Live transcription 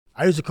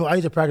I used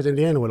to practice in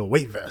Indiana with a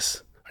weight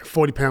vest, like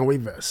 40-pound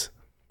weight vest.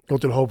 Go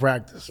through the whole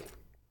practice,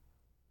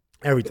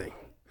 everything.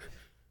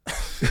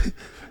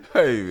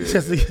 Hey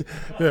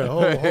man,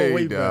 whole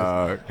weight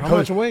vest. How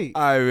much weight?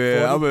 All right,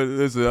 man. I'm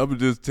gonna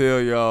just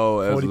tell y'all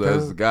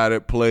as a guy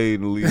that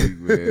played in the league,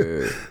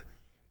 man.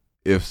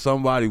 If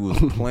somebody was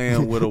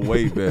playing with a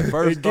weight vest,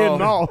 first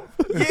off,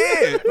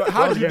 yeah,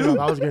 how'd you do?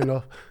 I was getting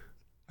off.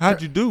 How'd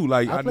you do?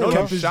 Like I know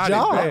you shot it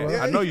bad. Right?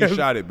 I know you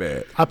shot it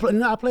bad. I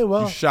play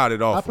well. You shot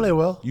it off. I play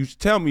well. You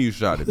tell me you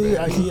shot it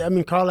bad. I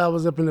mean, Carlisle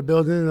was up in the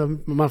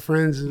building. My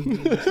friends was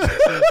in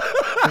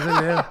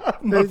there.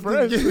 My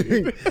friends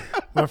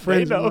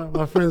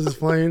was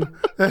playing.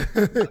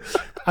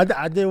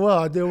 I did well.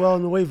 I did well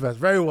in the weight vest.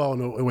 Very well in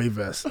the weight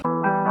vest.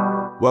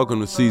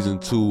 Welcome to season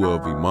 2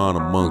 of Iman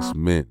Amongst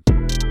Men,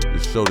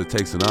 the show that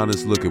takes an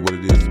honest look at what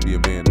it is to be a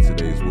man in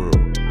today's world.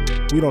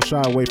 We don't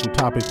shy away from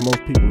topics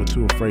most people are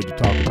too afraid to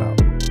talk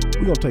about.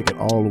 We're going to take it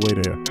all the way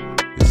there.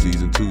 It's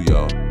season 2,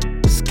 y'all.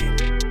 Let's get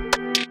it.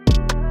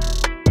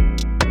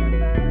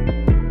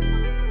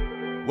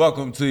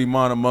 Welcome to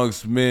Iman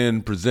Amongst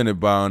Men, presented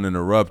by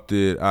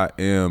Uninterrupted. I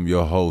am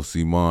your host,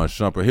 Iman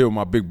Shumper, here with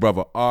my big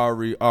brother,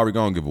 Ahrii. Ahrii,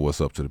 go and give a what's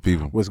up to the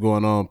people. What's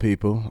going on,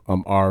 people?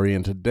 I'm Ahrii,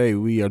 and today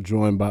we are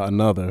joined by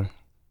another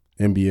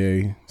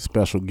NBA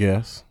special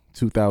guest.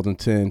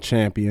 2010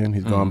 champion.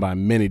 He's gone by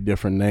many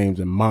different names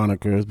and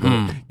monikers,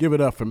 but give it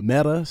up for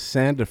Metta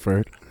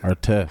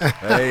Sandiford-Artest.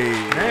 Hey,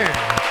 man.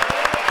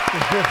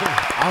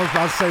 I was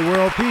about to say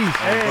world peace.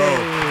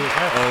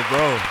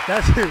 Bro.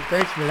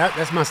 Thanks, man.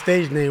 That's my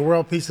stage name.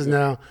 World Peace is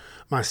now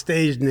my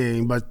stage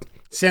name, but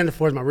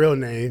Sandiford is my real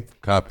name.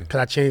 Copy. Because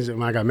I changed it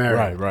when I got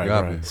married.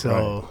 Right.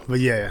 So, but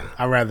yeah,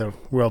 I'd rather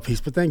World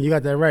Peace. But thank you,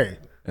 got that right.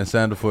 And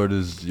Sandiford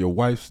is your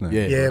wife's name?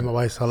 Yeah, my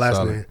wife's her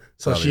last name.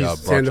 So she's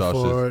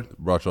Sandiford.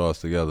 Brought y'all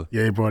together.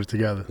 Yeah, he brought it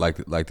together. Like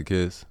the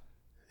kids?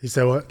 He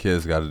said what?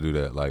 Kids got to do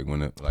that. Like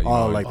when it,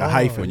 like, the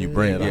hyphen. When you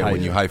bring,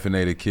 when you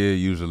hyphenate a kid,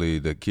 usually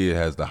the kid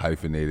has the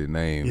hyphenated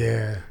name.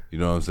 Yeah. You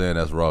know what I'm saying?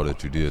 That's raw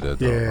that you did that.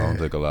 Though. Yeah. I don't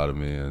think a lot of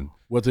men.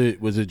 Was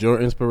it your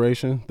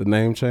inspiration, the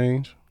name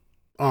change?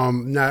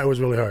 No, it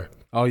was really her.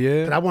 Oh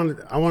yeah. I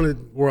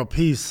wanted World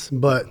Peace,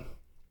 but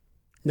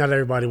not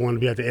everybody wanted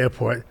to be at the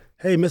airport.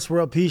 Hey, Miss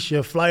World Peace,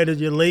 you're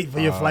late for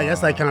your flight.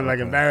 That's like kind of like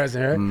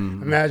embarrassing her.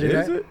 Imagine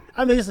Is that. it?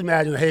 I mean, just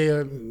imagine, hey,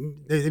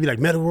 they'd be like,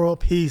 Metta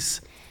World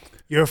Peace,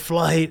 your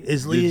flight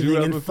is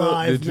leaving in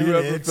 5 minutes. Did you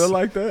ever feel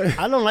like that?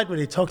 I don't like when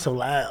they talk so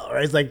loud,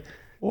 right? It's like,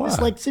 why? It's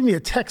like send me a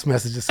text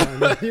message or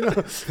something, you know?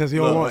 Because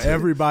you don't want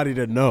everybody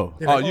to know.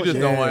 Oh, you just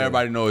don't want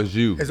everybody to know it's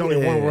you. There's only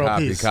one World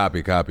Peace. Copy.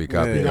 You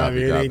know what I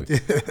mean?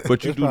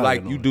 But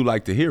you do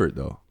like to hear it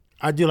though.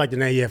 I do like the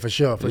name, yeah, for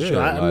sure.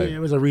 I mean, it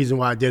was a reason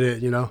why I did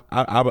it, you know?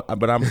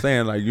 But I'm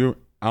saying like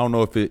I don't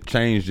know if it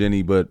changed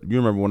any, but you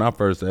remember when I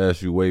first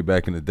asked you way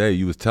back in the day,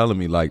 you was telling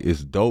me like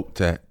it's dope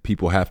that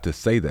people have to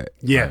say that.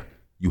 Yeah. Like,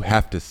 you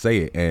have to say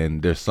it,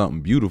 and there's something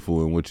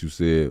beautiful in what you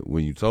said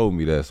when you told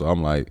me that. So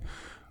I'm like,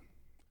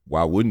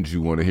 why wouldn't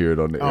you want to hear it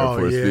on the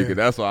airport speaker?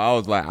 That's why I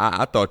was like,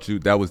 I thought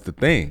that was the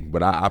thing,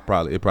 but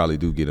it probably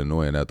do get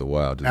annoying after a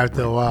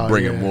while.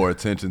 Bringing more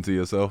attention to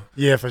yourself.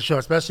 Yeah, for sure.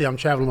 Especially I'm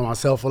traveling by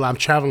myself a lot. I'm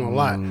traveling a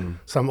lot,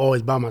 so I'm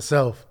always by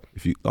myself.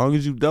 As long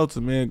as you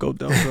Delta, man, go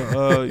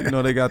Delta.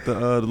 They got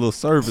the little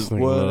service,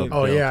 boy.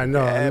 Oh yeah, I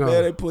know. Man,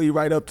 they pull you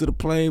right up to the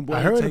plane, boy.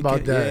 I heard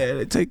about that. Yeah,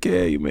 they take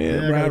care of you,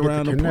 man. Yeah, Ride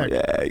around the plane.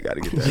 Yeah, you gotta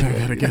get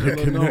that. You gotta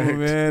connect. No,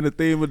 man. The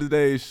theme of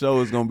today's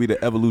show is gonna be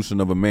the evolution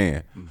of a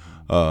man.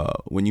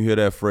 When you hear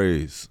that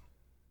phrase,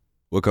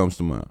 what comes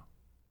to mind?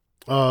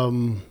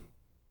 When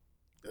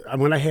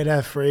I hear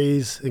that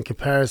phrase in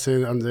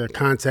comparison under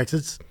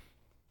context,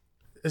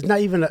 it's not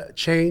even a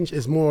change.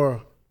 It's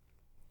more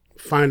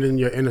finding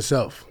your inner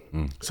self.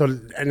 So,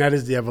 and that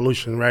is the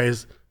evolution,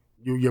 right?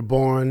 You're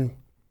born,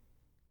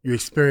 you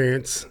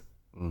experience,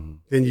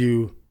 then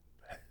you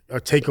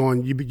take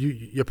on,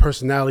 your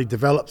personality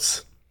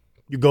develops,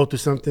 you go through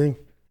something,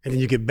 and then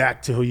you get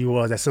back to who you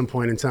was at some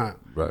point in time.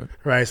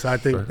 Right? So I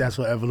think that's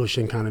what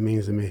evolution kind of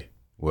means to me.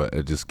 What,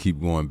 it just keep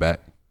going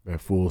back?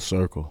 That full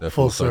circle. That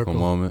full circle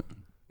moment?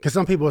 Because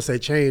some people say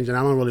change, and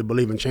I don't really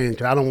believe in change,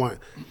 because I don't want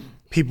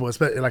people,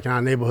 especially like in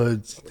our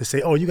neighborhoods, to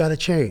say, oh, you got to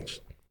change.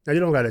 Now, you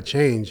don't got to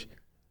change,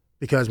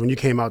 because when you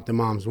came out the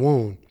mom's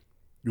womb,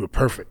 you were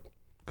perfect,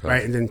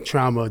 right? And then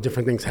trauma,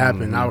 different things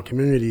happen in our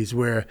communities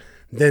where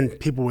then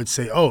people would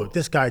say, oh,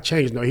 this guy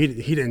changed. No, he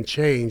didn't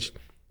change.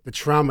 The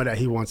trauma that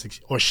he wants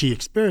or she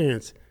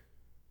experienced,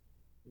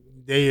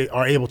 they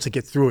are able to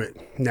get through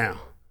it now.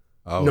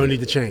 No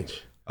need to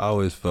change. I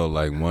always felt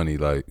like money,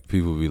 like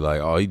people be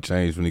like, oh, he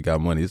changed when he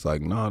got money. It's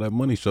like, no, that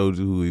money showed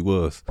you who he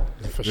was.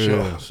 For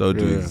sure.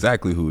 Showed you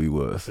exactly who he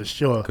was. For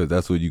sure. Because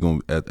that's what you're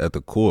going to, at the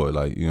core,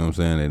 like, you know what I'm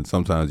saying? And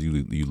sometimes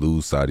you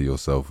lose sight of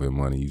yourself in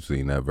money. You've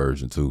seen that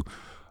version too.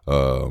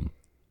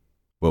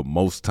 But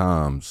most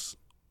times,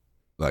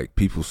 like,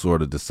 people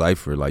sort of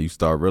decipher, like, you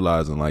start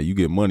realizing, like, you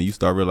get money, you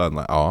start realizing,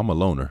 like, oh, I'm a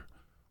loner.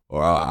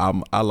 or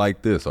I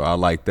like this, or I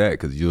like that,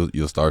 because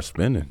you'll start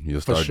spending.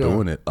 You'll start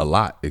doing it a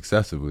lot,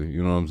 excessively.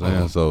 You know what I'm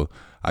saying? So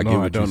I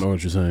don't know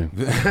what you're saying.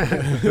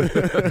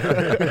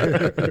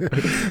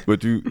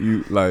 But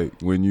you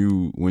like when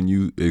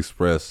you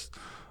express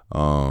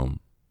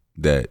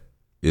that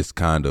it's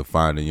kind of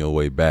finding your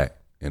way back,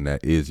 and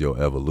that is your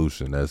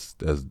evolution. That's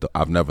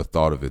I've never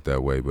thought of it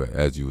that way, but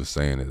as you were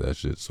saying it, that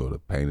shit sort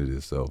of painted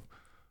itself.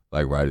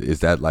 Like, right,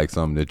 is that like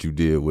something that you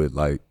did with,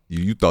 like,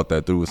 you thought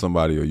that through with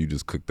somebody, or you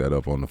just cooked that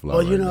up on the fly?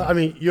 Well, I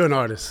mean, you're an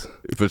artist.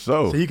 For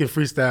sure. So you can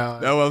freestyle.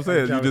 That's what I'm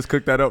saying. You just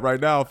cooked that up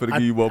right now for to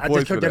give you more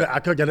points for that.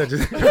 I cooked that up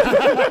just.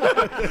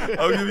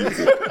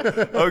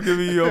 I'll give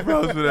you your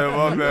props for that,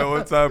 my man.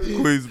 One time for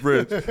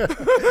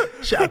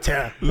Queensbridge. Shout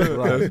out.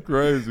 That's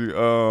crazy.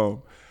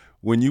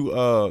 When you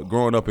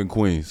growing up in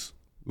Queens,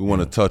 we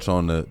want to touch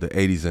on the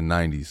 80s and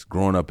 90s.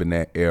 Growing up in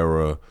that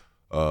era,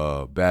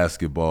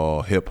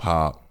 basketball, hip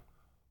hop,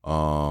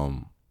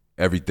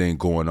 everything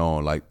going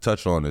on. Like,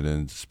 touch on it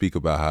and speak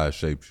about how it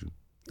shaped you.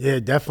 Yeah,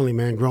 definitely,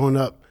 man. Growing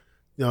up,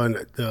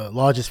 in the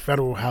largest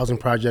federal housing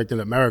project in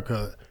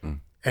America,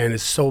 and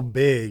it's so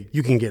big,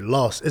 you can get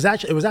lost.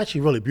 It was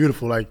actually really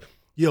beautiful. Like,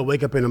 you'll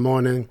wake up in the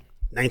morning,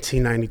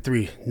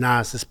 1993,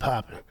 Nas is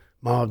popping,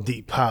 Mobb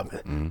Deep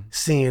popping,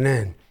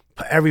 CNN,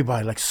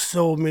 everybody, like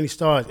so many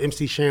stars,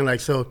 MC Shan. Like,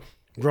 so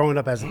growing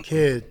up as a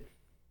kid,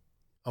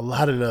 a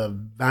lot of the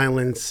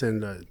violence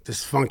and the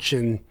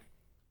dysfunction,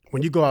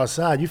 when you go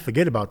outside, you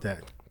forget about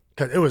that.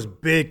 Because it was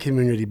big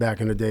community back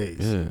in the days.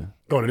 Yeah.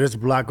 Go to this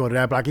block, go to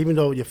that block, even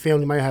though your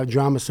family might have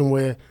drama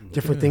somewhere,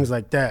 different things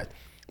like that.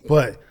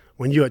 But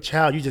when you're a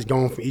child, you're just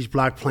going from each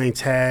block playing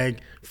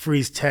tag,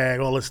 freeze tag,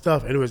 all this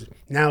stuff. And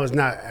now it's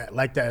not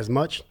like that as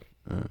much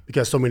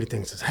because so many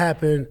things has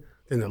happened.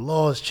 Then the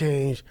laws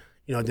changed.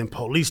 Then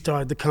police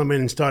started to come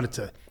in and started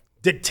to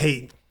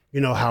dictate,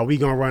 how we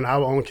gonna run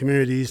our own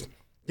communities.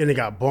 Then it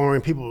got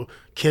boring.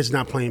 Kids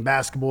not playing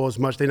basketball as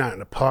much. They're not in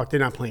the park. They're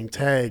not playing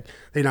tag.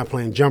 They're not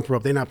playing jump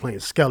rope. They're not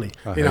playing skelly.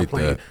 They're not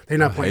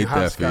playing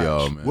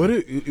hopscotch.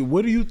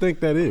 What do you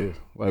think that is?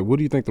 Like, what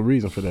do you think the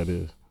reason for that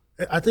is?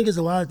 I think it's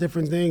a lot of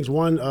different things.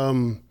 One,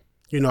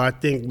 I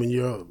think when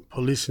you're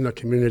policing a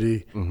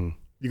community,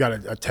 you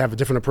got to have a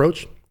different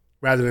approach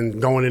rather than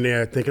going in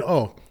there thinking,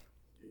 oh,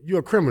 you're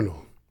a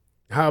criminal.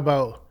 How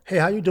about, hey,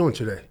 how you doing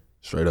today?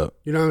 Straight up.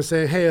 You know what I'm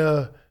saying? Hey,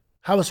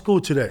 how was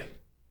school today?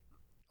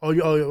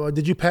 Oh,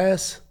 did you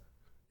pass?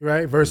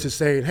 Right? Versus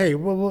saying, hey,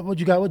 what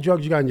you got? What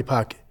drugs you got in your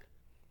pocket?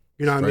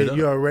 You know what I mean?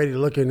 You're already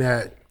looking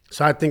at,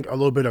 so I think a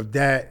little bit of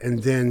that,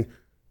 and then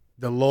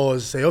the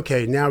laws say,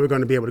 okay, now we're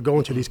going to be able to go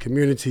into these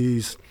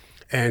communities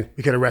and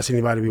we can arrest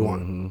anybody we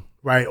want,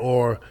 right?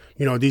 Or,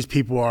 these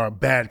people are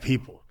bad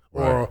people.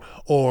 Right.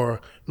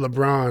 Or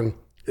LeBron,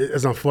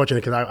 it's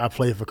unfortunate because I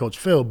played for Coach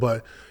Phil,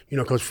 but,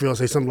 Coach Phil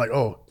say something like,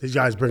 oh, this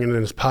guy's bringing in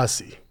his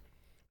posse,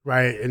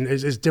 right? And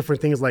it's different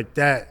things like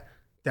that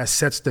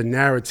sets the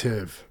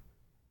narrative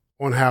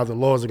on how the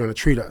laws are going to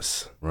treat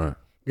us. Right.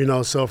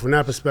 So from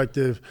that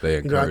perspective, they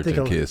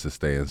encouraging kids to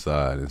stay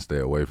inside and stay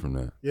away from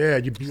that. Yeah,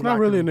 it's not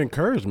really an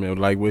encouragement.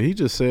 Like what he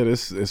just said,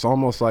 it's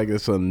almost like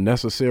it's a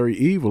necessary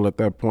evil at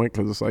that point,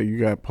 because it's like you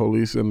got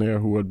police in there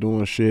who are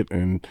doing shit,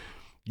 and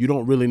you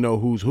don't really know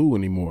who's who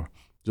anymore.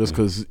 Just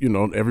because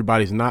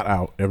everybody's not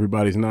out,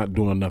 everybody's not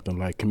doing nothing.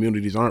 Like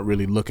communities aren't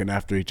really looking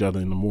after each other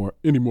anymore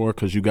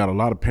because you got a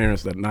lot of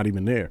parents that are not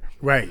even there.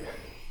 Right.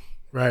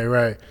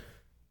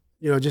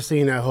 Just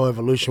seeing that whole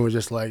evolution was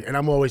just like, and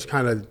I'm always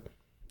kind of.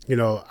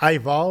 I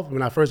evolved.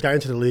 When I first got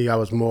into the league, I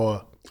was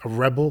more a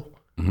rebel.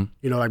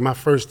 Like my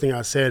first thing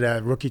I said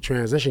at rookie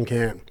transition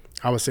camp,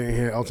 I was sitting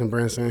here, Elton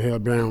Brand sitting here,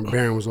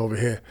 Baron was over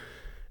here.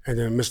 And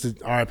then Mr.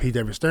 R.I.P.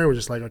 David Stern was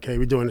just like, okay,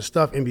 we're doing this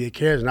stuff, NBA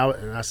cares. And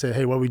I said,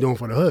 hey, what are we doing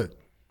for the hood?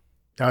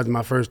 That was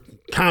my first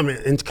comment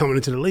coming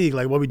into the league,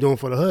 like, what are we doing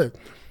for the hood?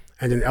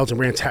 And then Elton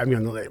Brand tapped me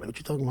on the leg, like, what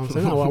you talking about? I'm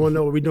saying, no, I want to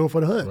know what we're doing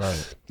for the hood.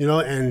 Right.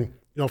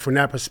 From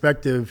that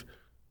perspective,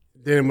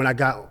 then when I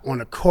got on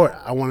the court,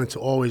 I wanted to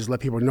always let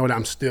people know that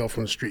I'm still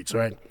from the streets,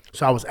 right?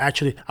 So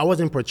I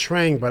wasn't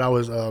portraying, but I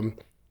was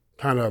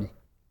kind of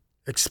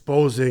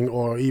exposing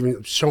or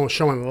even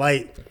showing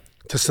light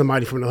to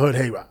somebody from the hood.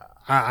 Hey,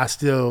 I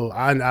still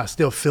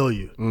feel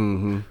you.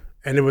 And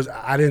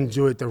I didn't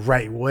do it the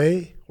right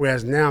way.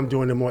 Whereas now I'm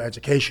doing it more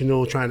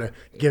educational, trying to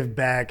give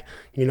back,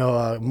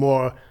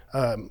 more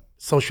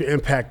social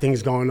impact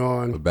things going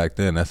on. But back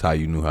then, that's how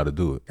you knew how to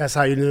do it. That's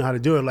how you knew how to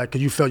do it, like,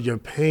 because you felt your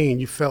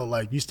pain. You felt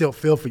like you still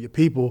feel for your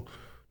people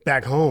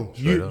back home.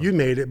 You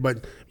made it,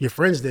 but your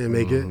friends didn't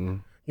make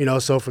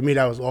it. So for me,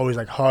 that was always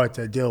like hard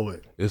to deal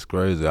with. It's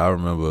crazy. I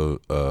remember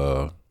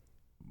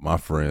my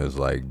friends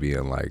like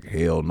being like,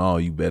 hell no,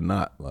 you better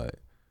not. Like,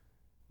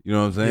 you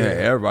know what I'm saying?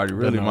 Yeah. Everybody,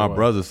 really, my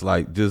brothers,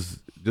 like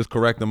just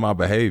correcting my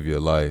behavior,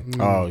 like,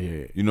 oh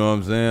yeah, you know what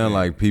I'm saying? Yeah.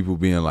 Like people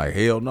being like,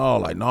 hell no,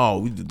 like no,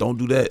 we don't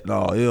do that,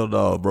 no, hell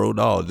no, bro,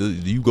 no,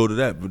 you go to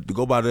that, but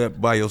go by that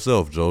by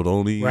yourself, Joe.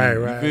 Don't even,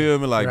 you feel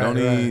me? Like don't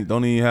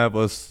even have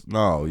us,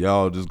 no,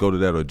 y'all just go to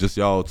that, or just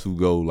y'all two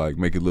go, like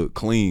make it look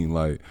clean,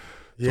 like.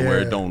 to where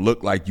it don't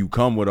look like you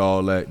come with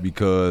all that,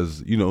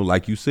 because, you know,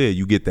 like you said,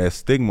 you get that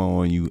stigma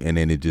on you and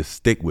then it just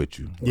stick with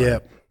you. Yeah.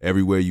 Like,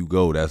 everywhere you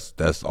go,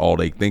 that's all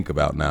they think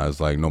about now. It's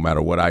like, no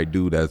matter what I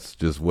do, that's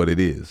just what it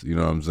is. You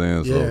know what I'm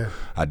saying? Yeah. So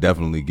I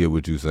definitely get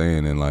what you're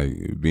saying, and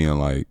like being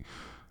like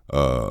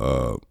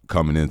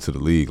coming into the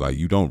league, like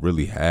you don't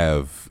really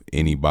have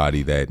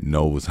anybody that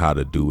knows how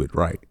to do it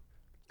right,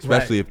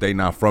 especially if they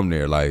not from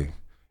there. Like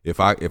if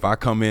I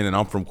come in and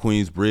I'm from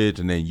Queensbridge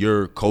and then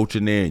you're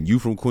coaching there and you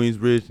from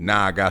Queensbridge,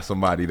 now I got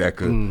somebody that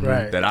could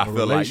that I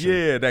feel like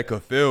that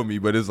could feel me.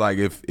 But it's like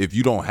if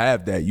you don't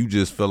have that, you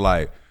just feel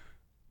like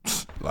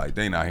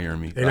they not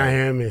hearing me. They not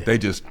hearing me. They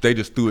just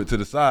threw it to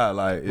the side.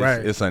 Like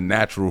it's a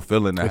natural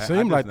feeling. It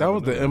seemed like that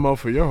was the MO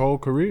for your whole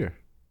career.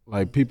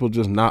 Like people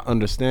just not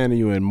understanding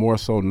you, and more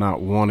so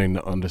not wanting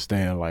to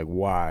understand like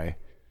why.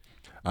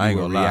 I ain't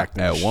gonna lie.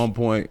 At one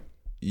point,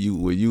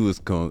 when you was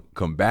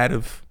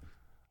combative,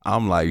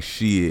 I'm like,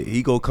 shit,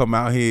 he gonna come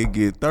out here and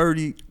get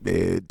 30,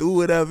 man, do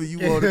whatever you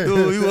want to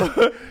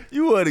do.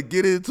 You want to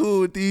get into it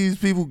with these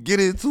people, get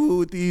into it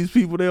with these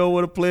people. They don't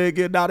want to play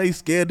again. Now they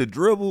scared to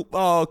dribble.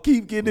 Oh,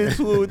 keep getting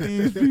into it with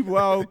these people.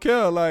 I don't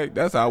care. Like,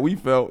 that's how we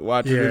felt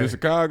watching it in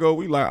Chicago.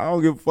 We like, I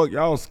don't give a fuck.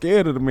 Y'all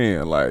scared of the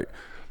man. Like,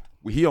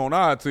 he on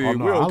our team.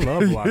 Oh, no, I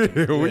love watching.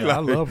 I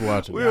love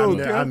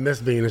watching. I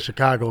miss being in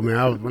Chicago,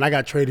 man. When I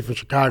got traded from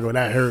Chicago,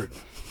 that hurt.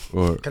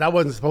 Because I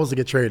wasn't supposed to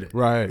get traded.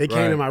 Right. They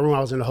came to my room. I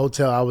was in the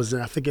hotel. I was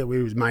in, I forget,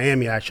 it was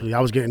Miami, actually. I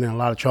was getting in a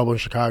lot of trouble in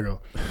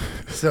Chicago.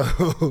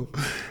 So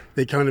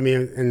they come to me,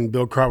 and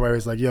Bill Cartwright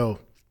was like, yo,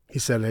 he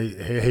said,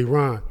 hey,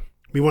 Ron,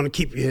 we want to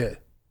keep you here.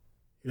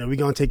 You know, we're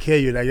going to take care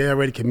of you. Like, they're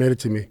already committed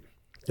to me.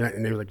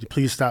 And they were like,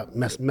 please stop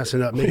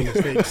messing up, making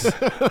mistakes.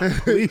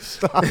 Please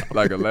stop.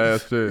 Like a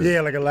last chance. Yeah,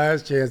 like a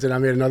last chance. And I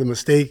made another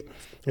mistake.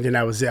 And then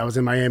that was it. I was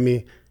in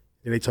Miami.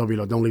 And they told me,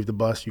 don't leave the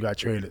bus. You got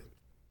traded.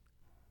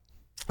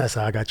 That's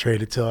how I got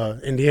traded to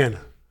Indiana.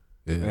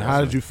 Yeah, and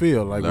how did you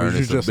feel? Like, was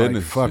you just like,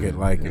 fuck it,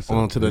 like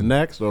on to the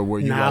next, or were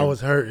you? Nah, I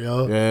was hurt,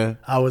 yo. Yeah,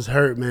 I was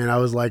hurt, man. I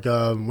was like,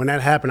 when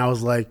that happened, I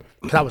was like,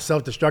 because I was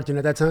self-destructing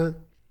at that time,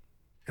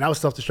 and I was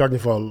self-destructing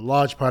for a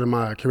large part of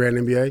my career in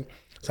the NBA.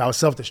 So I was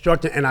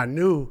self-destructing, and I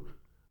knew,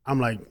 I'm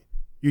like,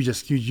 you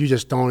just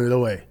throwing it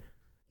away.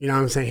 You know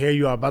what I'm saying? Here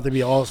you are about to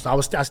be all-star.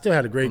 I still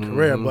had a great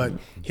career, but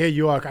here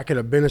you are. I could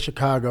have been in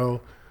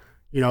Chicago,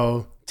 you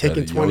know,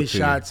 taking 20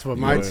 shots for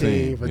my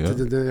team, for, you know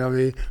what I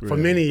mean, for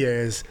many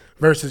years,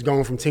 versus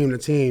going from team to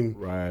team.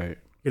 Right.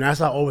 You know,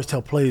 that's why I always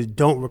tell players,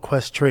 don't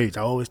request trades.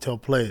 I always tell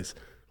players,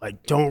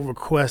 like, don't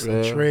request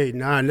a trade.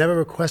 Nah, never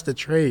request a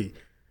trade,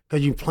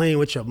 because you're playing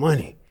with your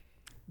money.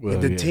 Well,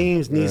 if the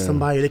teams need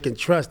somebody they can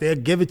trust, they'll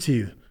give it to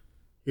you.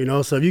 You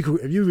know, so if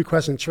you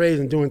requesting trades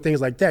and doing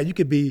things like that, you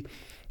could be,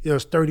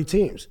 it's 30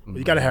 teams.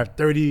 You got to have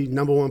 30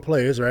 number one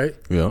players, right?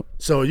 Yeah.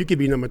 So you could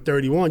be number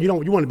 31. You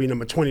want to be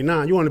number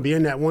 29. You want to be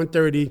in that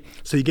 130,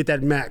 so you get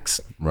that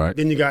max. Right.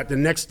 Then you got the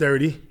next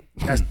 30.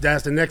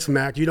 That's the next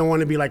max. You don't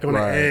want to be like on the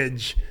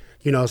edge.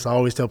 You know, so I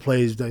always tell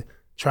players to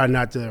try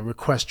not to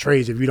request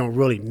trades if you don't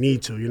really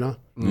need to. You know.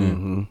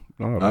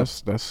 Mm-hmm. Oh,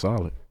 that's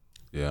solid.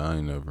 Yeah, I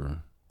ain't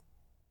never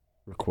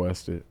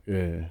requested.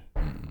 Yeah.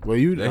 Well,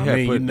 you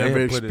never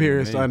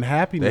experienced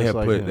unhappiness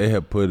They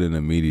had put in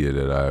the media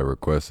that I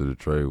requested a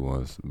trade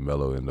once.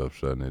 Melo ended up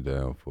shutting it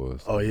down for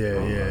us. Oh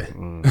yeah.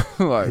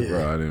 Bro, I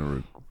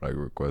didn't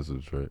request a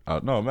trade.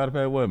 No, matter of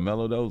fact, it wasn't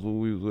Melo. That was when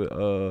we was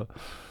with.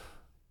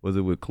 Was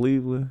it with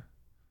Cleveland?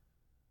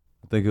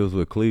 I think it was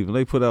with Cleveland.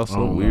 They put out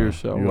some weird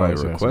shit. Like,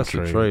 request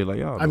a trade. Like,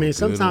 y'all. I mean,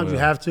 sometimes you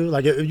have to.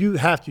 Like, if you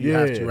have to, you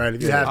have to, right?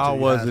 If you have to, I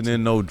wasn't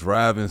in no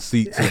driving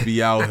seat to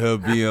be out here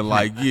being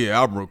like,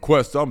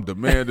 I'm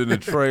demanding a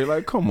trade.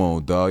 Like, come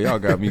on, dog. Y'all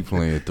got me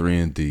playing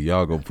 3-and-D.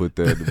 Y'all gonna put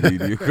that in the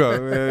media.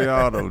 Man,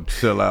 y'all don't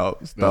chill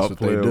out. Stop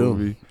playing with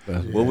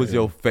me. What was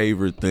your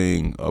favorite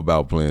thing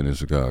about playing in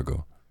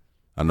Chicago?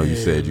 I know you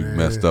said you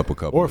messed up a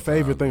couple or of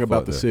favorite times thing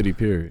about the city,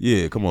 period.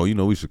 Yeah, come on. You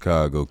know we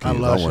Chicago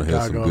kids. I want to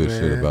hear some good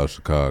shit about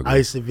Chicago. I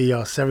used to be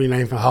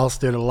 79th and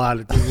Halstead a lot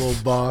at this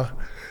little bar.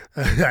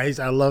 I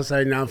love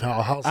 79th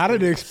and Halstead. I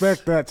didn't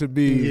expect that to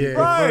be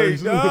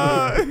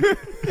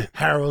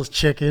Harold's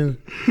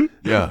Chicken.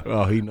 Yeah.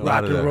 Oh, he knows.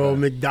 Rock and Roll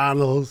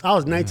McDonald's. I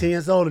was 19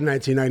 years old in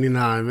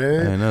 1999,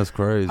 man. Man, that's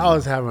crazy. I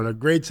was having a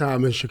great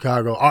time in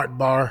Chicago. Art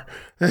Bar.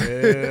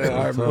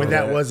 Yeah, when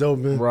that was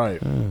open.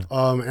 Right. And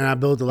I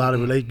built a lot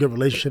of good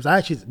relationships.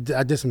 I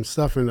did some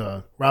stuff in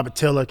the Robert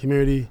Taylor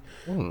community.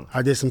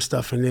 I did some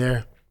stuff in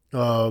there.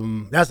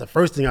 That's the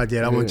first thing I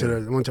did. I went to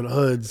the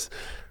hoods.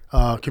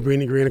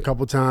 Cabrini Green a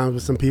couple times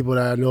with some people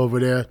that I know over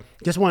there.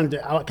 Just wanted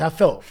to, I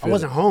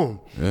wasn't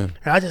home. Yeah.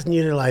 And I just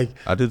needed I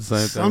did the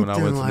same thing when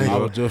I went to New York. I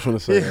was just going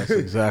to say that's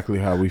exactly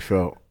how we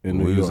felt in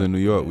New York. We was in New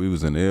York. We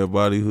was in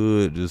everybody's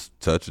hood, just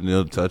touching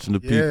the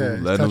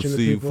people, letting them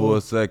see you for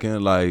a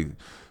second. Like,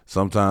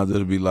 sometimes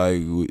it'll be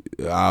like,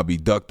 I'll be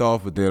ducked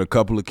off, but then a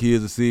couple of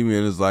kids will see me,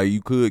 and it's like,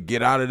 you could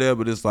get out of there,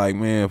 but it's like,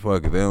 man,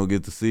 fuck it. They don't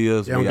get to see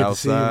us. We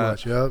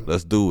outside.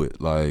 Let's do it.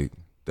 Like,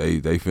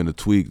 they finna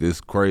tweak.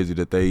 This crazy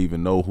that they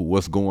even know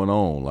what's going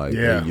on. Like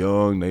they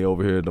young, they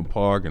over here in the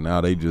park, and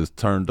now they just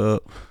turned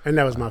up. And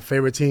that was my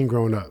favorite team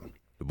growing up.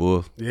 The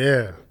Bulls.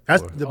 Yeah,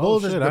 that's the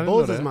Bulls. The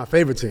Bulls is my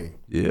favorite team.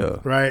 Yeah,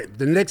 right.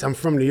 The Knicks. I'm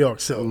from New York,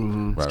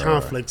 so it's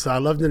conflict. Right. So I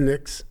love the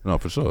Knicks. No,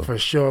 for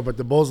sure. But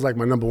the Bulls is like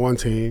my number one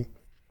team,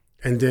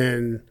 and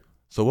then.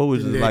 So what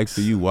was it like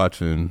for you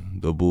watching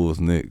the Bulls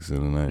Knicks in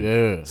the night?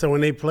 Yeah. So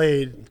when they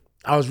played,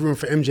 I was rooting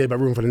for MJ, but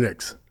rooting for the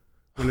Knicks.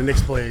 When the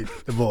Knicks played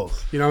the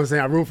Bulls, you know what I'm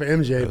saying? I root for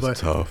MJ, That's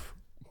tough.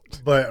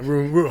 But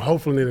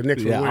hopefully the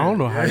Knicks will win. I don't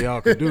know how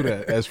y'all can do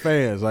that as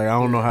fans. Like I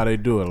don't know how they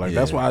do it. Like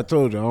that's why I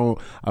told you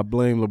I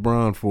blame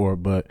LeBron for it.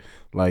 But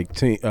like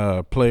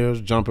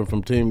players jumping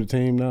from team to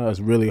team now,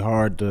 it's really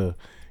hard to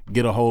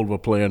get a hold of a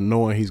player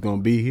knowing he's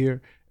gonna be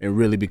here and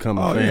really become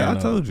a fan. Yeah, I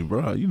told you,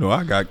 bro. You know,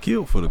 I got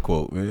killed for the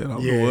quote, man.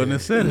 I'm the one that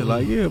said it.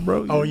 Like,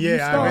 bro. I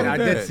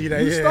did see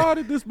that. You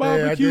started this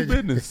barbecue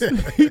business.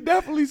 He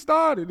definitely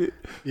started it.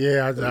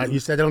 Yeah, you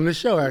said it on this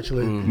show,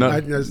 actually.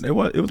 It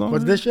was on.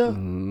 Was this show?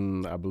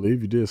 I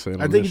believe you did say it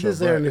on I think you did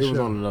say it on this show. It was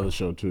on another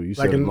show, too. You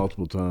said it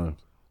multiple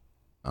times.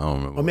 I don't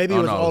remember. Or maybe it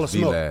was All the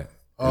Smoke. It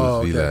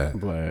was V-Lad.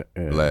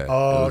 Vlad.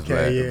 Oh,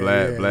 okay.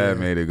 Vlad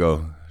made it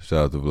go.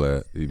 Shout out to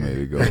Vlad. He made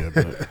it go.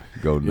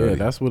 Go nutty. Yeah,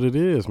 that's what it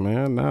is,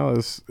 man. Now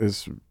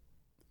it's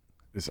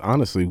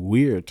honestly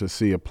weird to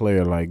see a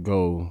player like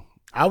go.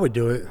 I would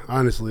do it,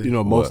 honestly. You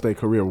know, most of their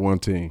career one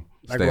team.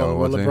 Like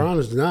what LeBron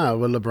is not.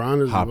 What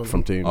LeBron is hop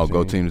from team to team.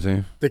 Go team to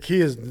team. The key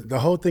is the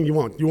whole thing you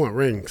want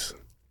rings.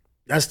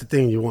 That's the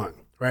thing you want,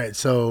 right?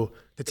 So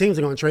the teams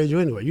are gonna trade you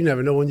anyway. You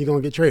never know when you're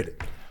gonna get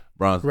traded.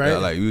 Bron, right?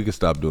 Like we can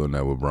stop doing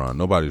that with Bron.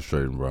 Nobody's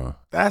trading Bron.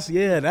 That's like,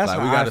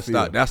 we gotta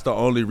stop. That's the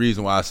only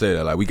reason why I say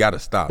that. Like we gotta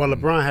stop. Well,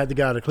 LeBron had to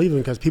go to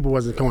Cleveland because people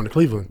wasn't going to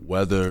Cleveland.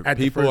 Whether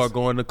people are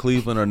going to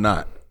Cleveland or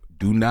not,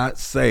 do not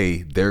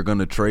say they're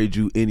gonna trade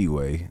you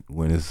anyway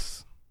when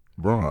it's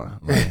Bron.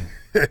 Like,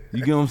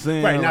 you get what I'm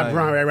saying? Right, not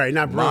Bron. Right,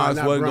 not Bron.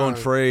 Bron's wasn't gonna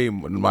trade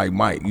like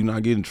Mike. You're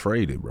not getting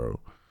traded, bro.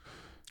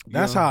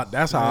 That's how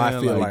I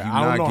feel. Like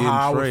I don't know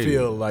how I would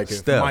feel like if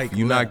Steph, Mike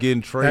you're not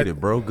getting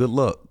traded, bro. Good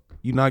luck.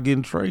 You're not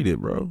getting traded,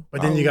 bro.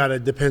 But then you got to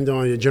depend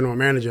on your general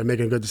manager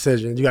making good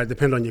decisions. You got to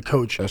depend on your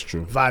coach. That's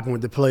true. Vibing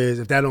with the players.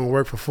 If that don't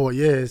work for 4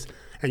 years,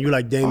 and you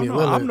like Damian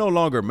Lillard, I'm no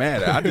longer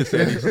mad at it. I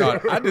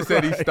just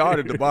said he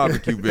started the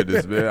barbecue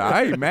business, man.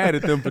 I ain't mad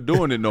at them for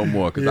doing it no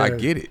more because I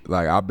get it.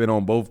 Like I've been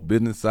on both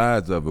business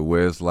sides of it,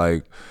 where it's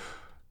like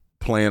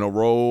playing a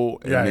role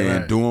and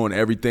then doing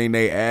everything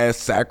they ask,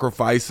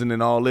 sacrificing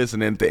and all this,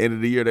 and then at the end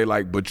of the year they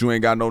like, but you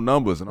ain't got no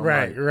numbers. And I'm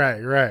right,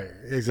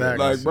 exactly.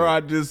 Like, bro,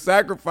 I just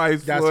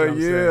sacrificed for a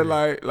year,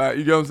 like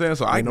you know what I'm saying?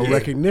 So I no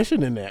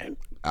recognition in that.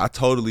 I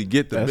totally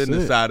get the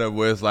business side of it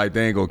where it's like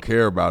they ain't gonna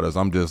care about us.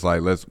 I'm just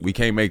like, we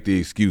can't make the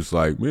excuse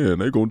like, man,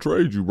 they gonna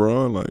trade you,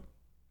 bro. Like,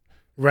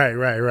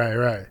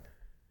 right.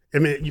 I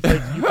mean, you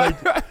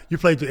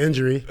played through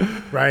injury,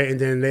 right? And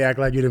then they act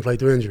like you didn't play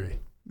through injury.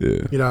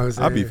 Yeah, you know what I'm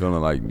saying? I be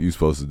feeling like you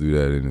supposed to do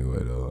that anyway,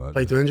 though.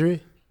 Play through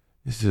injury?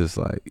 It's just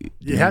like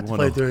you have to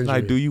play through injury.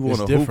 Like, do you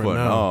want to hoop or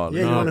no?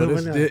 Yeah,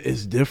 but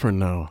it's different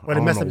now. Well,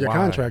 they messed up your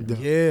contract, though.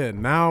 Yeah,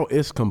 now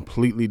it's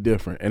completely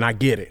different, and I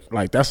get it.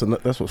 Like that's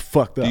what's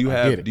fucked up.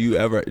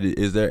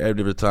 Is there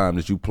ever a time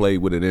that you played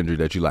with an injury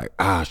that you like,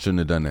 I shouldn't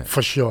have done that?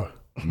 For sure.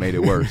 Made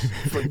it worse.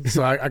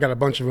 So I got a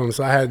bunch of them.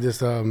 So I had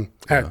this. I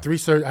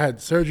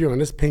had surgery on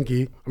this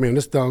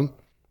this thumb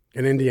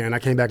in Indiana. I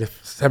came back in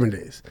 7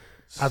 days.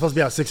 I was supposed to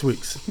be out 6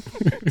 weeks.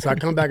 So I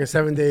come back in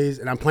 7 days,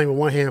 and I'm playing with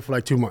one hand for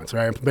like 2 months,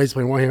 right? I'm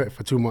basically playing one hand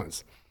for 2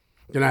 months.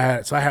 Then I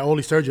had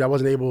only surgery. I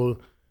wasn't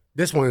able,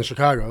 this one in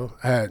Chicago,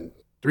 I had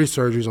 3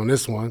 surgeries on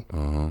this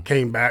one.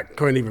 Came back,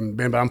 couldn't even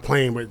bend, but I'm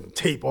playing with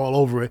tape all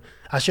over it.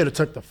 I should have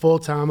took the full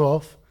time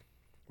off,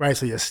 right?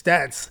 So your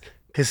stats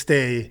could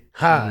stay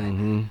high.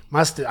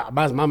 My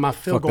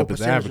field goal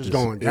percentage was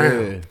going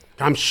down. Yeah.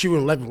 I'm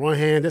shooting left with one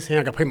hand. This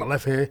hand I got to play my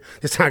left hand.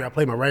 This time I got to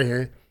play my right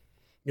hand.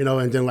 You know,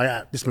 and then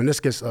this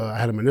meniscus, I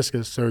had a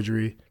meniscus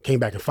surgery, came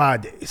back in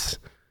 5 days.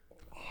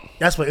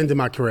 That's what ended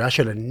my career. I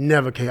should have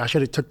never came. I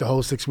should have took the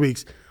whole 6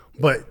 weeks.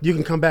 But you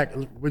can come back.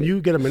 When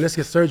you get a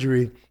meniscus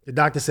surgery, the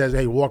doctor says,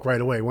 hey, walk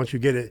right away. Once you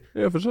get it,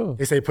 yeah, for sure.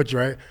 They say put you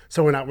right.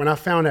 So when I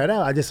found that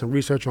out, I did some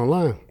research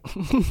online.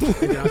 So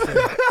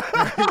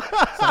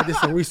I did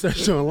some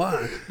research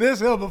online.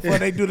 This hell before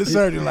they do the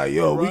surgery, like,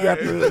 yo, we got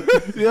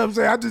the, you know what I'm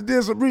saying? I just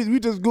did some research. We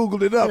just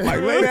Googled it up.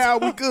 Like, lay down,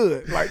 we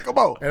good. Like, come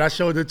on. And I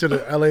showed it to the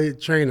LA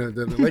trainer,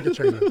 the Laker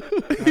trainer.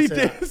 He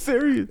did?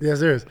 Serious? Yeah,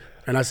 serious.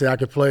 And I said, I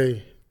could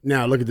play.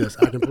 Now, look at this.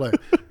 I can play.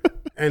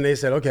 And they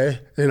said, okay.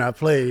 And I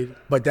played,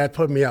 but that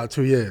put me out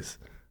 2 years.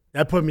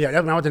 That put me out.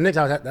 When I was at the Knicks,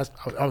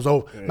 I was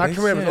over. My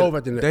career was over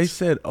at the Knicks. They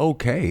said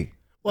okay.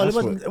 Well,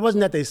 it wasn't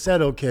that they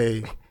said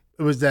okay.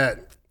 It was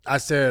that I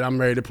said I'm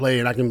ready to play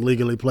and I can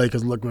legally play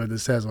because look what it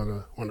says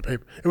on the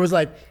paper. It was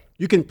like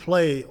you can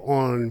walk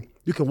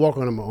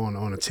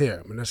on a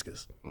tear,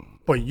 meniscus,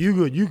 but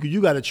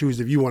you got to choose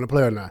if you want to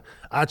play or not.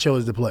 I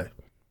chose to play.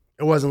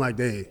 It wasn't like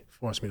they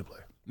forced me to play.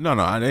 No,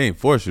 they ain't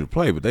forced you to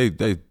play, but they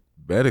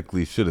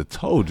medically should have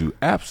told you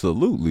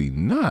absolutely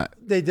not.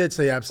 They did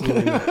say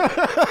absolutely not.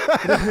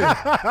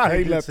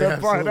 They left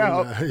that part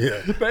out.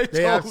 Yeah. They told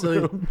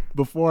absolutely him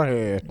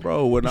beforehand.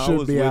 Bro, when I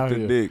was with the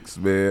Knicks,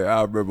 man,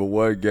 I remember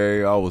one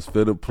game I was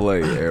finna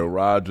play and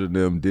Roger and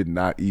them did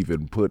not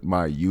even put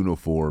my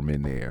uniform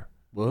in there.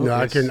 Well, no,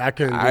 I couldn't. I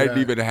didn't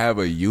even have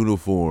a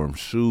uniform,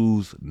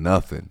 shoes,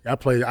 nothing. I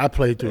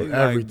played through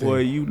everything. Boy,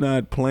 you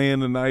not playing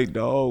tonight,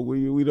 dog.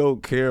 We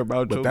don't care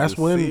about your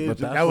decision. But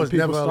that was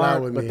never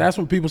allowed with me. But that's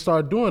when people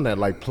started doing that,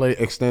 like play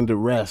extended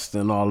rest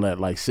and all that,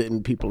 like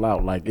sitting people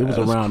out. Like it was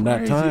around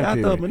that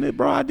time period.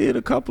 I did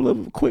a couple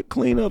of quick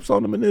cleanups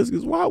on the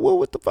meniscus. Why?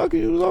 What the fuck are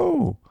you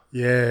on?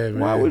 Yeah, man.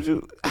 Why would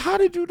you? How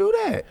did you do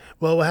that?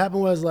 Well, what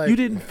happened was like you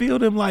didn't feel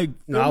them like.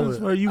 No, I was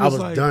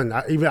like, done.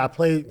 I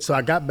played. So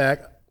I got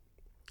back.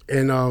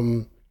 And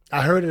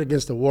I heard it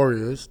against the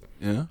Warriors.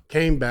 Yeah.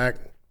 Came back,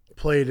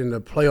 played in the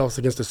playoffs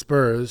against the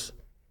Spurs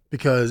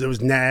because it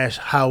was Nash,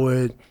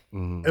 Howard.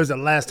 It was the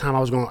last time I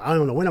was going. I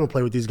don't know when I'm gonna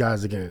play with these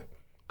guys again.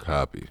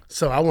 Copy.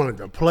 So I wanted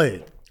to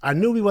play. I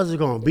knew we wasn't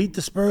gonna beat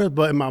the Spurs,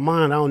 but in my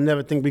mind, I don't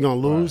never think we're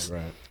gonna lose.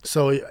 Right.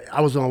 So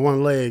I was on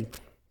one leg,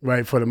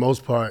 right, for the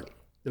most part.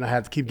 Then I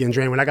had to keep getting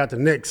drained. When I got the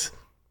Knicks,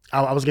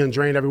 I was getting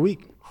drained every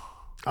week.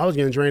 I was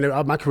getting drained.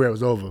 My career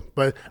was over.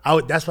 But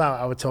that's why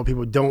I would tell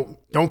people, don't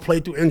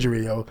play through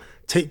injury, yo.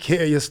 Take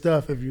care of your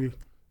stuff if you.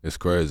 It's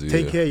crazy.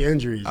 Take care of your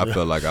injuries. I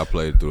felt like I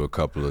played through a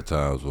couple of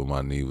times where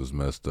my knee was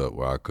messed up,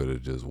 where I could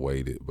have just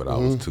waited, but I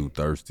was too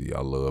thirsty.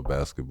 I love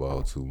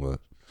basketball too much.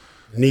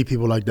 Need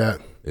people like that.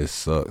 It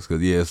sucks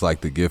because it's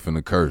like the gift and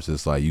the curse.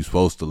 It's like you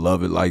supposed to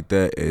love it like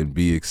that and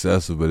be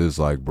excessive, but it's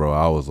like, bro,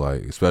 I was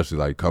like, especially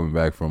like coming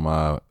back from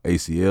my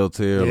ACL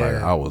tear,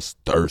 like I was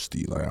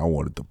thirsty. Like I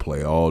wanted to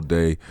play all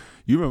day.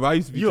 You remember I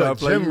used to be trying to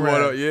play you.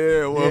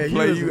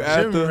 Play you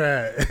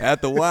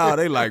after a while.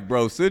 They like,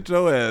 bro, sit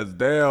your ass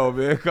down,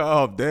 man.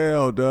 Calm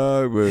down,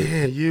 dog. But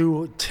man,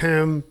 you,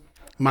 Tim,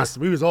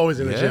 we was always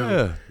in the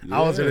gym. I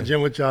was in the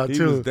gym with y'all too.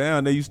 He was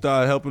down there. You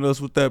started helping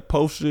us with that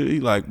post shit. He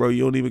like, bro,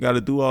 you don't even got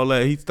to do all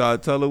that. He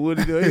started telling what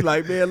he do. He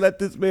like, man, let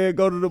this man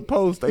go to the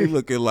post. They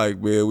looking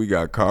like, man, we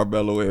got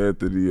Carmelo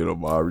Anthony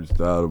and Ahrii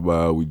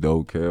Stoudemire. We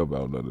don't care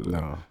about none of that.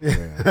 No,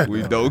 man.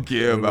 We don't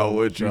care about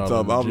what you talking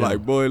about. I'm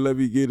like, boy, let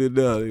me get it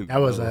done.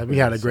 That was we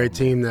had a great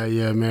team that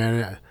year,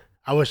 man.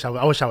 I wish I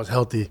was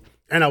healthy.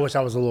 And I wish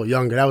I was a little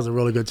younger. That was a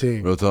really good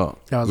team. Real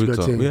talk. That was a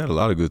good team. We had a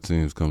lot of good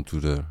teams come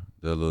through there.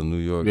 That little New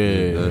York,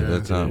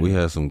 that time we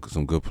had some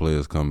good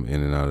players come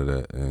in and out of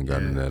that and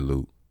got in that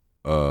loop.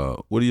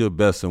 What are your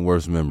best and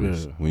worst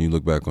memories when you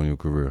look back on your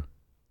career?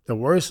 The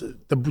worst,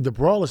 the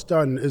brawl is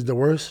starting is the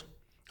worst.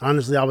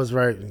 Honestly, I was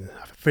right.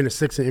 I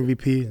finished 6th in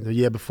MVP the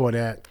year before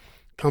that.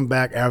 Come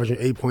back, averaging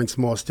 8 points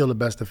more, still the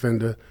best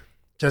defender.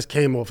 Just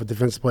came off a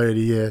Defensive Player of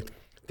the Year.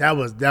 That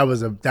was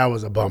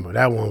a bummer.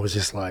 That one was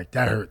just like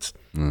that hurts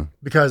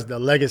because the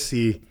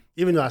legacy.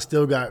 Even though I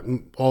still got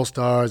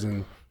All-Stars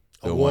and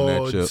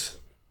awards,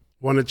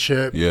 won a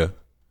chip. Yeah.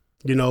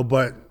 You know,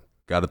 but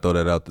got to throw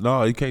that out there.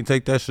 No, you can't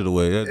take that shit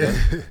away.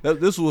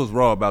 This was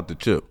raw about the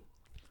chip.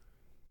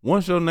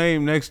 Once your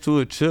name next to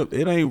a chip,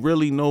 it ain't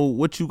really know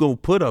what you gonna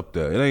put up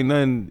there. It ain't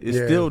nothing. It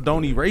still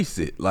don't erase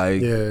it.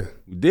 Like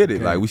we did it.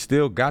 Okay. Like we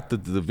still got the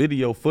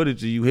video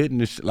footage of you hitting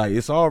the like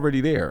it's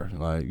already there.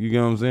 Like you get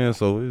what I'm saying.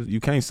 So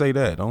you can't say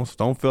that.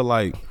 Don't feel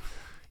like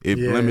it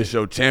blemished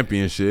your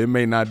championship. It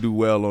may not do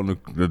well on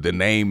the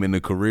name and the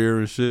career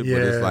and shit,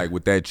 but it's like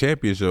with that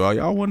championship,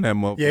 y'all won that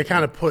motherfucker. Yeah, it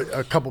kind of put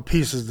a couple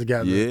pieces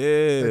together. Yeah.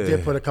 It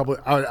did put a couple.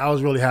 I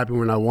was really happy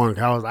when I won.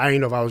 I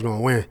didn't know if I was going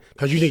to win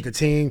because you need the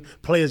team.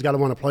 Players got to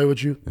want to play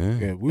with you.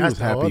 Yeah, we was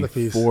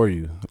happy for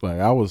you. Like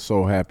I was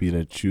so happy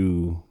that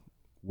you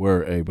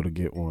were able to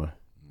get one.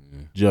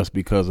 Just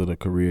because of the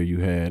career you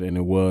had, and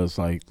it was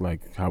like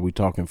how we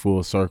talking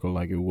full circle,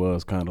 like it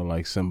was kind of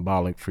like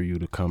symbolic for you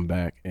to come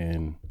back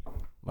and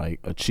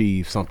like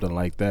achieve something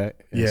like that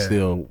and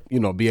still,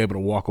 be able to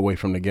walk away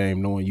from the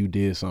game knowing you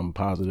did something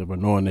positive or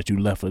knowing that you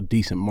left a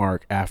decent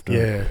mark after,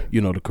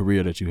 the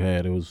career that you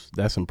had.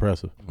 That's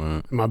impressive.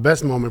 Right. My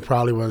best moment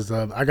probably was,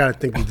 I got to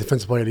think the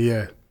Defensive Player of the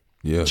Year.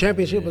 Yeah. The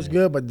championship was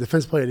good, but the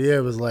Defensive Player of the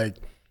Year was like,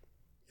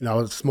 I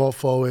was a small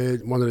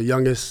forward, one of the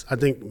youngest. I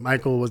think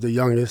Michael was the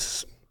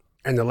youngest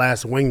and the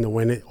last wing to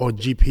win it, or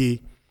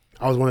GP.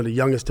 I was one of the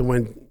youngest to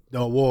win the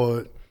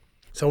award.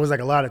 So it was like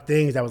a lot of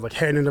things that was like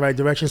heading in the right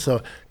direction.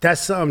 So that's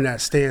something that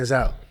stands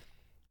out,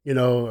 even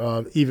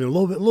a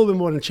little bit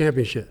more than the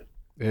championship.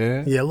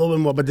 Yeah? Yeah, a little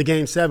bit more. But the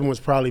Game 7 was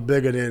probably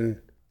bigger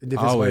than the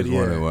Defensive Player of the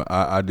Year.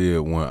 I did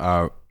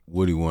one.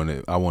 Woody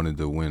wanted. I wanted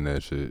to win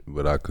that shit,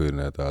 but I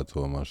couldn't after I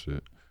tore my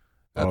shit.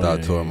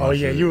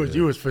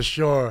 You was for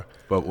sure.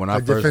 But when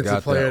I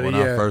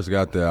first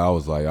got there, I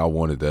was like, I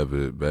wanted that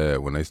bit bad.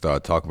 When they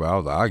started talking about it, I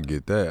was like, I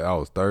get that. I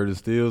was third in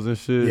steals and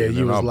shit. Yeah, and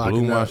you was I locking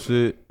blew my up.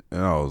 shit.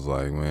 And I was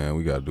like, man,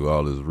 we got to do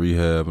all this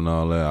rehab and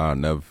all that. I'll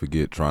never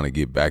forget trying to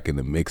get back in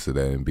the mix of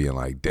that and being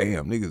like,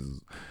 damn, niggas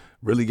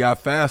really got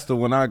faster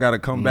when I got to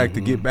come back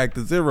to get back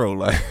to zero.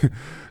 Like,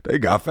 they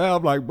got foul.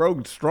 I'm like,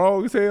 bro,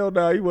 strong as hell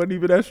now. He wasn't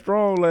even that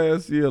strong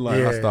last year.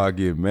 Like, I started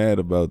getting mad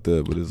about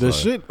that. But it's the like,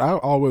 shit, I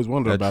always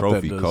wonder about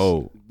trophy that.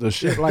 cold. The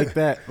shit like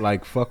that,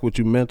 like, fuck with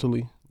you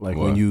mentally. Like,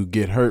 when you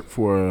get hurt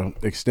for an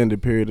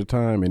extended period of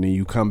time and then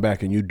you come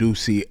back and you do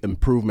see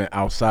improvement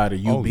outside of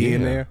you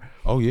being there.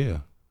 Oh, yeah.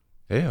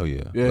 Hell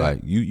yeah.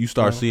 Like, you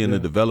start seeing the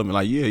development.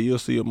 Like, you'll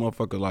see a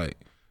motherfucker, like,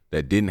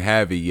 that didn't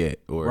have it yet.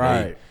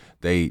 Or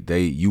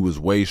you was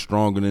way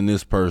stronger than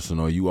this person,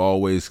 or you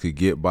always could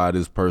get by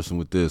this person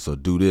with this or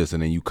do this,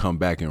 and then you come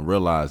back and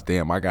realize,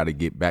 damn, I got to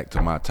get back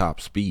to my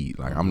top speed.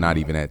 Like, I'm not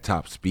even at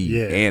top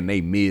speed. And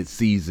they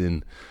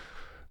mid-season,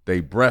 they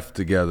breath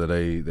together,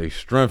 they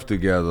strength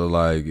together.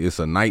 Like, it's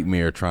a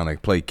nightmare trying to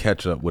play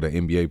catch up with an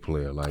NBA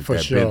player. Like,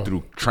 that been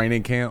through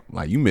training camp.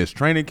 Like, you missed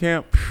training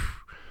camp,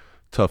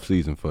 tough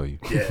season for you.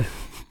 Yeah.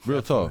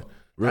 Real tough.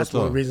 That's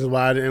one of the reasons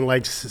why I didn't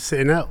like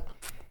sitting out.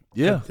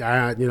 Yeah.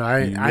 I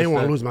didn't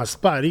want to lose my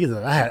spot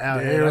either. I had Al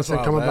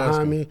Harrison coming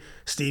behind me,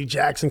 Steve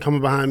Jackson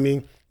coming behind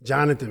me,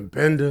 Jonathan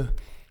Bender.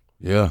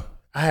 Yeah.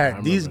 I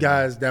had these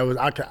guys that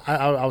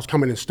I was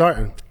coming and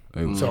starting.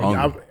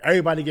 So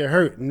everybody get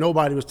hurt.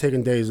 Nobody was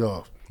taking days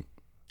off.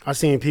 I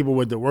seen people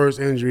with the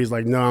worst injuries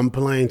like, no, I'm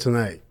playing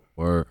tonight.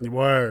 Word.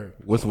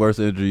 What's the worst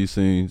injury you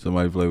seen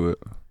somebody play with?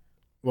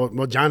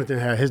 Well, Jonathan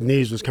had, his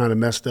knees was kind of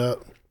messed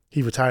up.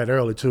 He retired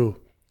early too.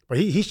 But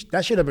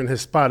that should have been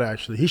his spot,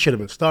 actually. He should have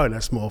been starting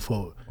at small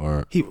forward.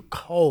 Word. He was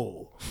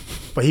cold.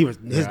 But his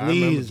knees. I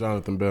remember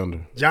Jonathan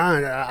Bender.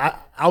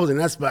 I was in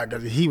that spot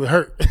because he was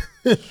hurt.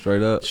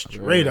 Straight up?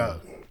 Straight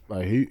up.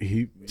 Like,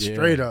 he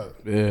straight up.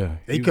 Yeah.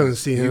 They couldn't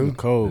see him. He was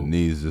cold. The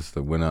knees just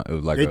went out. It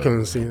was like they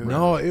couldn't see him.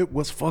 No, it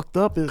was fucked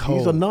up.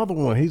 He's another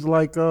one. He's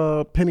like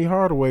Penny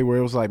Hardaway, where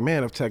it was like,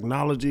 man, if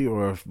technology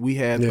or if we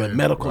had the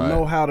medical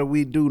know-how that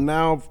we do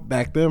now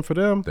back then for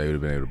them, they would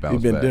have been able to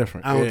bounce back. Back.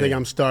 Different. I don't think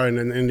I'm starting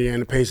in the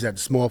Indiana Pacers at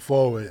the small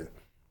forward.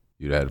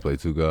 You'd have to play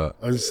two guard.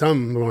 Or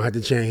something going to have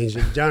to change.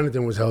 If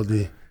Jonathan was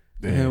healthy.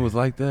 Damn, it was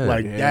like that.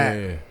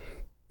 That.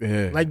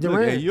 Yeah. Like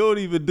Durant. Look, you don't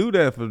even do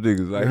that for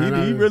niggas. Like,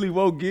 he really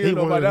won't give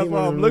nobody. That's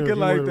why I'm looking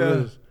like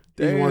that.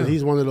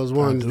 He's one of those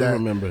ones that. I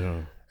remember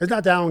him. It's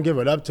not that I don't give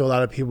it up to a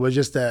lot of people. It's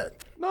just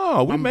that.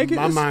 No, we make it.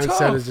 My mindset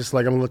tough. is just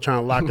like I'm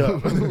trying to lock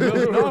up.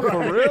 No,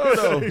 for real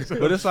though.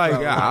 But it's like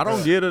I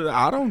don't get it.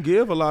 I don't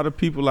give a lot of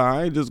people. Like,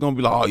 I ain't just gonna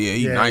be like, oh yeah,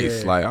 he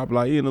nice. Yeah. Like, I'll be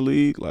like, he in the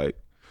league. Like,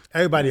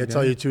 everybody will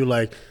tell you too.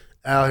 Like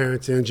Al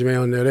Harrington, Jermaine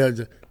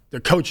O'Neal, the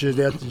coaches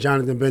there.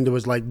 Jonathan Bender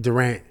was like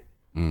Durant.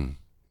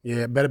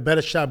 Yeah,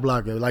 better shot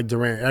blocker like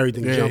Durant.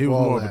 Everything. Yeah, jump, he was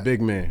all more that. of a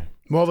big man.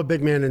 More of a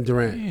big man than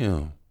Durant.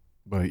 Damn.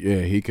 But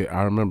yeah, he could.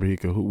 I remember he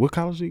could. What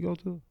college did he go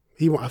to?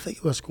 I think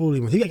it was school.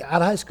 He got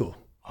out of high school.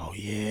 Oh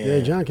yeah. Yeah,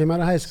 John came out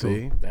of high school.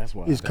 See, that's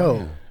why he's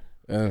cold.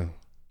 Yeah.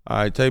 All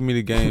right, take me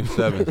to Game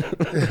 7.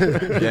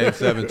 Game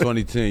 7,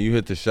 2010. You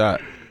hit the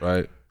shot,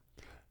 right?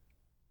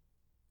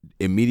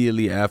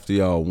 Immediately after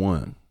y'all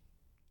won,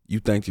 you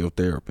thanked your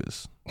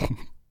therapist.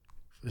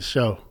 For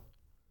sure.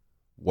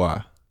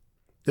 Why?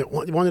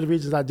 One of the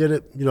reasons I did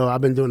it, I've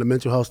been doing the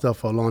mental health stuff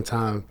for a long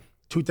time.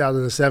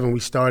 2007, we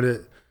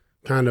started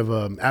kind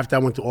of, after I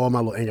went through all my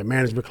little anger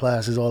management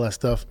classes, all that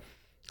stuff,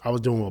 I was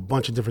doing a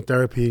bunch of different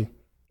therapy.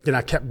 Then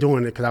I kept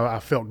doing it because I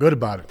felt good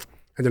about it.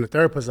 And then the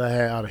therapist I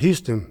had out of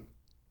Houston,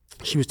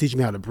 she was teaching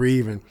me how to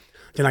breathe. And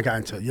then I got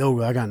into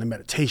yoga, I got into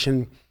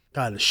meditation,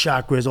 got into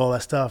chakras, all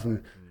that stuff.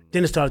 And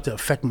then it started to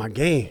affect my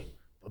game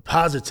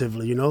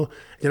positively,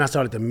 Then I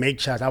started to make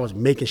shots. I was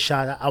making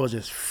shots. I was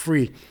just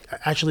free.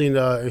 Actually,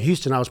 in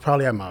Houston, I was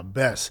probably at my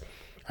best.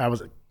 I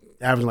was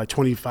averaging like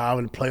 25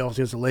 in the playoffs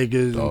against the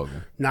Lakers. And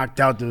knocked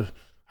out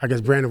I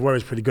guess Brandon Warrior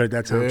was pretty good at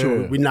that time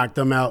too. We knocked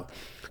them out.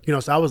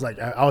 So I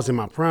was in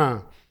my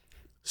prime.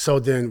 So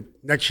then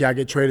next year I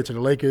get traded to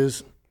the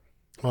Lakers.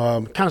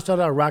 Kind of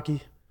started out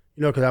rocky,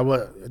 because I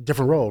was a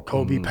different role,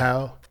 Kobe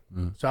Powell.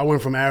 So I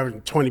went from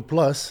averaging 20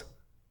 plus,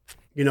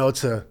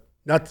 to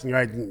nothing,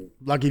 right?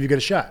 Lucky if you get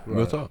a shot.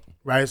 Real talk.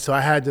 Right, so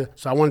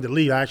I wanted to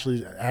leave. I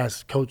actually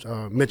asked Coach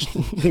Mitch.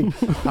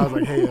 I was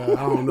like, hey, I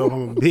don't know if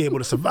I'm gonna be able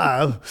to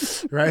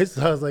survive, right?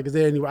 So I was like, is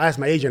there any? I asked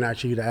my agent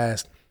actually to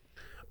ask,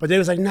 but they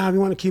was like, nah, we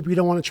want to keep you.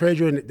 Don't want to trade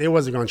you, and they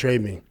wasn't gonna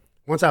trade me.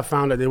 Once I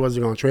found out they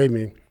wasn't gonna trade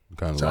me,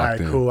 kind of so, locked all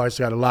right, in. cool. I just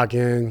got to lock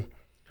in.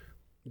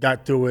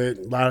 Got through it.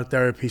 A lot of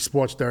therapy,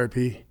 sports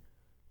therapy,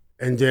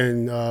 and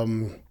then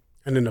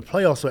the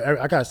playoffs. So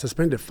I got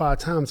suspended 5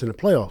 times in the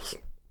playoffs.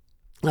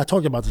 And I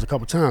talked about this a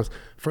couple times.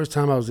 First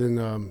time I was in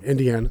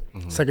Indiana.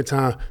 Second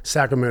time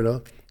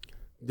Sacramento.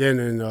 Then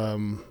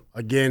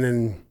again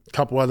in a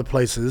couple other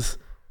places.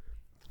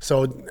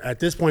 So at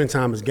this point in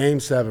time, it's Game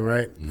 7,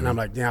 right? And I'm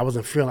like, damn, I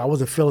wasn't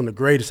feeling the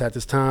greatest at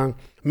this time.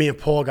 Me and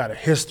Paul got a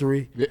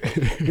history.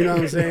 You know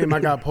what I'm saying? I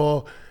got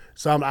Paul.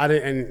 So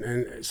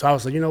so I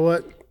was like, you know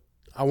what?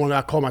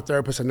 I called my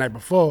therapist the night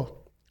before.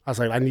 I was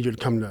like, I need you to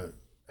come to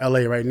LA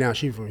right now.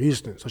 She's from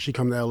Houston, so she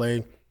come to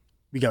LA.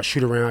 We got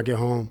shoot around. I get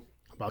home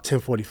about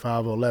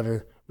 10:45 or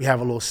 11. We have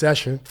a little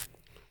session.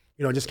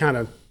 Just kind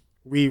of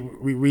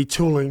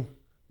retooling.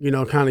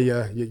 Kind of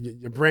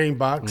your brain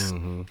box.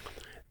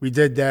 we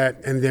did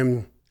that, and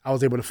then I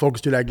was able to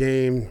focus through that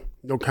game,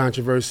 no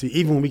controversy.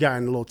 Even when we got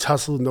in a little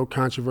tussle, no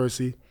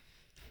controversy.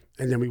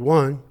 And then we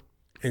won,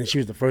 and she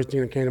was the first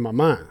thing that came to my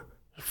mind.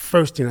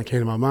 First thing that came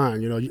to my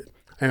mind,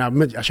 And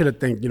I should have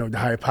thanked, the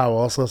higher power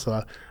also.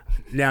 So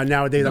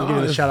nowadays I'm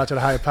giving a shout out to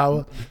the higher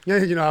power.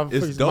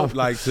 It's dope,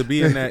 like to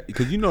be in that,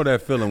 because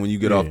that feeling when you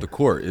get off the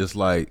court. It's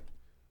like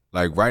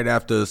right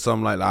after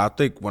something like I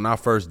think when I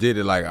first did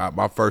it,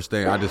 my first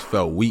thing, I just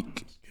felt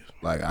weak.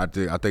 Like I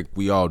think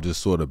we all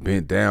just sort of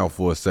bent down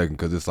for a second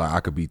because it's like I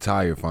could be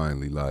tired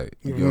finally. Like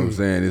you know what I'm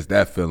saying? It's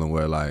that feeling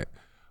where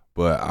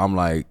but I'm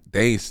like,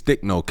 they ain't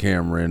stick no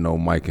camera and no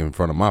mic in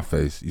front of my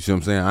face. You see what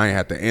I'm saying? I ain't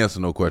have to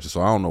answer no questions,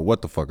 so I don't know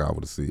what the fuck I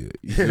would have said.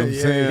 You see what I'm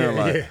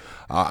saying?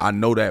 I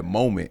know that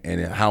moment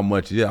and how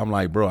much. Yeah, I'm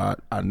like, bro,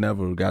 I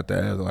never got to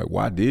ask. Like,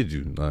 why did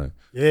you? Like,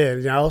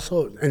 and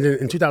then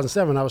in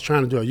 2007, I was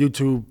trying to do a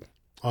YouTube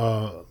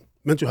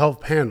mental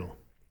health panel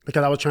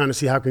because I was trying to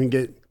see how can you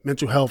get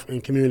mental health in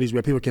communities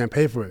where people can't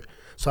pay for it.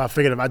 So I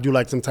figured if I do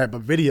like some type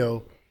of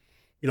video,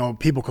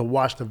 people could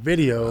watch the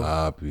video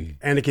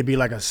and it could be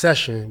like a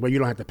session where you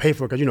don't have to pay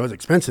for it because, it's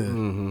expensive.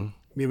 Mm-hmm.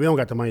 I mean, we don't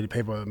got the money to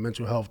pay for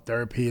mental health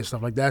therapy and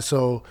stuff like that.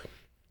 So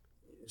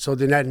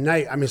then that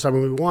night,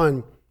 when we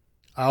won,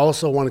 I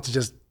also wanted to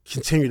just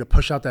continue to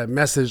push out that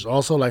message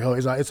also like, oh,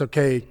 it's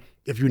okay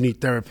if you need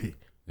therapy.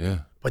 Yeah.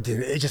 But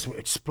then it just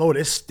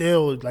exploded. It's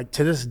still like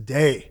to this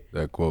day.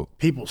 That quote.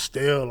 People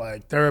still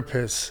like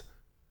therapists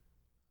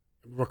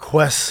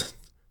request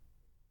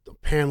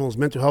panels,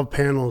 mental health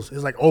panels.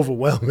 It's like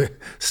overwhelming.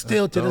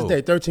 Still to this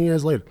day, 13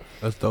 years later.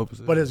 That's dope.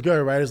 But it's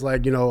good, right? It's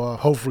like,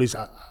 hopefully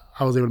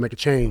I was able to make a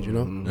change,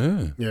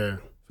 Yeah.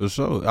 For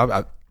sure.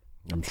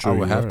 I'm sure I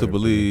would have to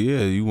believe,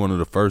 you one of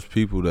the first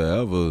people to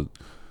ever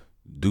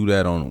do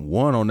that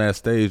on that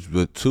stage,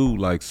 but two,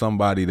 like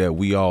somebody that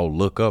we all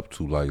look up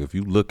to. Like if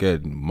you look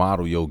at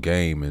model your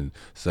game and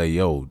say,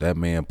 yo, that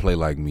man play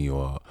like me,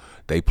 or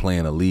they play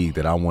in a league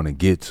that I want to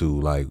get to,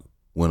 like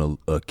when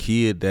a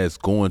kid that's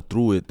going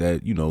through it,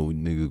 that,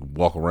 nigga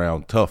walk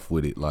around tough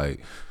with it, like,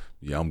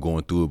 yeah, I'm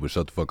going through it, but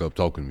shut the fuck up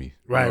talking to me.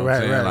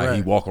 Right.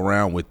 He walk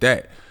around with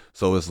that.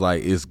 So it's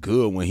like, it's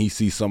good when he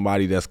sees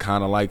somebody that's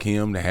kind of like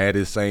him, that had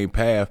his same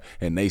path,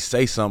 and they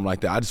say something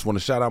like that. I just want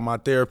to shout out my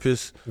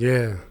therapist.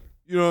 Yeah.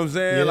 You know what I'm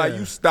saying? Yeah. Like,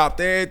 you stopped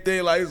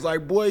everything. Like, it's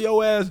like, boy,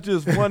 your ass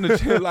just won the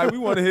chance. Like, we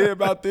want to hear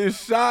about this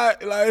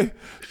shot. Like,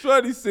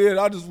 Shorty said,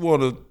 I just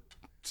want to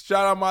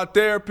shout out my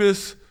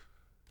therapist.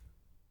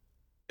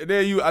 And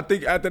then I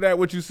think after that,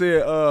 what you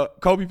said,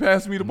 Kobe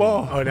passed me the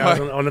ball. Oh, that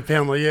was on the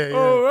panel, yeah.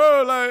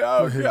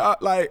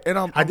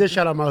 I did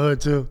shout out my hood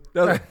too.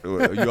 You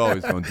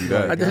always gonna do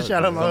that. I did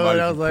shout out my hood.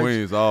 I was like,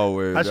 Queens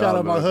always. I shout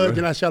out my hood,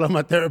 then I shout out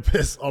my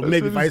therapist, or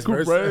maybe vice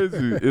versa.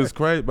 Crazy. It's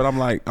crazy, but I'm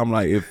like,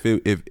 if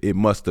it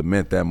must have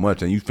meant that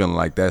much, and you feeling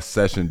like that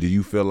session, do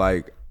you feel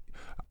like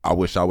I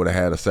wish I would have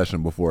had a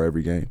session before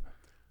every game?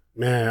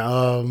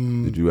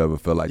 Man, did you ever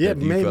feel like that?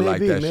 Do you feel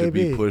like that should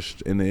be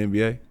pushed in the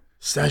NBA?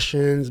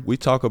 Sessions. We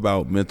talk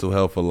about mental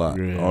health a lot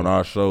on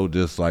our show,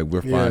 just like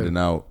we're finding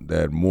out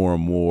that more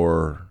and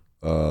more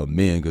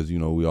men, because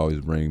we always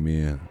bring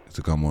men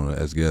to come on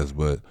as guests,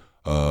 but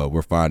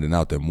we're finding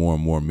out that more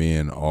and more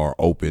men are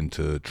open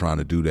to trying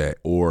to do that,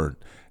 or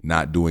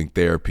not doing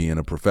therapy in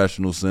a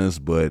professional sense,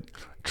 but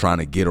trying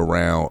to get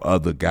around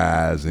other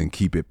guys and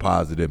keep it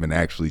positive and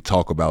actually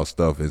talk about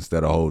stuff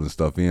instead of holding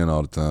stuff in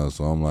all the time.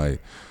 So I'm like,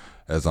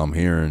 as I'm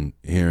hearing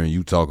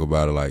you talk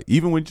about it, like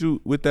even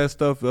with that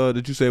stuff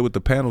that you say with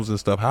the panels and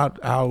stuff,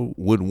 how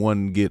would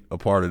one get a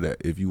part of that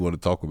if you want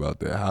to talk about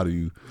that? How do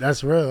you?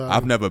 That's real.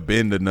 I've never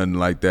been to nothing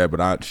like that, but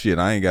I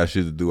ain't got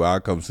shit to do. I'll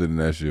come sit in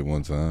that shit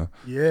one time.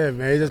 Yeah,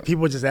 man. Just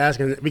people just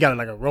asking. We got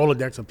like a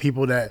Rolodex of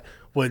people that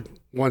would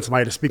want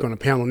somebody to speak on the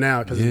panel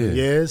now because it's been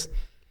years.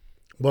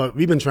 But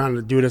we've been trying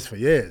to do this for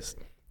years.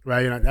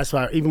 Right, that's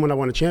why even when I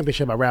won the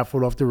championship, I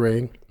raffled off the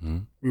ring. Mm-hmm.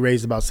 We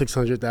raised about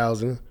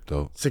 $600,000.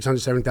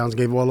 $670,000,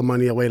 gave all the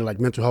money away to like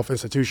mental health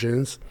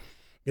institutions.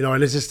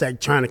 And it's just like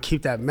trying to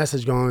keep that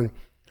message going.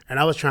 And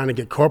I was trying to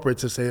get corporate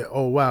to say,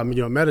 oh wow,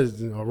 Metta,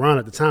 Ron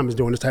at the time is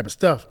doing this type of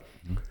stuff,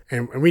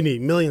 and we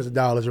need millions of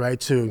dollars, right,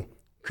 to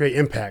create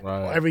impact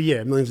every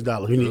year, millions of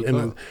dollars. We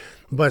need,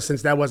 but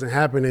since that wasn't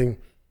happening,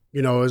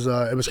 it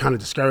was kind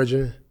of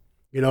discouraging,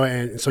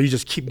 and so you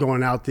just keep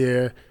going out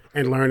there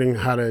and learning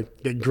how to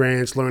get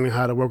grants, learning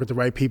how to work with the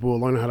right people,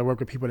 learning how to work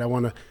with people that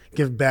want to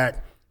give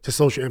back to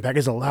social impact.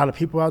 There's a lot of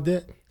people out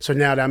there. So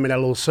now that I'm in that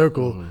little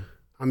circle,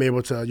 I'm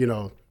able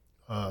to,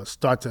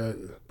 start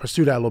to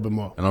pursue that a little bit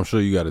more. And I'm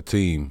sure you got a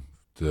team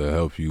to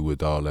help you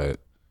with all that,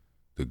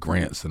 the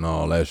grants and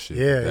all that shit.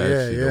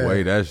 The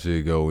way that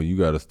shit go, when you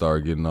got to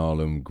start getting all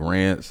them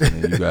grants,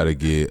 and then you got to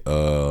get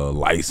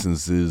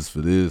licenses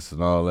for this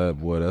and all that.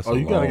 Boy, that's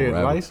you got to get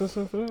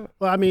licenses for that?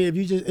 Well, I mean,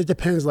 it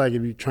depends. Like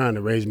if you're trying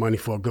to raise money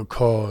for a good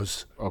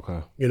cause, okay,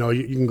 you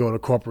can go to a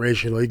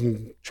corporation, or you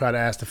can try to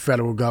ask the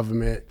federal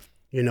government,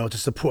 to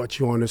support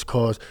you on this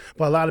cause.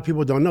 But a lot of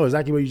people don't know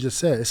exactly what you just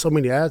said. There's so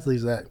many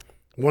athletes that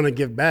want to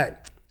give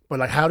back, but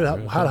like how do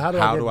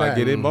I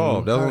get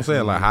involved? That's what I'm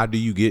saying. Like, how do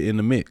you get in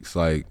the mix?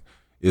 Like,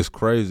 it's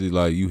crazy.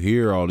 Like you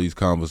hear all these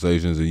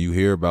conversations and you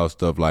hear about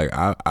stuff. Like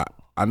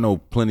I know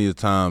plenty of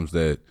times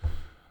that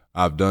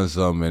I've done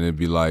something and it'd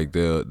be like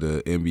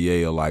the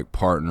NBA will like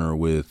partner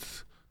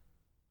with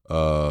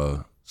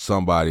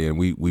somebody and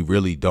we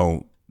really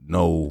don't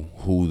know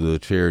who the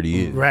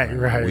charity is. Right.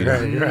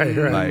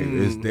 Like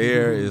it's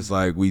there. It's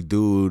like we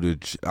do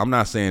I'm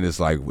not saying it's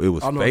like it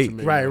was fake.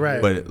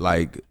 Right. But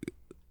like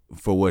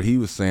for what he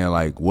was saying,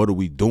 like what are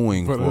we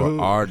doing for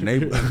our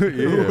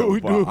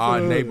neighborhood? For our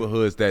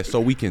neighborhoods that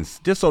so we can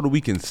just so that we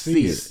can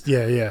see it.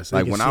 Yeah. So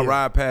like when I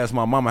ride past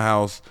my mama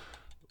house,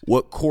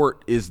 what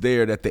court is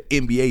there that the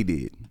NBA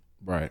did?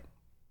 Right.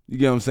 You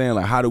get what I'm saying?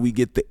 Like how do we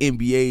get the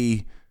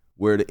NBA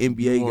where the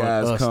NBA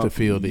guys come to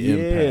feel the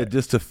impact?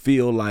 Just to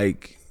feel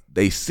like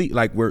they see,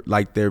 like we're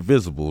like they're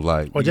visible,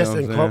 like or just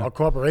a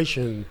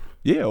corporation.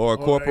 Yeah, or a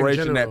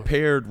corporation that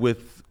paired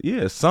with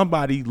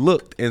somebody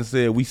looked and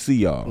said, "We see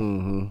y'all."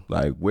 Mm-hmm.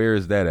 Like, where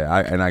is that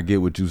at? I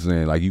get what you're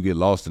saying. Like, you get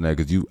lost in that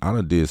because I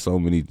done did so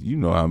many. You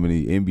know how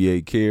many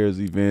NBA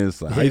Cares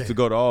events. Like, I used to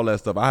go to all that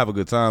stuff. I have a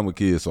good time with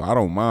kids, so I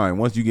don't mind.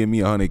 Once you give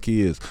me 100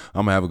 kids,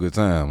 I'm gonna have a good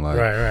time. Like,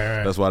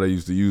 right. That's why they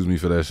used to use me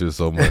for that shit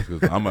so much.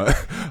 Cause I'm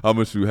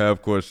gonna shoot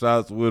half court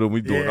shots with them. We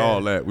doing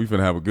all that. We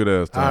finna have a good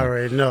ass time. I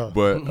already know.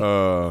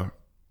 But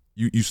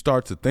you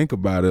start to think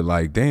about it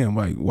like, damn,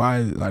 like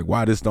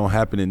why this don't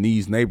happen in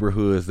these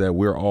neighborhoods that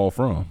we're all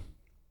from?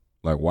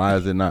 Like, why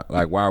is it not,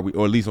 like, why are we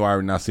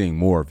not seeing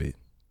more of it?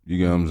 You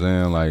get what I'm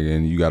saying? Like,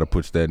 and you got to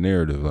push that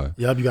narrative. Like,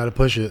 yep, you got to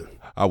push it.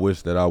 I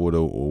wish that I would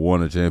have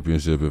won a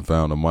championship and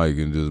found a mic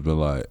and just been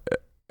like,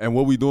 and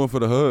what we doing for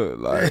the hood?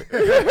 Like,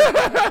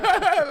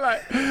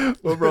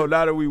 well, bro,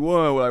 now that we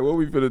won, like, what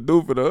we finna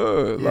do for the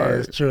hood? Yeah, like,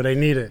 it's true. They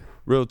need it.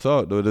 Real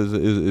talk, though,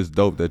 it's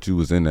dope that you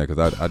was in that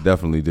because I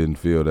definitely didn't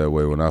feel that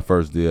way. When I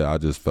first did, I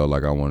just felt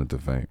like I wanted to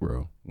faint,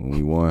 bro. When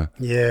we won,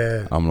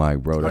 I'm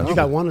like, bro. You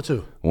got one or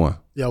two? One.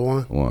 Yeah,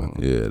 one.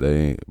 Yeah, they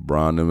ain't.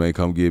 Bron them ain't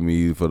come get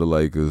me for the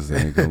Lakers. They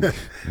ain't come.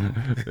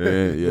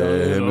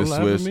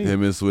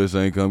 Him and Swish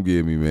ain't come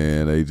get me,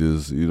 man. They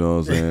just, you know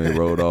what I'm saying. They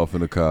rode off in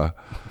the car.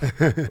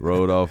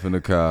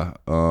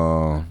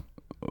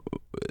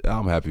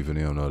 I'm happy for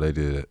them though. They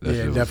did it.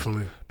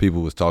 Definitely.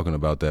 People was talking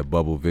about that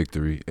bubble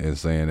victory and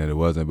saying that it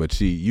wasn't. But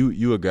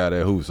you a guy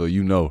that hoop, so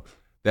you know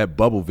that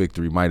bubble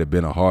victory might have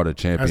been a harder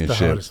championship. That's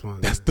the hardest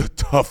one. That's the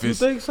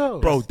toughest. You think so?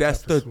 Bro,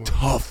 that's the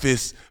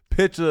toughest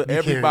picture.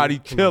 Everybody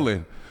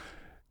chilling.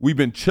 We've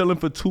been chilling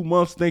for 2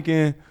 months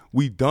thinking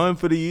we done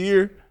for the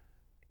year.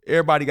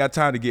 Everybody got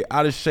time to get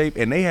out of shape,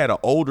 and they had an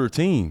older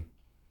team.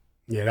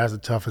 Yeah, that's the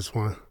toughest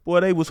one.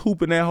 Boy, they was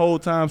hooping that whole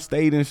time,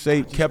 stayed in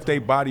shape, kept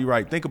their body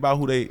right. Think about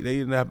who they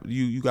didn't have.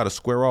 You got to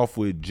square off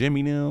with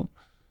Jimmy them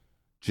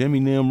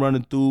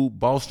running through,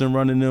 Boston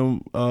running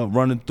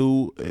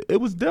through.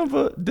 It was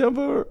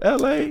Denver,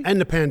 LA,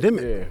 and the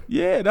pandemic.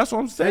 Yeah, that's what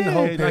I'm saying. And the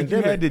whole like pandemic.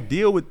 you had to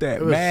deal with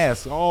that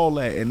mask, all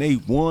that, and they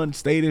won,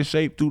 stayed in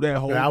shape through that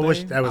whole thing. I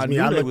wish that was me.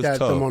 I looked at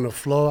tough. them on the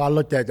floor. I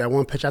looked at that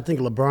one picture. I think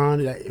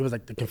LeBron. It was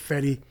like the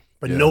confetti.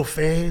 But no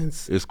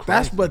fans. It's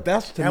crazy.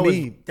 That's to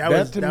me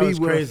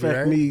would crazy, affect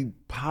right? me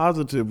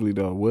positively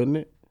though, wouldn't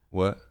it?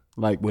 What?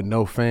 Like with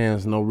no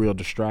fans, no real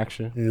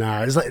distraction.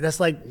 Nah, that's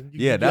like.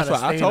 That's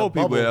why I told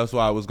people that's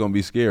why it was gonna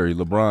be scary.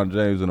 LeBron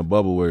James in a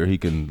bubble where he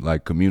can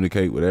like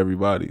communicate with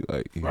everybody.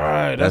 Like,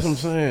 right, that's what I'm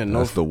saying.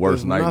 That's the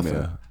worst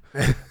nightmare.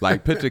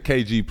 Like picture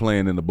KG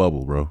playing in the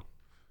bubble, bro.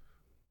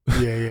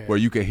 Yeah. Where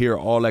you can hear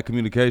all that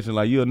communication.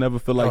 Like you'll never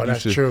feel like you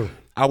that's should. True.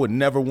 I would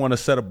never want to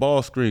set a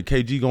ball screen.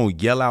 KG gonna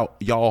yell out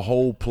y'all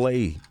whole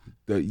play.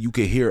 That you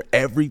can hear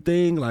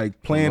everything.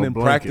 Like playing in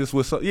practice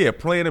with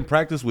playing in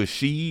practice with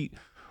Sheed.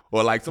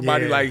 Or like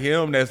somebody like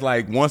him that's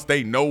like once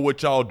they know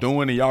what y'all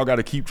doing and y'all got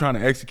to keep trying to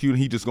execute,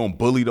 he just gonna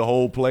bully the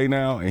whole play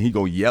now and he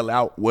gonna yell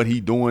out what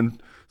he doing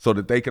so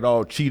that they could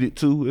all cheat it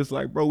too. It's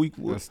like, bro,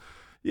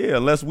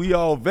 unless we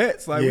all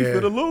vets, like we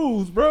finna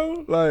lose,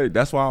 bro. Like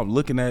that's why I'm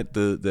looking at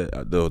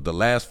the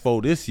last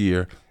 4 this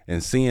year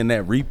and seeing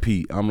that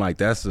repeat. I'm like,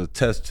 that's a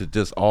test to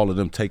just all of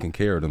them taking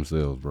care of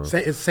themselves, bro. It's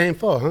the same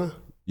 4, huh?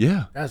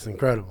 Yeah, that's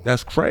incredible.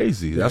 That's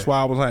crazy. Yeah. That's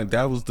why I was like,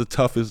 that was the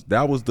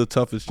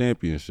toughest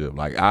championship.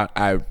 Like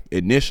I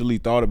initially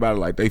thought about it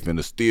like they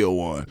finna steal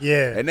one.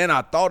 Yeah. And then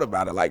I thought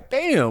about it like,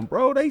 damn,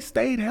 bro, they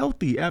stayed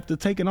healthy after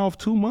taking off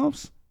 2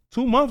 months.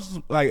 2 months,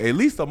 like at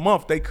least a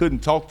month, they couldn't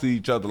talk to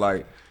each other.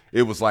 Like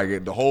it was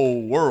like the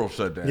whole world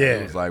shut down. Yeah.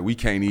 It was like we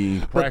can't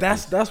even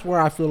practice. But that's where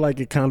I feel like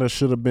it kind of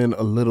should have been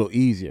a little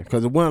easier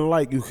because it wasn't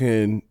like you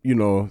can,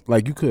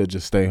 like you could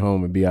just stay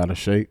home and be out of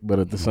shape. But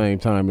at the same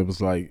time, it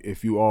was like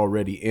if you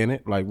already in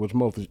it, like which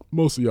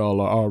most of y'all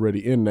are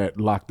already in that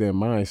locked in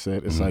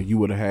mindset, it's like you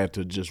would have had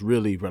to just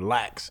really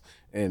relax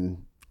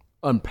and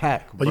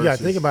unpack. But you got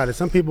to think about it.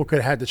 Some people could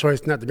have had the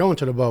choice not to go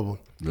into the bubble.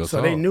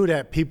 So they knew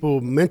that people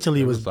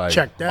mentally was like,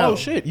 checked out. Oh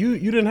shit, you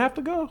didn't have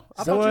to go.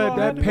 So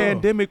that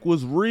pandemic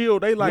was real.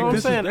 They like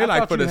this. They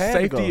like for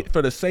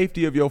the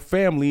safety of your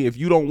family. If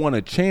you don't want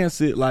to chance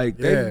it, like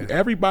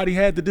everybody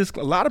had to.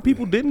 A lot of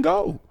people didn't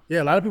go.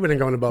 Yeah, a lot of people didn't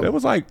go in the bubble. It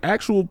was like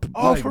actual.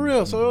 For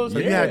real. So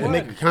you had to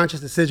make a conscious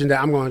decision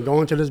that I'm going to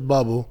go into this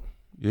bubble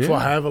for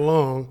however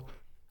long.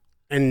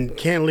 and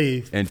can't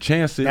leave and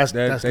chance it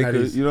that they could,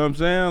 easy. you know what I'm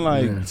saying?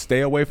 Like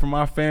stay away from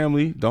my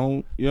family.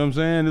 Don't, you know what I'm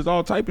saying? There's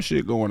all type of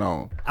shit going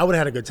on. I would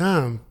have had a good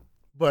time,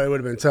 but it would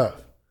have been tough.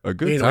 A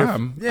good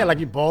time? Like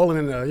you balling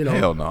in the,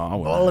 Hell no, I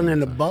balling in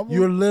the bubble.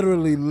 You're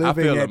literally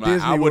living at Disney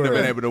I wouldn't World. have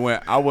been able to win.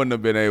 I wouldn't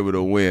have been able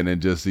to win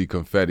and just see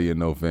confetti and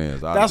no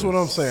fans. That's what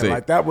I'm saying. Sick.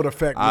 Like that would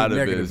affect me I'd have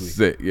negatively. been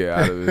sick. Yeah,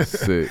 I'd have been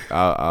sick.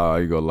 I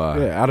ain't gonna lie.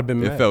 Yeah, I'd have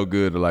been It mad. felt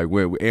good to like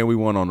win, and we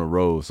went on the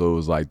road, so it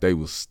was like they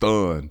was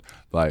stunned.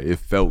 Like it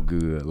felt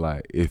good.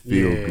 Like it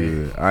feel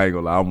good. I ain't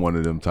gonna lie. I'm one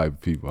of them type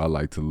of people. I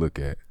like to look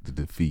at the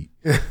defeat.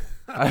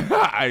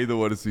 I either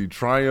want to see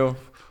triumph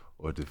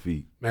or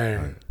defeat.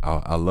 Man,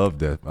 I love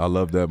that. I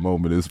love that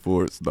moment in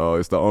sports, dog.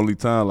 It's the only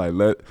time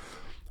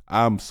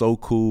I'm so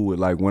cool with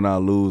like when I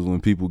lose, when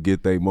people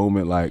get their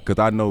moment, like, cause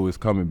I know it's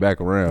coming back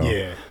around.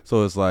 Yeah.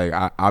 So it's like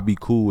I be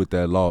cool with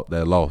that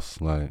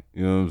loss. Like,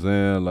 you know what I'm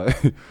saying?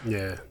 Like,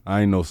 yeah.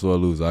 I ain't no sore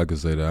loser. I can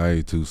say that I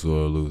ain't too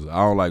sore loser. I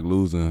don't like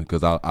losing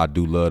because I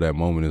do love that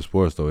moment in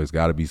sports though. It's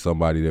got to be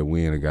somebody that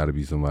win. It got to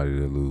be somebody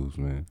that lose,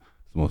 man.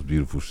 It's the most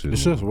beautiful shit.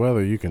 It's just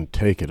whether you can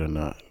take it or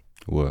not.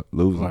 What,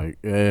 losing? Like,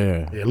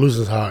 yeah. Yeah,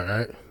 losing's hard,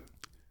 right?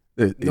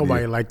 It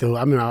Nobody liked to.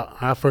 I mean,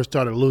 I first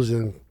started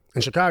losing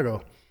in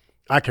Chicago.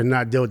 I could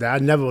not deal with that. I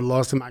never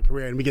lost in my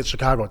career, and we get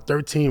Chicago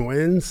 13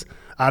 wins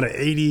out of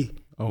 82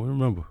 Oh, we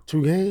remember.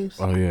 games.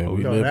 Oh yeah,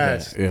 we Yo, lived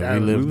that's- that. Yeah, that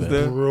we lived was that.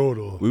 there.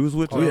 Brutal. We was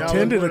with you. We y'all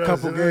attended was a with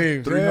us couple in that?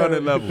 games.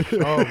 300 level.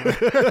 Oh,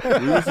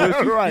 We was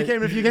with you. you came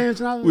to a few games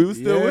now? We was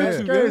still Yeah. with That's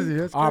you. crazy. man.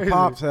 That's Our crazy.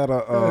 pops had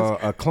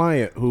a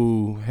client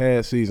who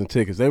had season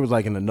tickets. They was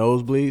like in the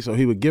nosebleed, so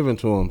he would give them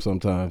to them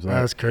sometimes. Like,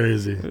 That's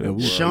crazy.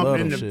 we Jump love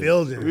in them the shits.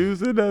 building. We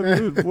was in that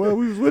bitch, boy.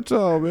 We was with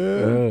y'all,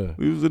 man. Yeah.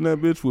 We was in that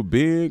bitch with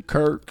Ben,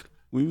 Kirk.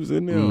 We was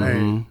in there.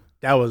 Man,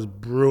 that was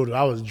brutal.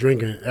 I was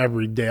drinking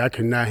every day. I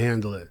could not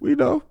handle it. We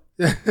know.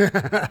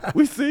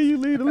 We see you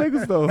lead the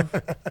Lakers though.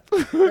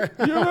 You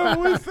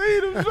remember we see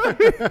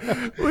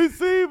them? We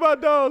see my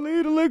dog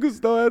lead the Lakers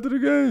though after the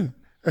game.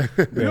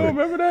 You don't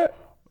remember that?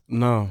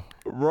 No.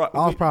 Right.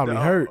 I was probably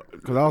hurt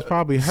because I was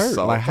probably hurt.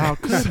 Salt. Like how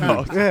could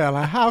Salt. he? Yeah,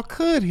 like how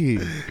could he?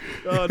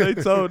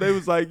 They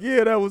was like,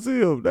 yeah, that was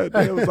him. They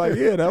was like,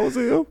 yeah, that was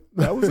him.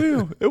 That was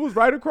him. It was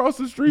right across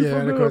the street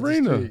from the across the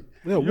arena. street.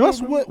 Yeah,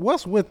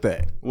 what's with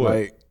that? What?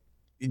 Like,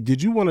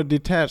 did you want to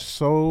detach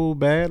so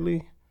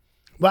badly?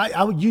 But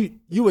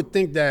you would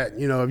think that,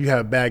 if you have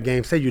a bad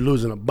game, say you're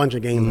losing a bunch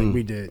of games like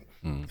we did,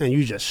 and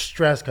you just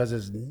stress because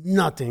there's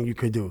nothing you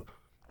could do,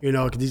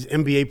 because these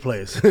NBA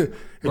players,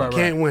 you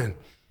can't win.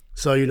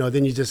 So,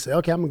 then you just say,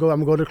 okay, I'm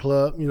gonna go to the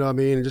club, you know what I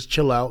mean, and just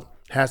chill out,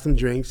 have some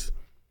drinks.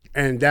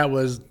 And that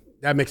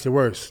makes it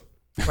worse.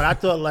 But I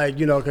thought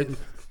 'cause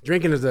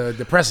drinking is a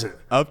depressant.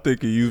 I'm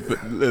thinking you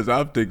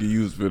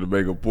was finna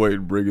make a point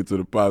and bring it to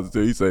the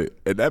positive. You say,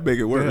 and that make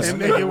it worse. And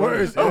make it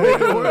worse.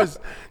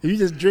 If you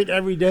just drink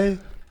every day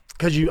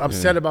because you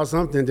upset about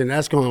something, then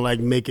that's gonna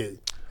make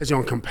it's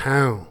gonna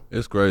compound.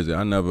 It's crazy.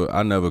 I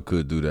never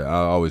could do that. I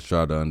always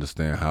try to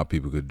understand how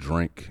people could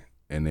drink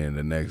and then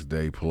the next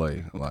day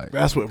play. Like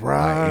That's what it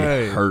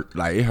hurt.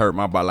 Like it hurt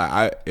my body.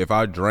 Like if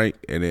I drank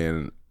and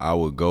then I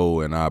would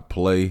go and I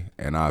play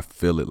and I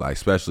feel it. Like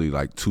especially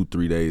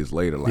 2-3 days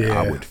later,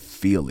 I would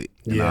feel it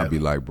and I'd be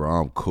like, bro,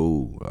 I'm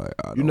cool. Like,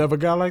 You never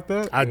got like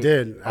that? I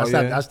did.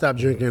 I stopped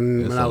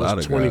drinking when I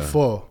was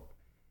 24.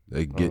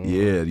 They get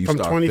you From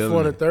start 24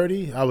 feeling to it.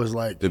 30, I was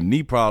like, If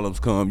knee problems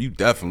come, you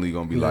definitely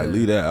gonna be like,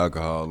 leave that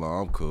alcohol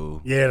alone. I'm cool.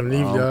 yeah, them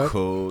knees I'm up.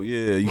 cool.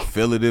 Yeah, you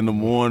feel it in the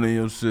morning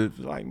and shit.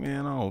 Like,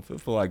 man, I don't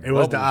feel like It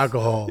was the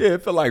alcohol. Yeah,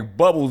 it felt like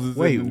bubbles is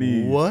Wait, in the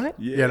knees. what?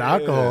 Yeah, the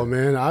alcohol,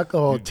 man. The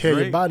alcohol tear your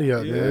drink, body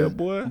up, yeah, man.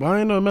 boy. But I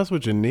ain't know mess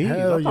with your knees. Hell,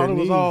 I thought your it was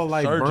knees. all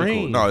like Surgical.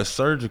 brain. No, it's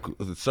surgical.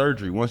 It's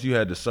surgery. Once you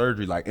had the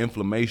surgery,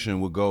 inflammation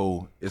would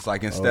go. It's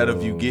like instead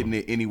of you getting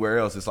it anywhere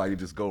else, it's like it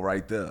just go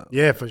right there.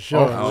 Yeah, for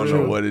sure. I don't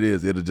know what it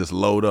is. It'll just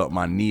load up.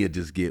 My knee would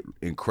just get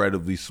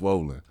incredibly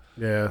swollen.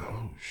 Yeah.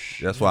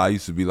 That's why I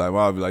used to be like,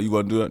 I'd be like, you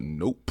gonna do that?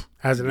 Nope.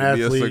 As an Give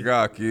me a athlete,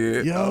 cigar,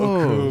 kid. Yo.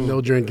 Oh, cool.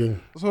 no drinking.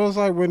 So it's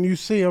like when you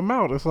see him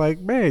out, it's like,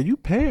 man, you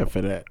paying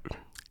for that.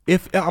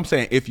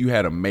 If you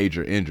had a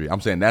major injury, I'm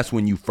saying that's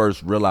when you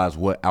first realize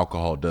what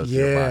alcohol does to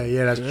your body.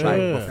 Yeah, that's true.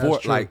 Yeah. Before,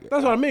 That's true.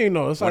 That's what I mean,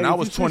 though. It's when like I if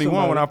was you see 21,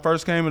 when I somebody-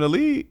 first came in the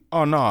league,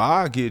 oh no,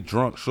 I get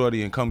drunk,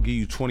 shorty, and come give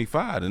you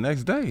 25 the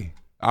next day.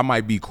 I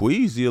might be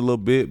queasy a little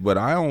bit, but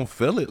I don't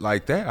feel it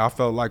like that. I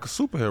felt like a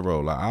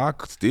superhero. Like I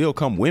could still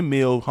come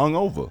windmill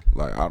hungover.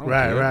 Like I don't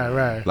care.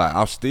 Right. Like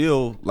I'm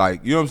still like,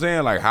 you know what I'm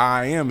saying? Like how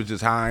I am is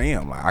just how I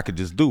am. Like I could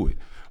just do it.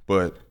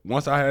 But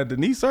once I had the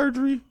knee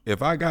surgery,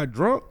 if I got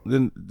drunk,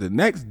 then the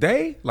next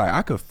day, like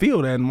I could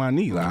feel that in my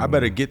knee. Like I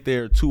better get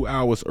there 2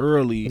 hours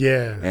early,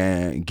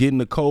 and get in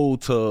the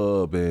cold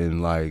tub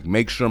and like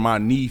make sure my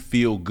knee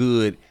feel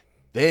good,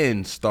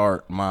 then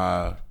start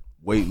my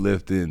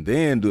weightlifting,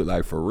 then do it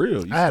like for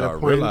real. You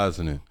start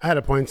realizing it. I had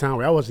a point in time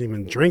where I wasn't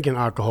even drinking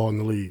alcohol in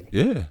the league.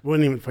 Yeah.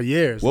 Wasn't even for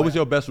years. What was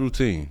your best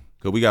routine?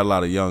 Because we got a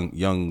lot of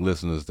young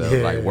listeners that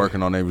are like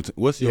working on their routine.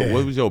 What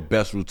was your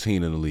best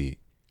routine in the league?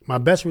 My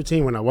best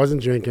routine when I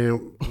wasn't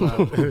drinking,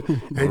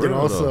 and then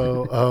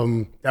also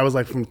that was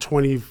like from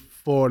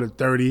 24 to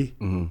 30.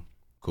 Cool.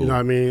 You know what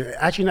I mean?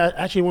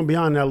 Actually went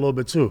beyond that a little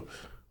bit too.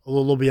 A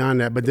little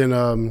beyond that. But then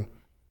I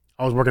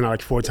was working out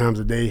like 4 times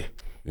a day.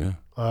 Yeah.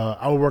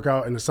 I would work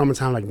out in the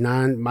summertime like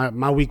 9.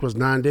 My week was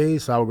 9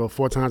 days, so I would go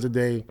 4 times a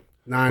day,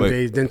 9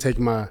 days, then take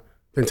my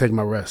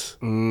rest.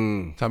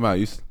 Time out.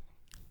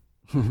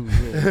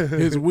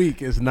 His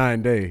week is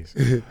 9 days.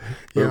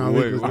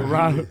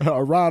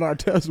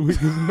 Ahrii-Artest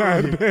week is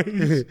 9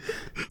 days.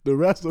 The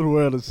rest of the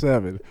world is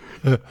 7.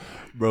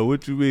 Bro,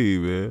 what you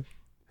mean, man?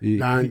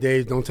 9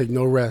 days, don't take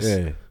no rest.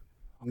 Yeah.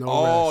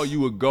 No rest. You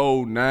would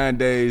go 9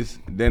 days,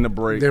 then a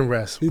break. Then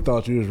rest. He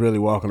thought you was really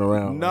walking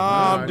around. No,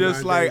 I'm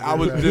just like, I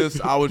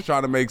was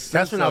trying to make sense.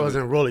 That's when I was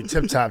in really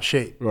tip-top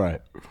shape. Right.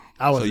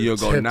 So you'll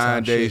go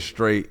 9 days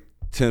straight.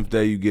 10th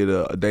day, you get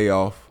a day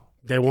off.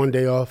 Day 1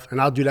 day off. And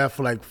I'll do that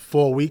for like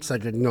 4 weeks,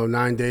 like,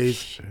 9 days.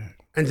 Shit.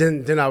 And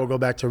then I would go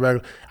back to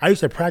regular. I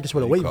used to practice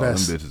with a weight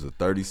vest. Them bitches a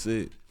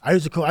 36. I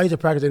used to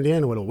practice in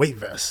Indiana with a weight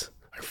vest,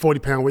 like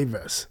 40-pound weight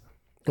vest.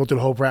 Go through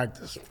the whole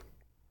practice.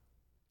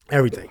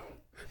 Everything.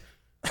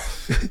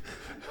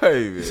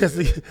 Hey, man.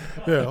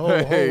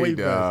 Whole weight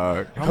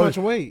vest. How much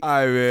weight? All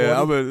right, man.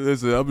 I'm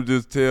gonna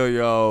just tell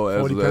y'all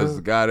as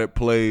a guy that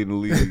played in the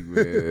league,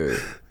 man.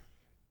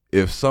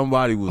 If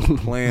somebody was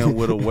playing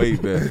with a weight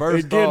vest,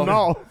 first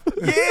off,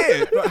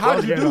 yeah.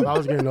 How'd you do? I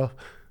was getting off.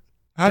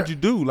 How'd you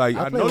do? Like,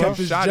 I know you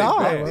shot it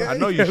bad. I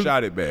know you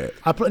shot it bad.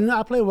 I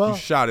play well. You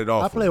shot it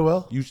off. I play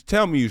well. You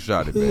tell me you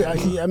shot it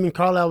bad. I mean,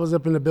 Carlisle was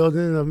up in the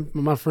building.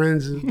 My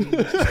friends was in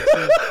there.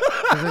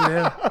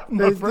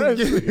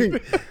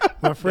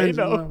 My friends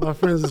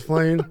was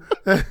playing.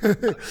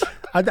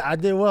 I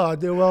did well. I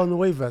did well in the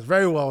weight vest.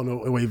 Very well in the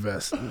weight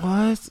vest.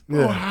 What? Yeah.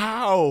 Oh,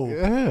 how?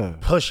 Yeah.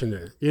 Pushing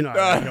it. You know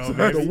how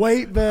that go, The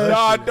weight vest. No,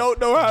 I don't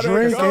know how that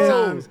goes.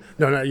 Sometimes,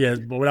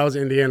 but when I was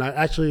in Indiana,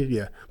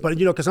 But,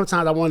 because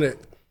sometimes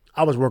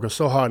I was working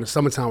so hard in the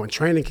summertime when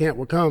training camp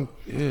would come.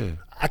 Yeah.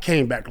 I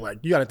came back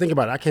you got to think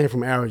about it. I came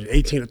from average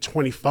 18 to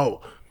 24.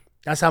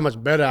 That's how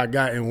much better I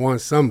got in one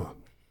summer.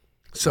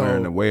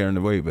 So wearing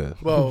the weight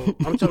vest. Well,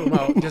 I'm talking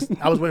about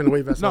I was wearing the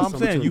weight vest. No, I'm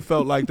saying you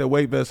felt like the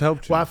weight vest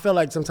helped you. Well, I felt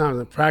like sometimes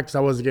in practice I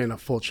wasn't getting a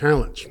full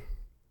challenge.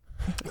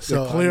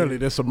 So clearly,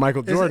 there's some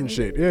Michael Jordan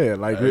shit. Yeah,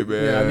 like hey,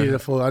 man. Yeah, I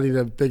need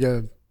a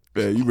bigger.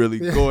 Man, you really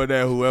going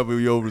at whoever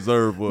your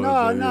reserve was.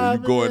 No, you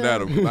going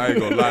at him. I ain't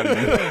gonna lie to you.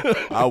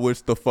 I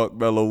wish the fuck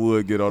Mello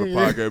would get on the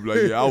podcast and be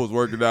like, I was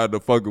working out in the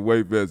fucking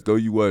weight vest. No,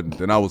 you wasn't.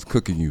 And I was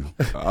cooking you.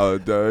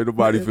 Ain't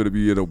nobody finna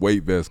be in a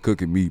weight vest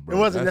cooking me, bro. It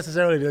wasn't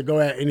necessarily to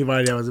go at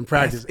anybody that was in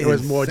practice. It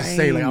was more to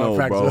say like I was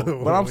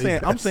practicing. But I'm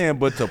saying,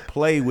 but to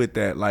play with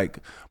that, like,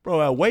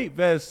 bro, a weight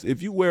vest.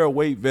 If you wear a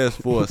weight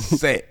vest for a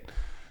set.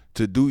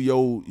 To do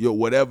your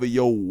whatever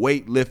your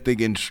weightlifting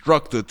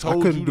instructor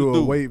told you to do. I couldn't do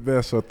a weight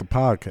vest at the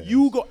podcast.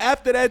 You go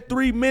after that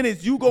 3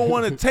 minutes, you gonna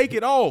want to take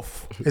it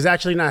off. It's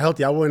actually not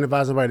healthy. I wouldn't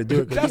advise somebody to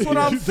do it. That's what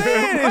I'm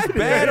saying. It's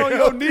bad on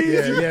your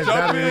knees. You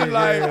jump in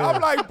like I'm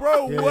like,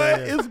 bro,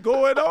 what is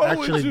going on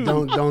with you? Actually,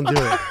 don't do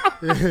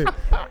it.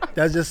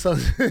 That's just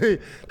something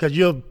because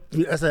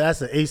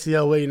that's an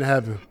ACL waiting to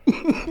happen.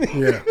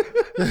 Yeah,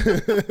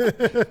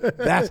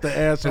 that's the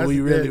answer we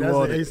really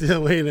wanted. That's an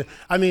ACL waiting.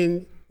 I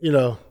mean,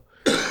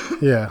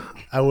 yeah,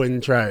 I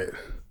wouldn't try it.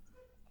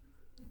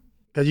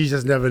 Because you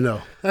just never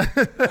know. You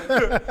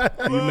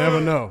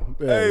never know.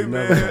 Yeah, hey,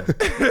 man.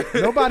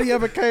 Nobody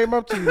ever came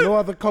up to you. No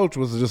other coach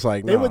was just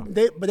like, nah. But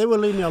they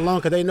would leave me alone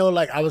because they know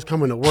like I was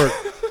coming to work.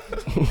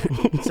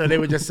 So they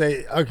would just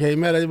say, okay,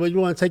 Metta, you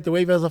want to take the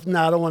weight vest off?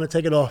 No, I don't want to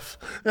take it off.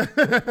 And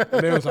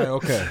they was like,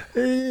 okay.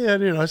 Yeah,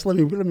 just let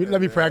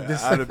me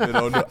practice. I'd have been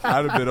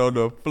on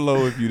the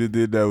floor if you'd have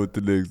did that with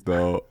the Knicks,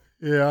 dog.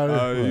 Yeah,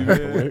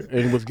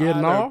 and was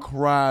getting off.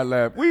 Cry,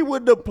 laugh. We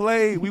wouldn't have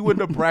played. We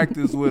wouldn't have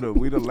practiced with him.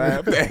 We'd have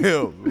laughed at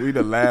him.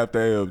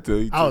 Till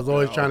he I was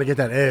always trying to get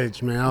that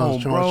edge, man. I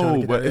was trying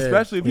to get that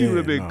especially edge. if you would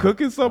have been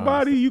cooking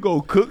somebody, you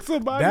go cook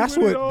somebody. That's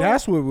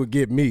what would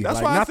get me.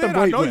 That's like, why not I said the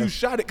I know you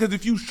shot it because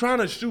if you trying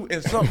to shoot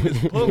and something is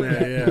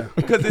pulling,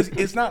 because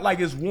it's not like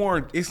it's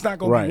worn. It's not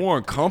gonna be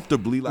worn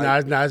comfortably.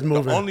 Like it's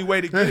moving. The only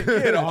way to get it,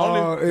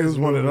 is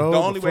one of those.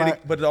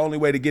 The only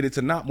way to get it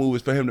to not move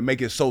is for him to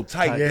make it so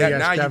tight that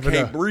now you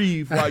can't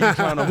breathe. You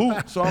trying to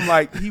hoop, so I'm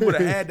like, he would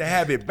have had to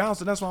have it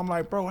bouncing. That's why I'm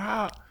like, bro,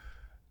 how?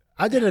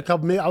 I did it a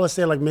couple. I would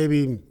say like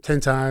maybe 10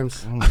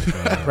 times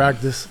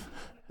practice.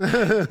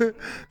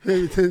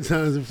 Maybe 10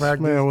 times in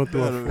practice. Man went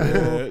through a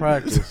full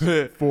practice.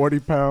 40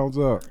 pounds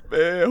up.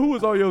 Man, who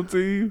was on your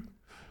team?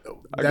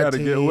 I gotta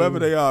get whoever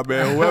they are,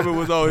 man. Whoever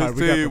was on his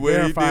team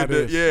when he did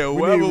that. Yeah,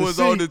 whoever was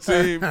on the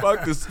team.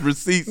 Fuck the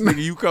receipts,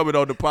 nigga. You coming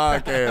on the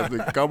podcast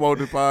and come on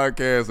the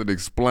podcast and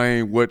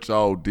explain what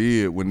y'all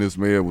did when this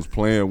man was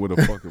playing with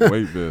a fucking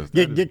weight vest.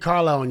 Get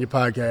Carlisle on your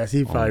podcast.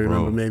 He probably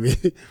remember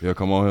maybe. Yeah,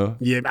 come on here.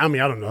 Yeah, I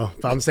mean I don't know.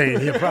 But I'm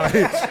saying he'll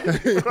probably.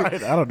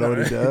 Right, I don't know what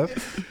he does.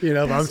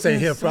 But I'm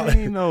saying he'll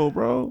probably. No,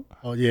 bro.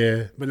 Oh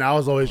yeah, but I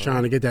was always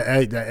trying to get that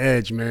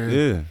edge,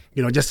 man.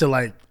 Yeah. Just to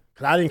like.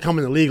 I didn't come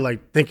in the league like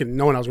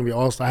knowing I was gonna be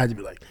all-star. I had to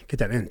be like, get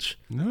that inch.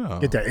 No.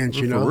 Get that inch,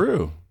 For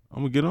real.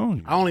 I'm gonna get on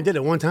you. I only did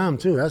it one time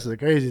too. That's the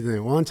crazy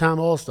thing. One time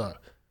all-star.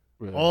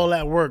 all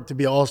that work to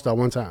be an All-Star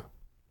one time.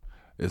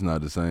 It's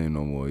not the same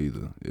no more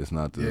either. It's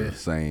not the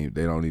same.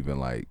 They don't even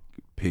like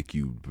pick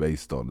you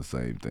based on the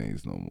same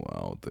things no more. I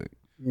don't think.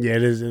 Yeah,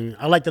 it is.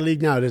 I like the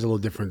league now. It is a little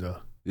different though.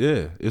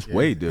 Yeah, it's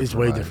way different. It's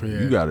way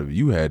different. Yeah.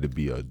 You had to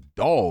be a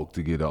dog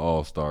to get an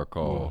All-Star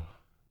call.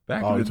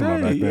 Back in the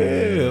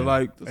day,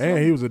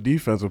 and he was a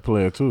defensive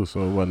player too,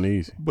 so it wasn't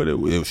easy. But it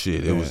was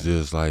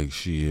just like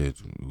shit.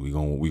 We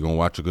gonna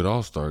watch a good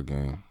All-Star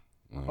game.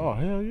 Like, oh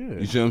hell yeah!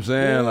 You see what I'm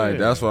saying? Yeah. Like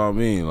that's what I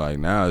mean. Like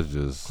now it's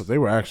just because they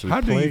were actually.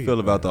 How do you feel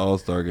about the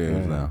All-Star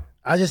games now?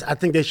 I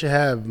think they should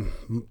have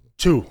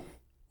two.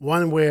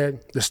 One where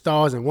the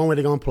stars and one where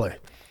they're gonna play.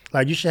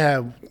 Like you should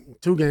have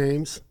 2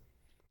 games,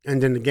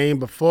 and then the game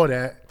before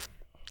that,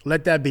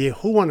 let that be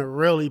who want to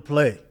really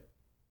play,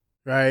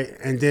 right?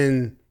 And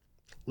then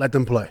let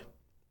them play.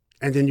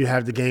 And then you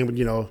have the game with,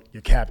 your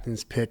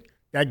captain's pick.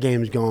 That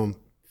game is going to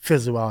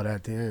fizzle out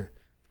at the end.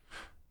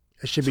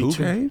 It should be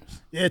 2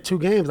 games? Yeah, 2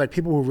 games. Like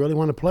people who really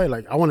want to play.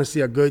 Like I want to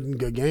see a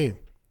good game.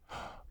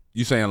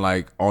 You saying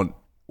like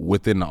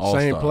within the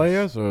All-Stars? Same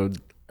players or?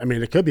 I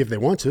mean, it could be if they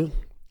want to.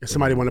 If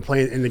somebody want to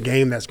play in the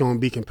game that's going to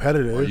be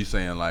competitive. Or are you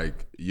saying like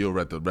you'll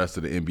let the rest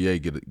of the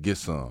NBA get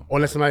some? Or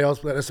let somebody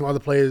else, let some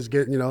other players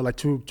get, like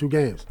two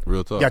games.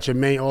 Real talk. You got your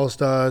main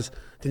All-Stars.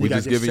 We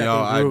just giving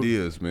y'all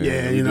ideas, man.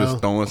 Yeah, we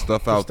just throwing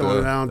stuff out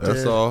there.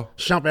 That's all.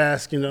 Shump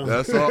ass,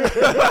 That's all.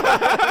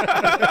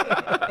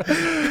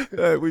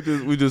 Hey,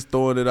 we just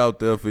throwing it out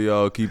there for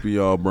y'all, keeping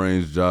y'all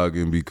brains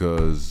jogging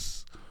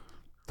because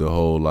the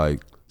whole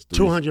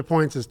 200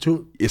 points is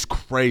it's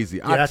crazy.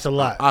 Yeah, that's a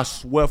lot. I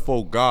swear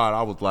for God,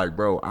 I was like,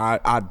 bro,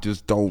 I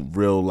just don't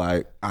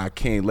I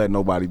can't let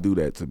nobody do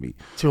that to me.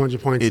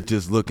 200 points.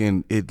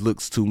 It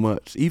looks too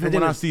much. Even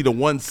when I see the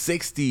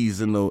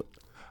 160s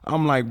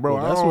I'm like, bro,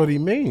 that's what he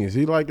means.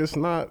 He like it's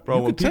not.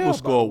 Bro, when people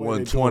score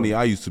 120,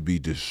 I used to be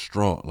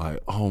distraught. Like,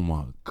 oh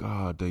my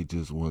God, they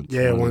just won.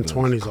 Yeah,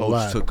 120 is a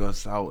lot. Coach took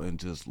us out and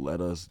just let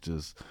us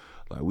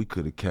we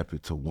could have kept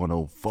it to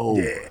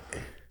 104. Yeah.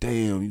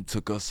 Damn, you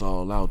took us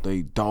all out.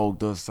 They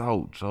dogged us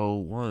out, Joe.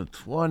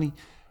 120.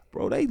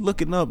 Bro, they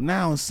looking up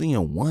now and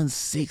seeing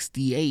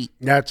 168.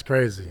 That's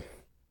crazy.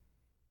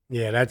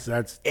 Yeah,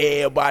 that's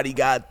everybody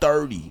got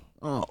 30.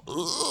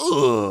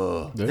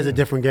 Oh, it's a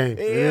different game.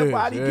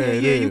 Everybody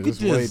you could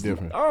just way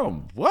different.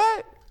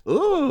 What?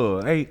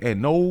 Hey,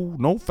 and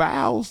no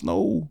fouls,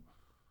 no.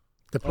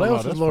 The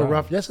playoffs was a little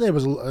rough. Yesterday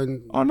was.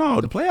 Oh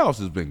no, the playoffs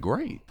has been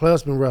great.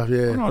 Playoffs been rough,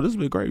 yeah. Oh, no, this has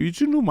been great.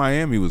 You knew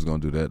Miami was gonna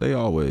do that. They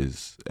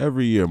always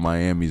every year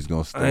Miami's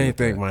gonna stay. I didn't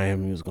think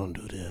Miami was gonna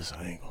do this.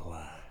 I ain't gonna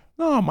lie.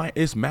 No,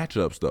 it's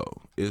matchups though.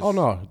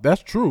 No,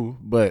 that's true.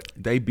 But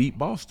they beat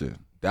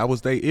Boston. That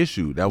was their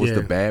issue. That was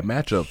the bad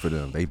matchup for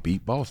them. They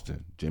beat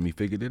Boston. Jimmy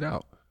figured it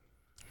out.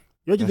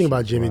 What do you think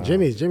about Jimmy?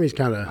 Jimmy's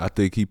kind of. I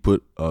think he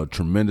put a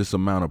tremendous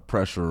amount of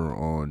pressure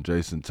on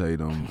Jason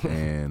Tatum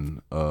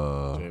and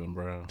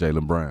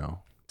Jaylen Brown.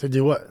 To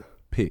do what?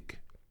 Pick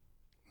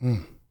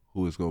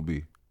who it's gonna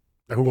be.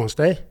 Like who gonna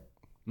stay?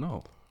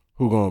 No.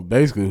 Who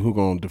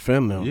gonna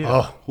defend them?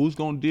 Yeah. Who's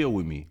gonna deal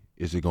with me?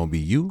 Is it gonna be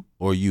you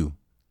or you?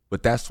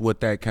 But that's what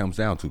that comes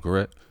down to,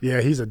 correct?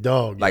 Yeah, he's a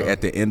dog. Like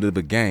at the end of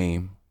the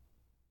game,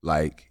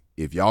 like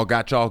if y'all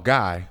got y'all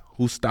guy,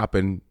 who's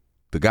stopping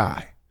the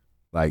guy?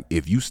 Like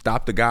if you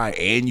stop the guy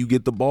and you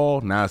get the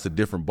ball, now it's a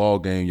different ball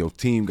game. Your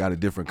team got a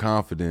different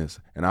confidence,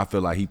 and I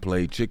feel like he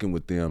played chicken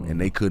with them, and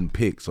they couldn't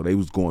pick, so they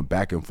was going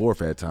back and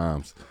forth at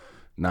times,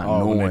 not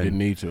knowing they didn't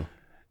need to.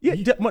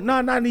 Yeah, but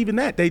not even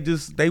that.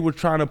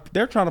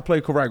 They're trying to play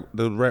correct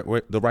the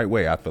right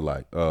way. I feel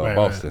like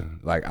Boston.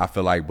 Right. Like I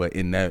feel like, but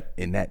in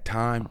that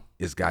time,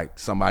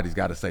 somebody's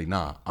got to say,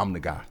 nah, I'm the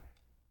guy.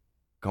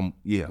 I'm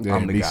the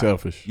guy. Be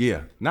selfish.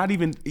 Yeah, not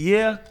even.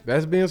 Yeah,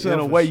 that's being selfish. In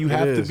a way, you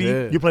have to be.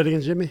 Yeah. You played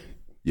against Jimmy.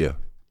 Yeah,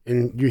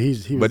 and he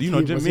was. But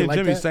Jimmy and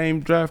Jimmy same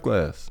draft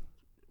class.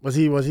 Was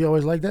he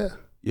always like that?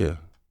 Yeah.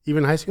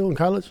 Even in high school and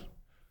college.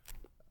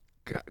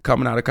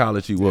 Coming out of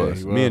college, he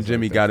was. Me and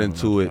Jimmy got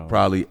into it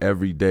probably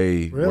every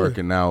day,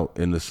 working out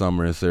in the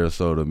summer in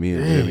Sarasota. Me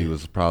and Jimmy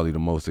was probably the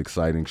most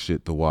exciting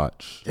shit to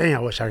watch. Dang, I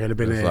wish I could have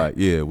been there. Like,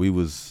 yeah, we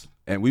was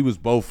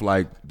both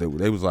like, they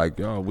was like,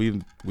 yo,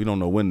 we don't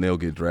know when they'll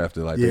get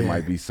drafted. Like, they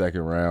might be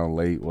second round,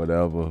 late,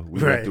 whatever.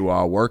 We went through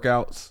our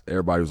workworkouts.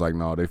 Everybody was like,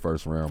 no, they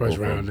first round. First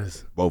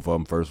rounders. Both of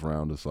them first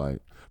rounders. Like,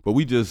 but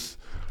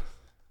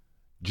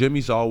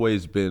Jimmy's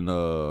always been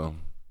a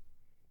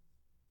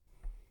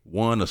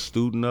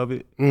student of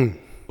it,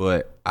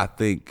 but I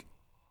think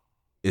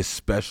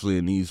especially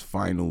in these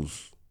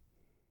finals,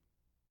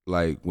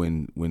 like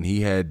when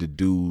he had to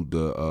do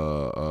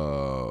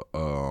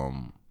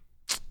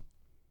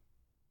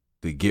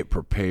to get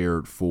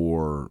prepared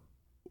for,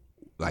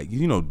 like,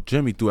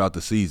 Jimmy throughout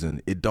the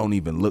season, it don't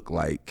even look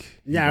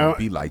like he gonna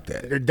be like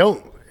that. It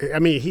don't. I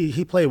mean,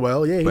 he played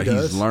well. Yeah, but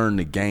he's learned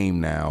the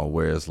game now,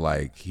 where it's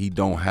like he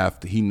don't have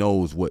to. He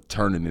knows what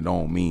turning it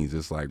on means.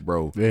 It's like,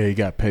 bro. Yeah, he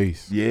got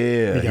pace.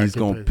 Yeah, he's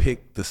gonna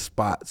pick the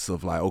spots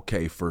of like,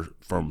 okay,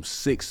 from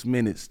 6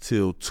 minutes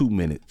till 2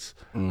 minutes,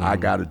 I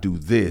got to do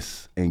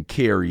this and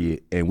carry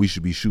it, and we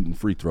should be shooting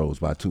free throws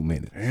by 2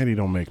 minutes. And he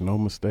don't make no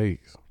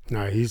mistakes.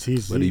 Nah,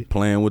 But he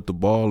playing with the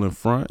ball in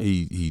front.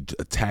 He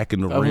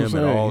attacking the rim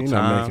at all times. He's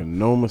not making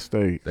no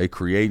mistake. They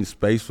creating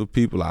space for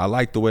people. I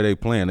like the way they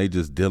playing. They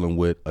just dealing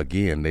with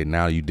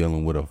now you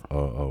dealing with a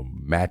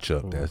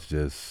matchup that's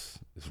just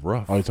it's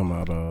rough. Oh, you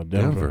talking about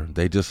Denver?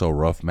 They just a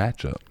rough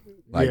matchup.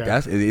 Like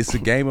it's a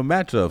game of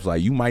matchups.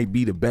 Like you might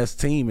be the best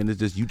team, and it's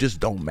just you just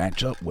don't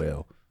match up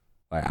well.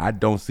 Like I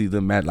don't see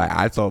them match. Like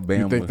I saw Bam.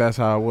 You think that's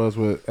how it was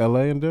with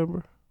LA and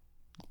Denver?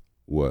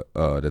 What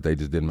that they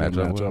just didn't match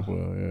up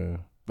well? Yeah,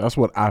 that's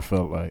what I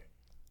felt like.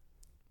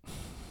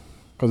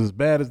 Because as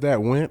bad as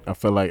that went, I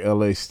felt like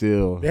LA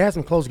still. They had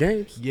some close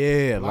games.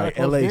 Yeah, like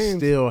LA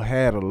still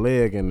had a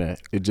leg in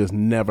that. It just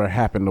never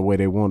happened the way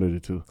they wanted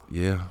it to.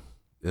 Yeah.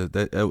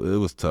 It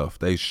was tough.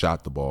 They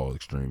shot the ball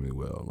extremely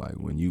well. Like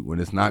when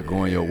it's not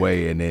going your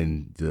way and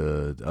then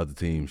the other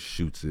team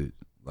shoots it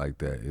like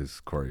that,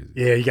 it's crazy.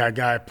 Yeah, you got a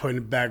guy putting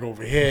it back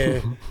over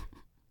here.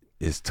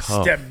 It's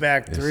tough. Step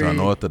back three. It's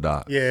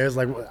unorthodox. Yeah, it's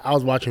like I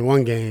was watching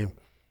one game.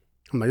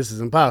 I'm like, this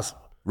is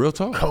impossible. Real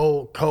talk.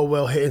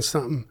 Caldwell hitting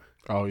something.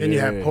 Oh yeah. Then you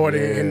have Porter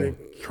hitting the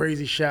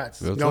crazy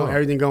shots.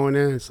 Everything going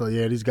in. So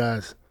yeah, these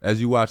guys.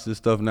 As you watch this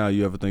stuff now,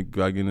 you ever think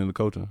about getting into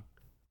coaching?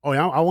 Oh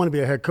yeah, I want to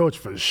be a head coach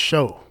for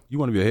sure. You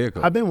want to be a head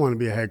coach? I've been wanting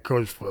to be a head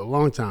coach for a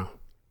long time.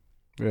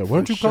 Yeah,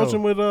 weren't you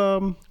coaching with I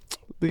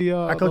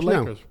coach the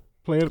Lakers?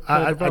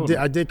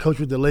 I did coach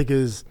with the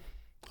Lakers.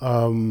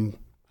 I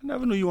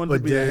never knew you wanted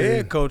to be a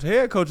head coach.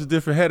 Head coach is a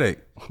different headache.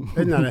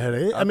 It's not a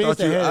headache. I mean, it's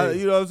a headache.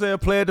 You know what I'm saying?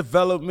 Player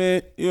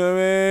development. You know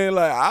what I mean?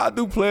 Like I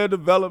do player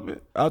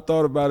development. I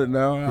thought about it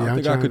now. I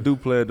think I could do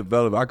player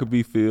development. I could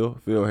be Phil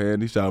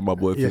Handy. Shout out my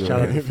boy Phil.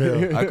 Shout out to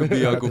Phil. I could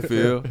be Uncle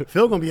Phil.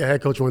 Phil gonna be a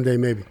head coach one day,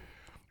 maybe.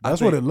 That's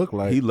what it looked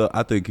like.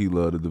 I think he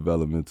loved the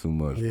development too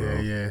much,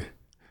 bro. Yeah.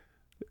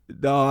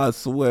 No, I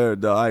swear,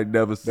 dog. I ain't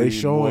never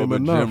seen more of a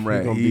gym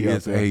rat. He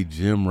is a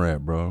gym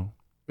rat, bro.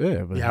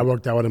 Yeah, I